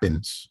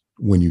happens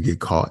when you get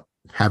caught.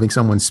 Having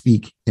someone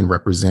speak and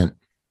represent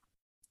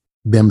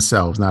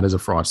themselves, not as a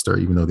fraudster,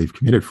 even though they've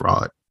committed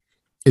fraud,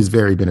 is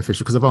very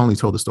beneficial because I've only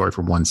told the story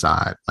from one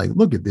side. Like,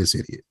 look at this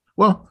idiot.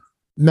 Well,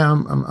 now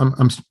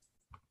I'm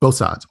both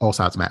sides. All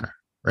sides matter,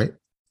 right?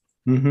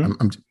 Mhm.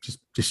 I'm just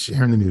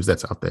sharing the news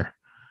that's out there.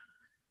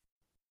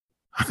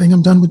 I think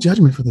I'm done with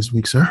judgment for this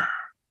week, sir.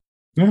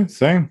 Yeah,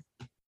 same.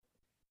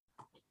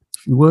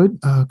 If you would,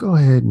 go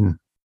ahead and.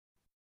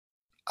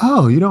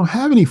 Oh, you don't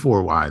have any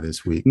 4Y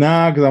this week.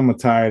 Nah, because I'm gonna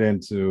tie it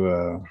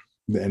into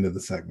the end of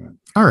the segment.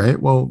 All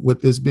right. Well,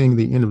 with this being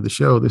the end of the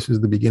show, this is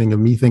the beginning of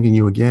me thanking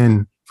you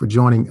again for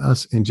joining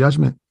us in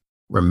judgment.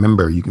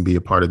 Remember, you can be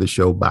a part of the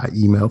show by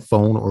email,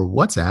 phone, or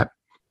WhatsApp.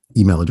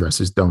 Email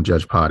address is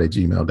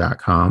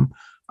don'tjudgepod@gmail.com.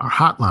 Our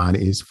hotline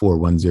is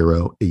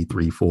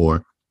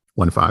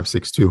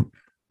 410-834-1562.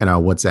 And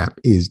our WhatsApp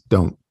is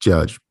Don't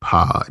Judge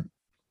Pod.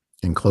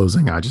 In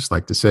closing, I just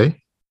like to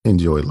say,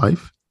 enjoy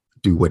life.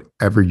 Do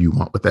whatever you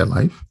want with that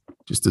life,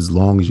 just as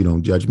long as you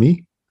don't judge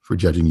me for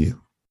judging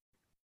you.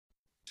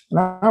 And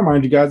I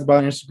remind you guys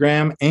about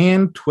Instagram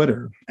and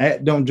Twitter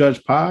at Don't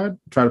Judge Pod.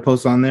 Try to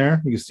post on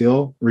there. You can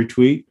still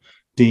retweet,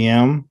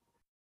 DM,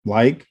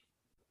 like,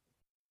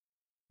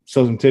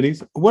 show some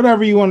titties,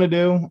 whatever you want to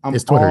do.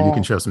 It's Twitter. You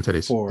can show some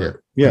titties.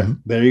 Yeah,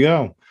 Mhm. There you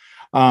go.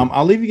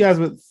 I'll leave you guys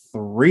with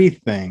 3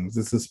 things.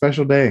 It's a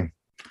special day.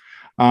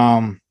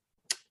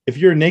 If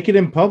you're naked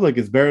in public,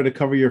 it's better to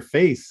cover your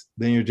face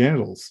than your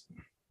genitals.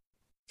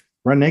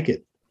 Run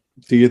naked.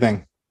 Do your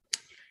thing.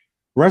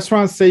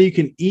 Restaurants say you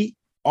can eat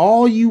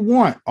all you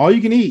want, all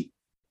you can eat.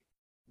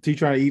 So you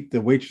try to eat the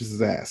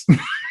waitress's ass. But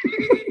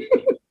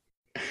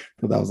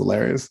that was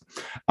hilarious.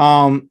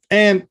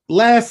 And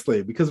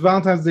lastly, because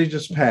Valentine's Day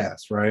just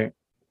passed, right?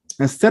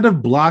 Instead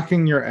of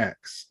blocking your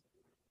ex,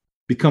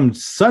 become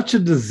such a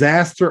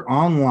disaster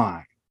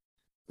online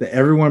that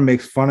everyone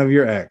makes fun of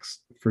your ex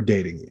for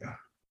dating you.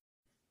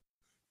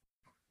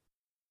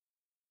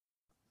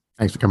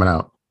 Thanks for coming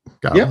out.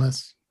 God Yep.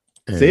 bless.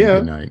 And See ya.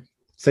 Good night.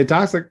 Stay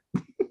toxic.